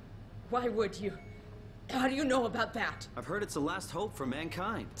Ark. Why would you? How do you know about that? I've heard it's the last hope for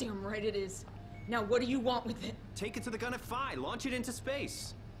mankind. Damn right it is. Now what do you want with it? Take it to the Gunnet Phi. Launch it into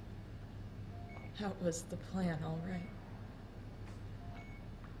space. That was the plan, all right.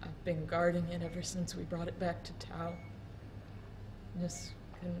 I've been guarding it ever since we brought it back to Tau. Just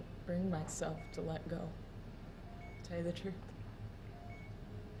couldn't bring myself to let go. Tell you the truth,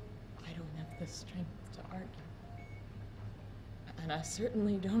 I don't have the strength to argue. And I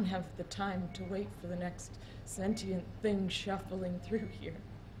certainly don't have the time to wait for the next sentient thing shuffling through here.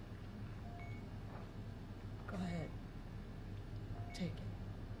 Go ahead. Take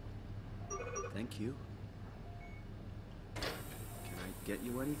it. Thank you. Can I get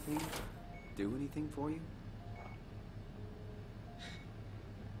you anything? Do anything for you?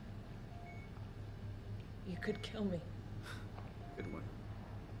 You could kill me. Good one.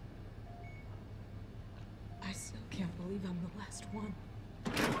 I still can't believe I'm the last one.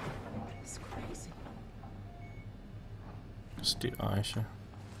 It's crazy. Das ist die Eiche.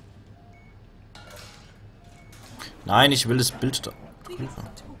 Nein, ich will das Bild da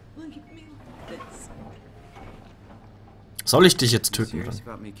drüber. Soll ich dich jetzt töten?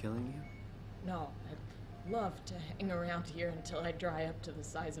 No, I'd love to hang around here until I dry up to the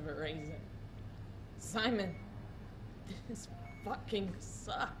size of a raisin. Simon, this fucking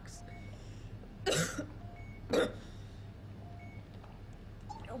sucks. I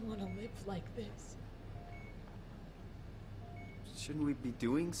don't want to live like this. Shouldn't we be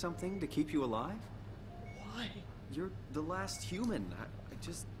doing something to keep you alive? Why? You're the last human. I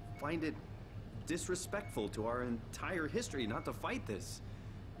just find it disrespectful to our entire history not to fight this.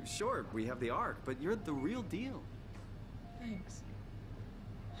 Sure, we have the Ark, but you're the real deal. Thanks.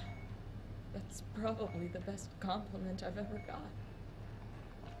 That's probably the best compliment I've ever got.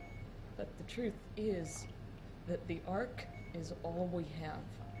 But the truth is that the Ark is all we have.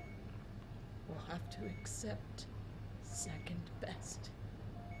 We'll have to accept second best,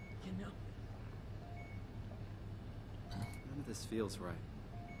 you know? None of this feels right.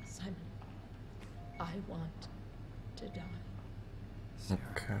 Simon, I want to die.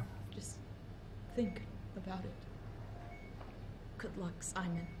 Okay. Just think about it. Good luck,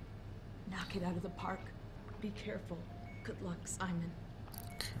 Simon. Knock it out of the park. Be careful. Good luck, Simon.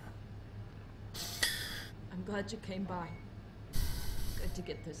 I'm glad you came by. Good to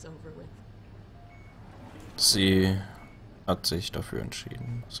get this over with. Sie hat sich dafür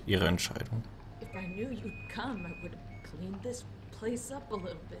entschieden. Das ist ihre Entscheidung. If I knew you'd come, I would have cleaned this place up a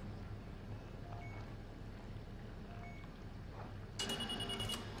little bit.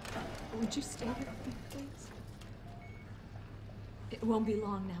 Would you stay with me, please? It won't be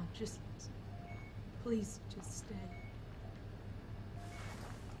long now. Please, just stay.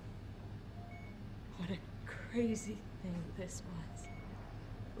 What a crazy thing this was.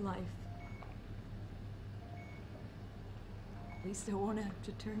 Life. At least I won't have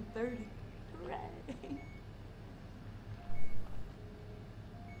to turn 30. Hooray!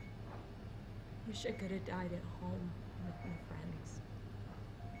 Wish I could have died at home with my friends.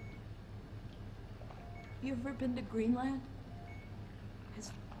 You ever been to Greenland?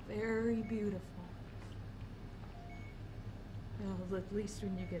 It's very beautiful. Well, at least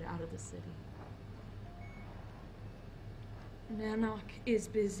when you get out of the city. Nanook is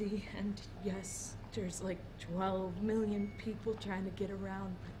busy, and yes, there's like 12 million people trying to get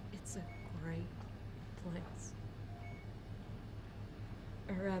around, but it's a great place.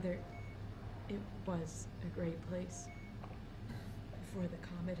 Or rather, it was a great place before the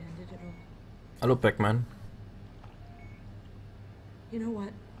comet ended it all. Hallo, Pac-Man. You know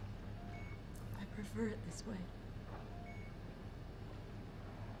what? I prefer it this way.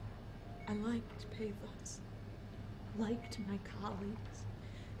 I liked Pathos. Liked my colleagues.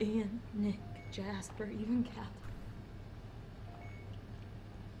 Ian, Nick, Jasper, even Catherine.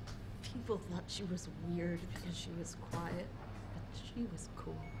 People thought she was weird because she was quiet, but she was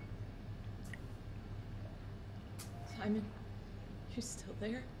cool. Simon, you still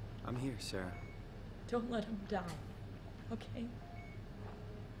there? I'm here, Sarah. Don't let him die, okay?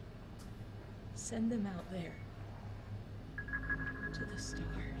 Send them out there. To the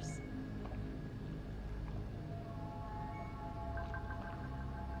stars.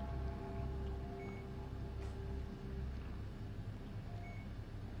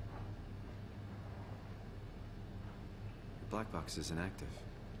 The black box is inactive.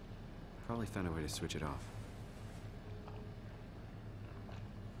 Probably found a way to switch it off.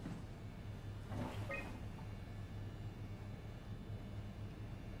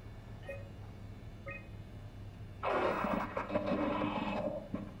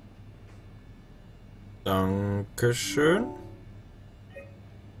 Dankeschön.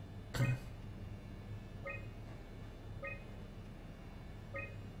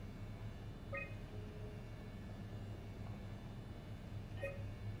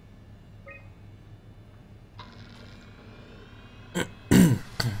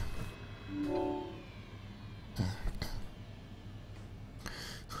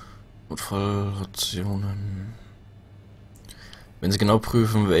 Notfallrationen. Wenn Sie genau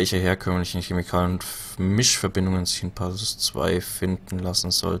prüfen, welche herkömmlichen Chemikalien und Mischverbindungen sich in Passus 2 finden lassen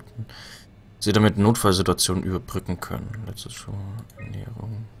sollten, Sie damit Notfallsituationen überbrücken können. Letzte Schule,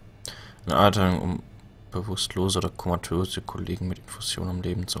 Ernährung. Eine Einteilung, um bewusstlose oder komatöse Kollegen mit Infusion am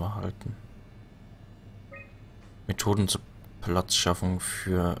Leben zu erhalten. Methoden zur Platzschaffung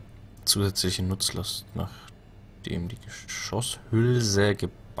für zusätzliche Nutzlast, nachdem die Geschosshülse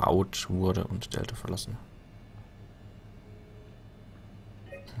gebaut wurde und Delta verlassen.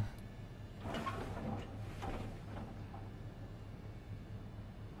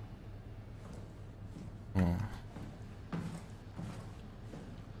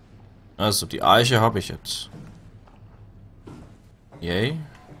 Also, die Eiche habe ich jetzt. Yay.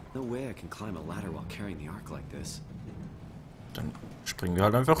 No way I can climb a ladder while carrying the ark like this. Dann springen wir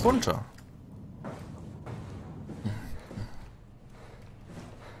halt einfach runter.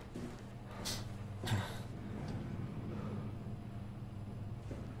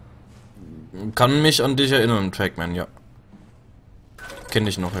 Kann mich an dich erinnern, Pac-Man, ja. Kenn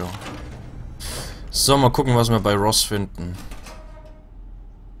dich noch, ja. So, mal gucken, was wir bei Ross finden.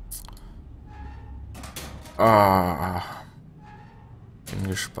 Bin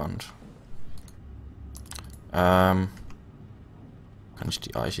gespannt. Kann ich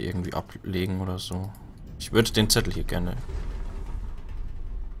die Eiche irgendwie ablegen oder so? Ich würde den Zettel hier gerne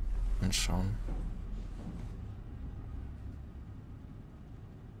anschauen.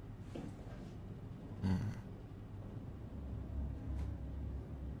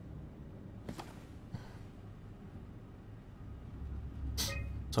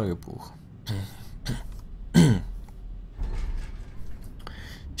 Tagebuch.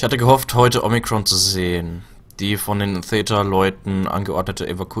 Ich hatte gehofft, heute Omikron zu sehen. Die von den Theta-Leuten angeordnete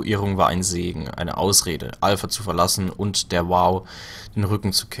Evakuierung war ein Segen, eine Ausrede, Alpha zu verlassen und der WoW den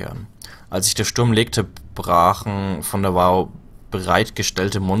Rücken zu kehren. Als sich der Sturm legte, brachen von der WoW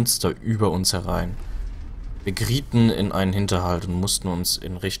bereitgestellte Monster über uns herein. Wir gerieten in einen Hinterhalt und mussten uns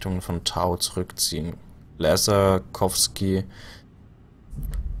in Richtung von Tau zurückziehen. Lasakowski,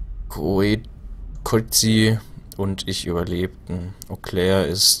 Koetzi und ich überlebten. Auclair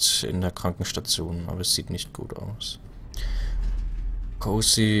ist in der Krankenstation, aber es sieht nicht gut aus.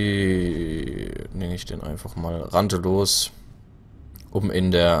 Cozy, nenne ich den einfach mal, rannte los, um in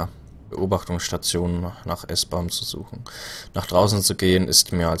der Beobachtungsstation nach S-Bahn zu suchen. Nach draußen zu gehen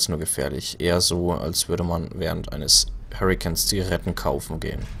ist mehr als nur gefährlich. Eher so, als würde man während eines Hurrikans Zigaretten kaufen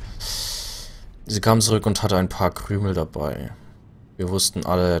gehen. Sie kam zurück und hatte ein paar Krümel dabei. Wir wussten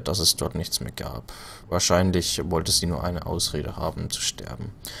alle, dass es dort nichts mehr gab. Wahrscheinlich wollte sie nur eine Ausrede haben, zu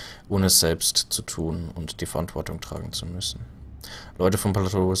sterben, ohne es selbst zu tun und die Verantwortung tragen zu müssen. Leute vom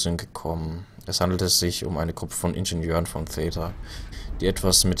Plateau sind gekommen. Es handelte sich um eine Gruppe von Ingenieuren von Theta, die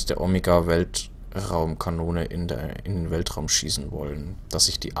etwas mit der Omega-Weltraumkanone in den Weltraum schießen wollen, das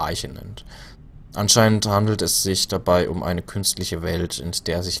sich die Arche nennt. Anscheinend handelt es sich dabei um eine künstliche Welt, in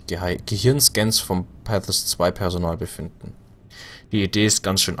der sich Gehirnscans vom Pathos 2 Personal befinden. Die Idee ist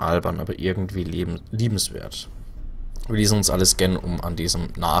ganz schön albern, aber irgendwie liebenswert. Wir ließen uns alles scannen, um an diesem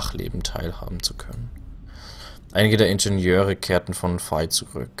Nachleben teilhaben zu können. Einige der Ingenieure kehrten von Phi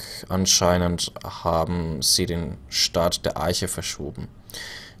zurück. Anscheinend haben sie den Start der Arche verschoben.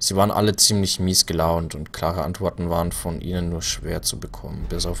 Sie waren alle ziemlich mies gelaunt und klare Antworten waren von ihnen nur schwer zu bekommen,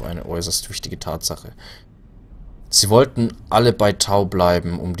 bis auf eine äußerst wichtige Tatsache. Sie wollten alle bei Tau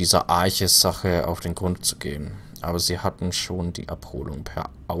bleiben, um dieser Arche-Sache auf den Grund zu gehen. Aber sie hatten schon die Abholung per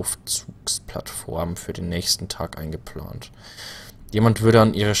Aufzugsplattform für den nächsten Tag eingeplant. Jemand würde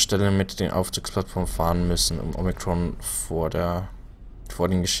an ihrer Stelle mit den Aufzugsplattformen fahren müssen, um Omikron vor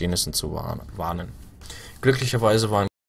den Geschehnissen zu warnen. Glücklicherweise waren